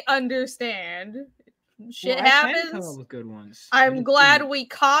 I understand. Shit happens. I can come up with good ones. I'm glad we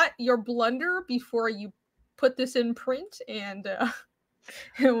caught your blunder before you put this in print, and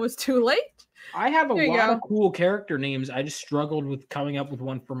it was too late. I have a lot of cool character names. I just struggled with coming up with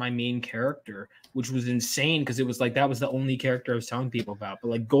one for my main character, which was insane because it was like that was the only character I was telling people about. But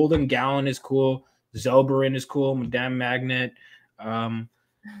like Golden Gallon is cool, Zoberin is cool, Madame Magnet,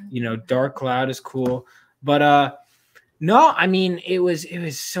 you know, Dark Cloud is cool. But no, I mean it was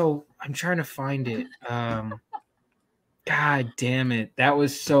so. I'm trying to find it. God damn it, that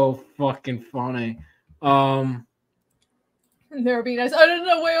was so fucking funny. There would be nice. Oh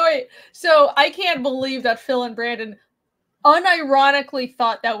no, wait. So I can't believe that Phil and Brandon unironically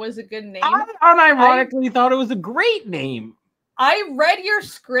thought that was a good name. I unironically thought it was a great name. I read your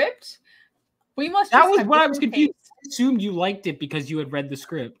script. We must. That was what I was confused. I assumed you liked it because you had read the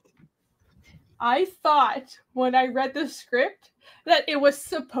script. I thought when I read the script that it was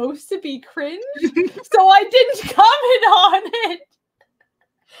supposed to be cringe, so I didn't comment on it.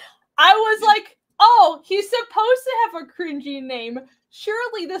 I was like, oh, he's supposed to have a cringy name.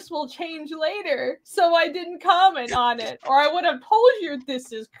 Surely this will change later. So I didn't comment on it. Or I would have told you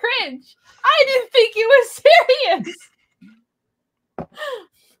this is cringe. I didn't think it was serious.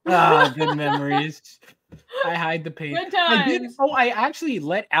 Ah, good memories. I hide the pain. Good times. I actually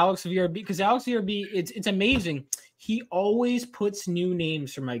let Alex VRB, because Alex VRB, it's amazing. He always puts new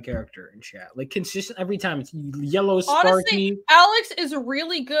names for my character in chat, like consistent every time. It's Yellow Sparky. Honestly, Alex is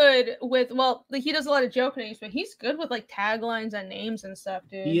really good with, well, he does a lot of joke names, but he's good with like taglines and names and stuff,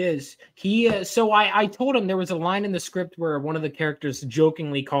 dude. He is. So I told him there was a line in the script where one of the characters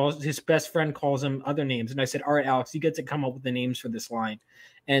jokingly calls his best friend calls him other names, and I said, "All right, Alex, you get to come up with the names for this line."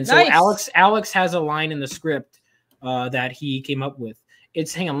 And so nice. Alex has a line in the script that he came up with.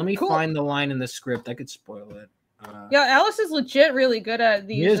 Hang on, let me find the line in the script. I could spoil it. Yeah, Alex is legit really good at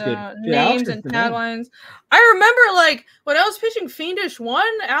these names and taglines. I remember, like, when I was pitching Fiendish 1,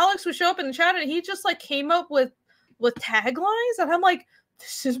 Alex would show up in the chat and he just, like, came up with taglines. And I'm like,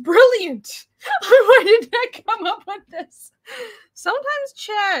 this is brilliant. Why did I come up with this? Sometimes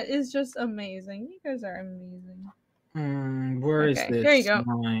chat is just amazing. You guys are amazing. Where is this? There you go.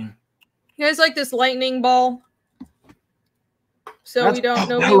 Line? You guys like this lightning ball? So we don't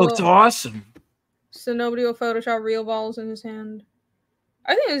know. That looks awesome. So nobody will Photoshop real balls in his hand.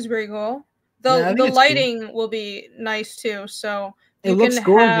 I think this is pretty cool. Yeah, I The think it's cool. lighting will be nice too. So It you looks can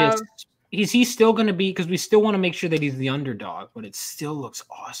gorgeous. have. Is he still going to be? Because we still want to make sure that he's the underdog, but it still looks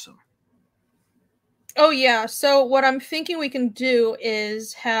awesome. Oh yeah. So what I'm thinking we can do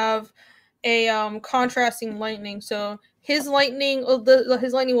is have a contrasting lightning. So his lightning,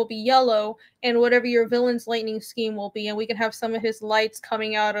 his lightning will be yellow, and whatever your villain's lightning scheme will be, and we can have some of his lights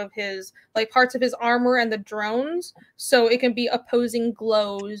coming out of his like parts of his armor and the drones, so it can be opposing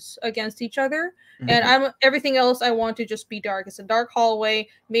glows against each other. And everything else I want to just be dark. It's a dark hallway.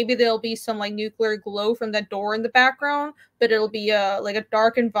 Maybe there'll be some like nuclear glow from that door in the background, but it'll be like a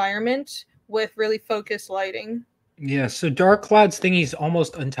dark environment with really focused lighting. Yeah, so Dark Cloud's thing, he's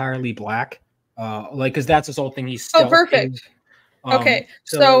almost entirely black. Like, because that's his whole thing. He's Oh, stealthing. perfect. Okay,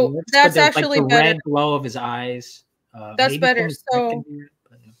 So so that's there's like actually the better. red glow of his eyes. That's Maybe better. some So secondary,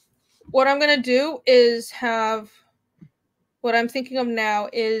 but yeah. what I'm gonna do is have what I'm thinking of now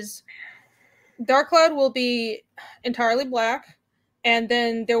is Dark Cloud will be entirely black, and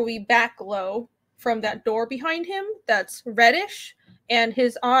then there will be back glow from that door behind him that's reddish, and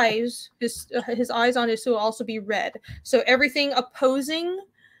his eyes on his suit will also be red. So everything opposing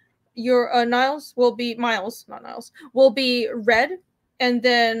your Niles will be Miles, not Niles, will be red, and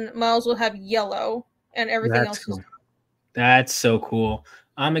then Miles will have yellow, and everything That's else cool. is. That's so cool.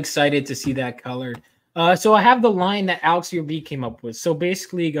 I'm excited to see that colored. So I have the line that Alex B came up with. So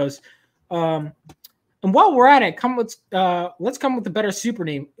basically, he goes, and while we're at it, let's come with a better super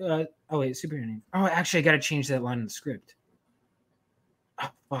name. Super name. Oh, actually, I got to change that line in the script. Oh,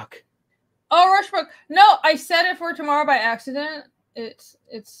 fuck. Oh, Rushbrook. No, I said it for tomorrow by accident.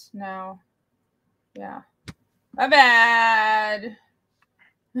 It's now. Yeah. My bad.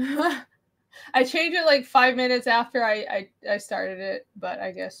 I changed it like 5 minutes after I started it, but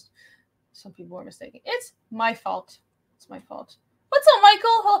I guess some people were mistaken. It's my fault. It's my fault. What's up,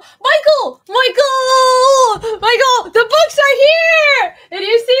 Michael? Michael! The books are here! Did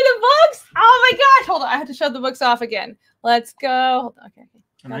you see the books? Oh my gosh! Hold on, I have to shut the books off again. Let's go. Hold on. Okay.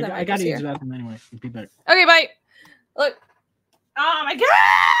 I got to use the bathroom anyway. Be better. Okay, bye. Look. Oh my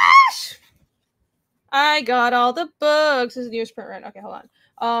gosh! I got all the books. This is the newest print run. Okay, hold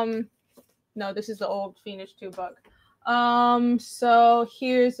on. No, this is the old Fiendish 2 book. So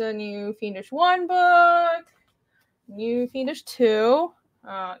here's a new Fiendish 1 book. New Fiendish 2.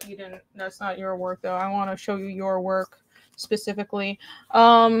 That's not your work though. I want to show you your work specifically.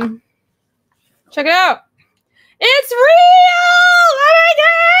 Check it out. It's real! Oh my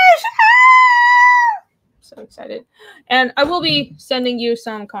gosh! Ah! So excited. And I will be sending you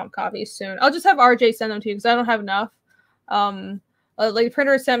some comp copies soon. I'll just have RJ send them to you because I don't have enough. Like the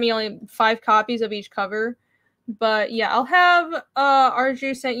printer sent me only 5 copies of each cover. But yeah, I'll have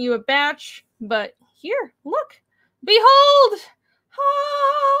RJ sent you a batch. But here, look. Behold!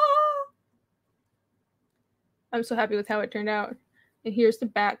 Ah! I'm so happy with how it turned out. And here's the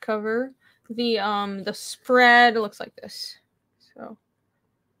back cover. The spread looks like this. So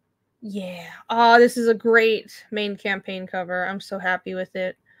yeah. This is a great main campaign cover. I'm so happy with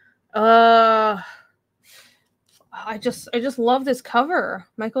it. I just love this cover.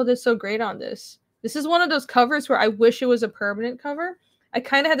 Michael did so great on this. This is one of those covers where I wish it was a permanent cover. I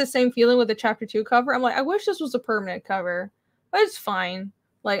kind of had the same feeling with the chapter 2 cover. I'm like, I wish this was a permanent cover, but it's fine.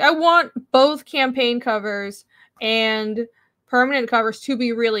 Like, I want both campaign covers and permanent covers to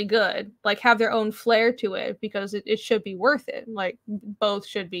be really good, like have their own flair to it, because it should be worth it. Like, both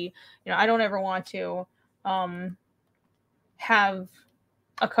should be, I don't ever want to have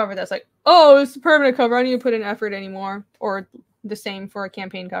a cover that's like, oh, it's a permanent cover, I don't need to put in effort anymore, or the same for a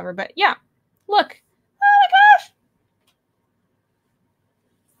campaign cover. But yeah, look. Oh my gosh,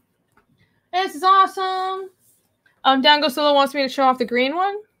 this is awesome. Dango Solo wants me to show off the green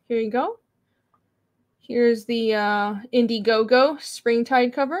one. Here you go. Here's the Indiegogo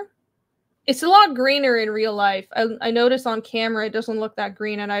Springtide cover. It's a lot greener in real life. I noticed on camera it doesn't look that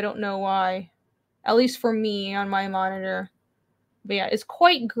green, and I don't know why. At least for me on my monitor. But yeah, it's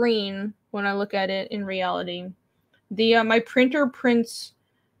quite green when I look at it in reality. My printer prints,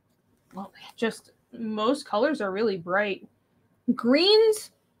 well, just most colors are really bright.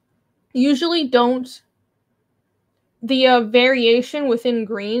 Greens usually don't. The variation within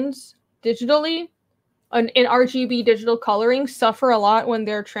greens digitally in RGB digital coloring suffer a lot when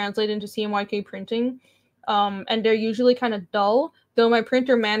they're translated into CMYK printing. And they're usually kind of dull, though my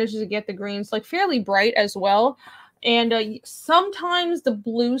printer manages to get the greens like fairly bright as well. And sometimes the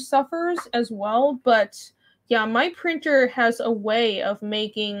blue suffers as well, but yeah, my printer has a way of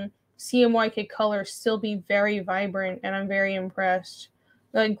making CMYK colors still be very vibrant, and I'm very impressed.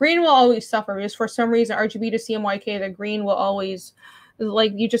 The green will always suffer because for some reason RGB to CMYK, the green will always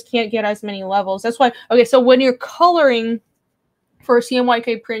Like, you just can't get as many levels. That's why. Okay, so when you're coloring for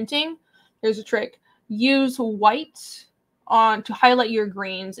CMYK printing, here's a trick. Use white to highlight your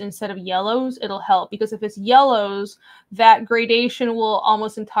greens instead of yellows. It'll help, because if it's yellows, that gradation will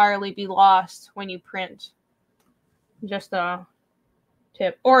almost entirely be lost when you print. Just a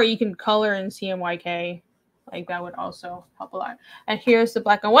tip. Or you can color in CMYK. Like, that would also help a lot. And here's the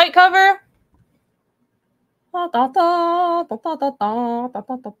black and white cover.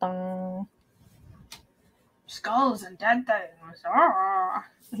 Skulls and dead things.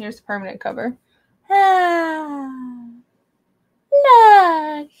 Here's the permanent cover.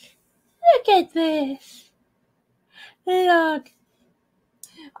 Look at this. Look.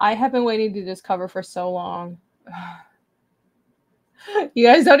 I have been waiting to do this cover for so long. You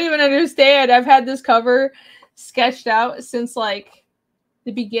guys don't even understand. I've had this cover sketched out since like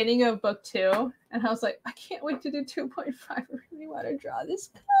the beginning of book 2. And I was like, I can't wait to do 2.5. I really want to draw this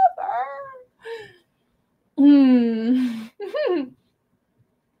cover.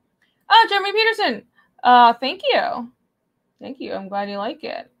 Oh, Jeremy Peterson. Thank you. Thank you. I'm glad you like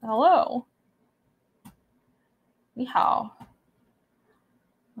it. Hello. Ni hao.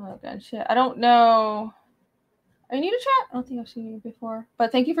 Oh, God, shit. I don't know. Are you new to chat? I don't think I've seen you before.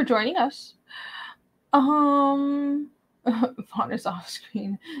 But thank you for joining us. Vaughn is off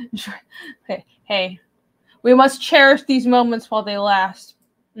screen. Hey. We must cherish these moments while they last.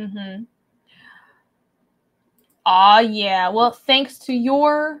 Yeah. Well, thanks to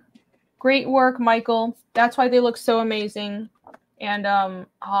your great work, Michael. That's why they look so amazing. And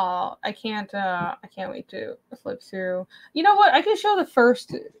I can't wait to flip through. You know what? I can show the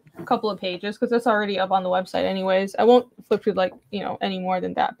first couple of pages because that's already up on the website anyways. I won't flip through like, any more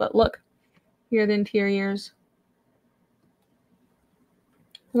than that. But look, here are the interiors.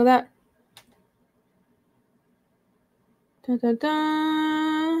 Look at that. Da, da,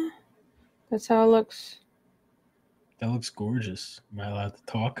 da. That's how it looks. That looks gorgeous. Am I allowed to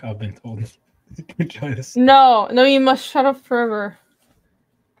talk? I've been told to enjoy this. No, you must shut up forever.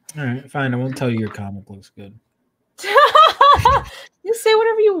 All right, fine. I won't tell you your comic looks good. You say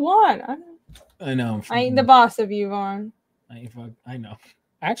whatever you want. I know. I ain't the boss of you, Vaughn. I know.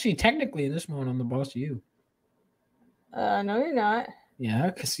 Actually, technically, in this moment, I'm the boss of you. No, you're not. Yeah,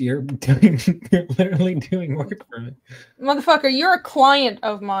 because you're literally doing work for me. Motherfucker, you're a client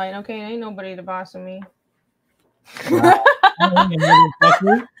of mine, okay? Ain't nobody the boss of me. Wow.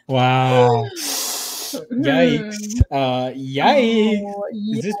 Wow. Yikes. Yikes. Oh,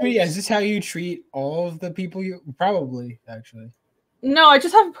 Is this how you treat all of the people you probably actually? No, I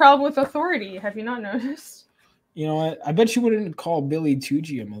just have a problem with authority. Have you not noticed? You know what? I bet you wouldn't call Billy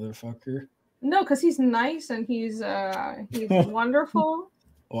Tucci a motherfucker. No, because he's nice and he's wonderful.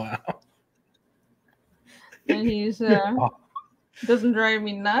 Wow. And he's doesn't drive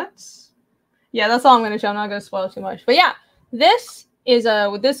me nuts. Yeah, that's all I'm gonna show. I'm not gonna spoil too much. But yeah, this is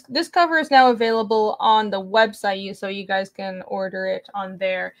this cover is now available on the website, so you guys can order it on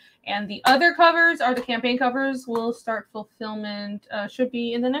there. And the other covers are the campaign covers. Will start fulfillment should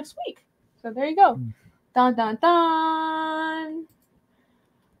be in the next week. So there you go. Dun dun dun.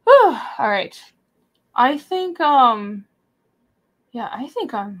 Whew. All right. I think I'm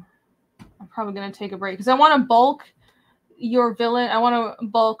probably gonna take a break because I want to bulk your villain. I want to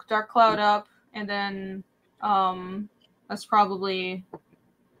bulk Dark Cloud up, and then that's probably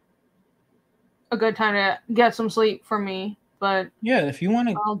a good time to get some sleep for me. But yeah, if you want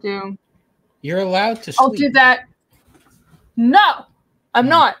to, I'll do. You're allowed to sleep. I'll do that. No, I'm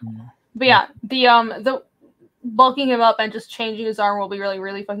not. But yeah, the bulking him up and just changing his arm will be really,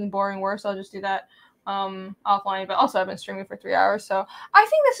 really fucking boring work. So I'll just do that offline. But also, I've been streaming for 3 hours, so I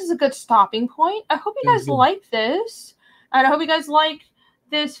think this is a good stopping point. I hope you guys like this, and I hope you guys like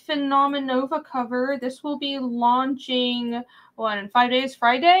this Phenomenova cover. This will be launching in 5 days?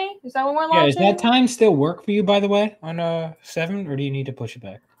 Friday? Is that when we're launching? Yeah, does that time still work for you, by the way, on 7, or do you need to push it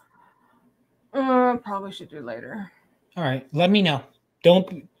back? Probably should do later. All right, let me know.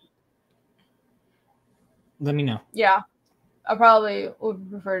 Let me know. Yeah, I probably would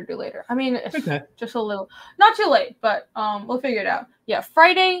prefer to do later. I mean, just a little, not too late, but we'll figure it out. Yeah,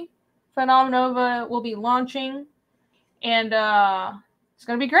 Friday, Phenomenova will be launching, and it's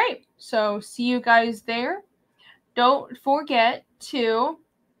gonna be great. So see you guys there. Don't forget to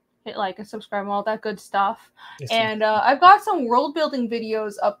hit like and subscribe and all that good stuff. Yes, and I've got some world building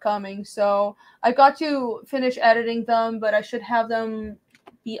videos upcoming, so I've got to finish editing them, but I should have them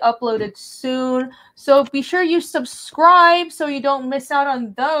be uploaded soon. So be sure you subscribe so you don't miss out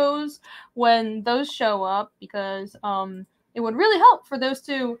on those when those show up, because it would really help for those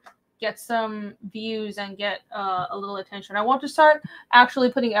to get some views and get a little attention. I want to start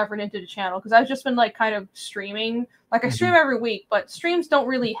actually putting effort into the channel because I've just been like kind of streaming. Like I stream every week, but streams don't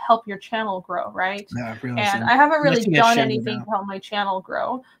really help your channel grow, right? Yeah, and I haven't really done anything to help my channel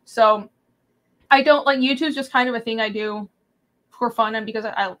grow. So I don't like YouTube's just kind of a thing I do for fun and because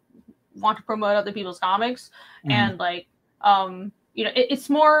I want to promote other people's comics and like you know, it's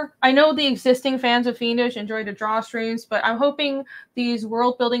more, I know the existing fans of Fiendish enjoy the draw streams, but I'm hoping these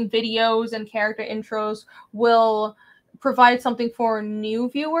world building videos and character intros will provide something for new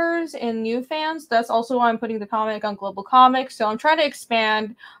viewers and new fans. That's also why I'm putting the comic on Global Comics. So I'm trying to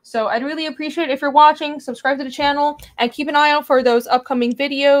expand. So I'd really appreciate it if you're watching, subscribe to the channel and keep an eye out for those upcoming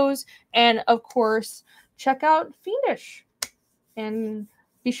videos. And of course, check out Fiendish and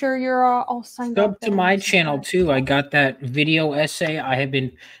be sure you're all signed up. Sub to my channel too. I got that video essay.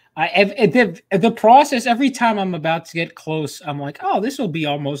 The process every time I'm about to get close, I'm like, oh, this will be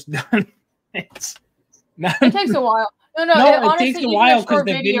almost done. It takes a while. No, it takes a while because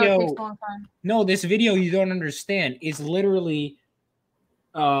the video takes a long time. No, this video you don't understand is literally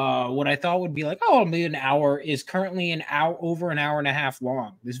what I thought would be like, oh, maybe an hour is currently over an hour and a half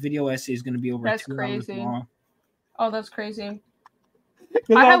long. This video essay is going to be over 2 hours long. Oh, that's crazy.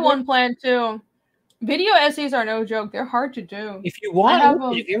 I have one plan too. Video essays are no joke. They're hard to do. If you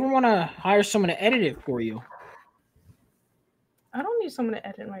want, if you ever want to hire someone to edit it for you, I don't need someone to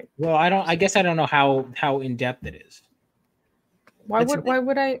edit my. Well, I don't. I guess I don't know how in depth it is. Why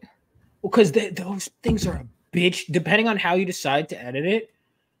would I? Because those things are a bitch. Depending on how you decide to edit it,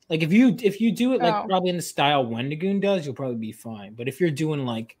 like if you do it like probably in the style Wendigoon does, you'll probably be fine. But if you're doing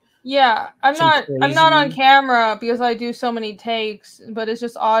like I'm not on camera because I do so many takes, but it's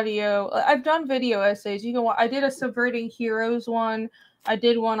just audio. I've done video essays. You can I did a Subverting Heroes one. I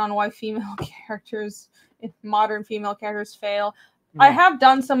did one on why modern female characters fail. I have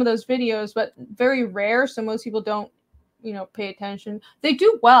done some of those videos, but very rare, so most people don't, pay attention. They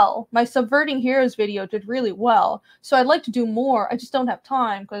do well. My Subverting Heroes video did really well. So I'd like to do more. I just don't have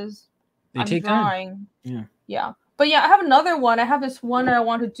time because I'm drawing. Time. Yeah. But yeah, I have another one. I have this one that I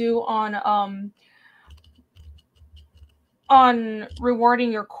want to do on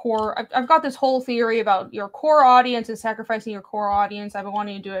rewarding your core. I've got this whole theory about your core audience and sacrificing your core audience. I've been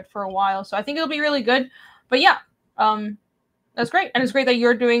wanting to do it for a while, so I think it'll be really good. But yeah, that's great, and it's great that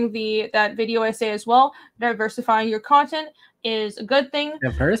you're doing that video essay as well. Diversifying your content is a good thing.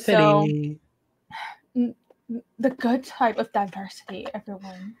 Diversity, the good type of diversity,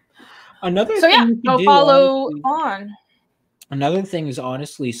 everyone. Another so yeah, go follow on. Another thing is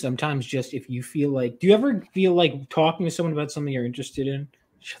honestly, sometimes just if you feel like, do you ever feel like talking to someone about something you're interested in?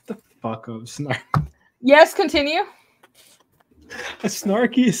 Shut the fuck up, Snarky. Yes, continue.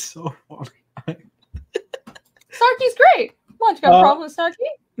 Snarky is so funny. Snarky's great. What, you got a problem with Snarky?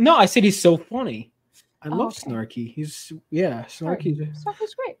 No, I said he's so funny. I love Snarky.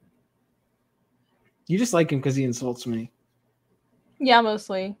 Snarky's great. You just like him because he insults me. Yeah,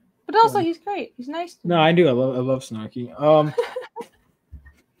 mostly. But also, he's great. He's nice. No, I do. I love Snarky.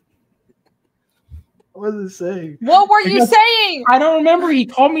 What was it saying? What were you saying? I don't remember. He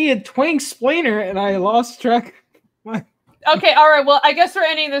called me a twink splainer, and I lost track. Okay, all right. Well, I guess we're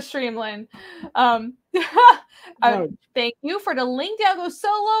ending the stream, Lynn. Thank you for the link down. Go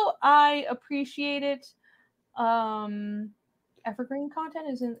solo. I appreciate it. Evergreen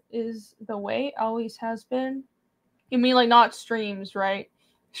content is the way, always has been. You mean like not streams, right?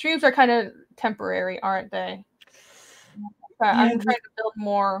 Streams are kind of temporary, aren't they? I'm trying to build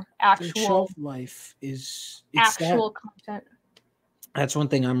more actual shelf life content. That's one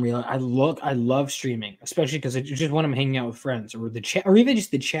thing I love streaming, especially because I just when I'm hanging out with friends or the chat or even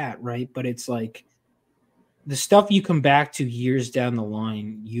just the chat, right? But it's like the stuff you come back to years down the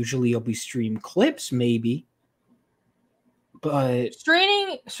line. Usually, you'll be stream clips, maybe. But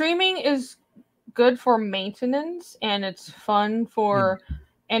streaming is good for maintenance and it's fun for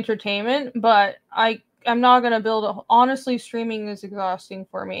entertainment, but I'm not gonna build honestly, streaming is exhausting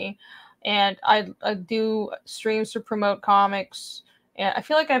for me, and I do streams to promote comics, and I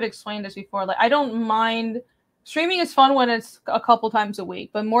feel like I've explained this before. Like I don't mind streaming is fun when it's a couple times a week,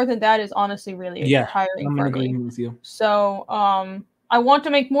 but more than that is honestly really tiring for me. With you. So I want to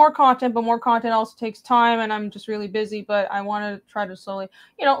make more content, but more content also takes time, and I'm just really busy. But I want to try to slowly,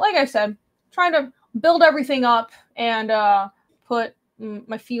 like I said, trying to build everything up and put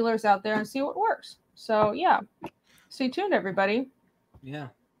my feelers out there and see what works. So yeah, stay tuned, everybody. Yeah,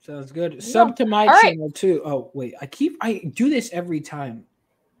 sounds good. Sub to my channel too. Oh wait, I do this every time.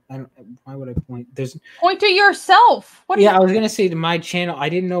 Why would I point? Point to yourself. I was gonna say to my channel. I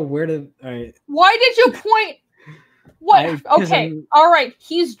didn't know where to. All right. Why did you point? What? Okay. All right.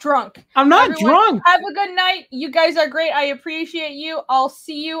 He's drunk. I'm not drunk. Have a good night. You guys are great. I appreciate you. I'll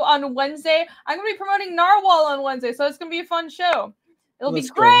see you on Wednesday. I'm going to be promoting Narwhal on Wednesday, so it's going to be a fun show. It'll be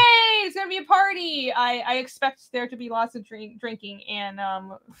great. It's going to be a party. I expect there to be lots of drinking and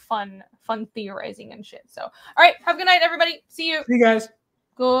fun theorizing and shit. So, all right. Have a good night, everybody. See you. See you guys.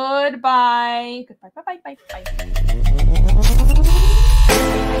 Goodbye. Goodbye. Bye.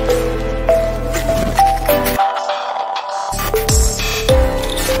 Bye.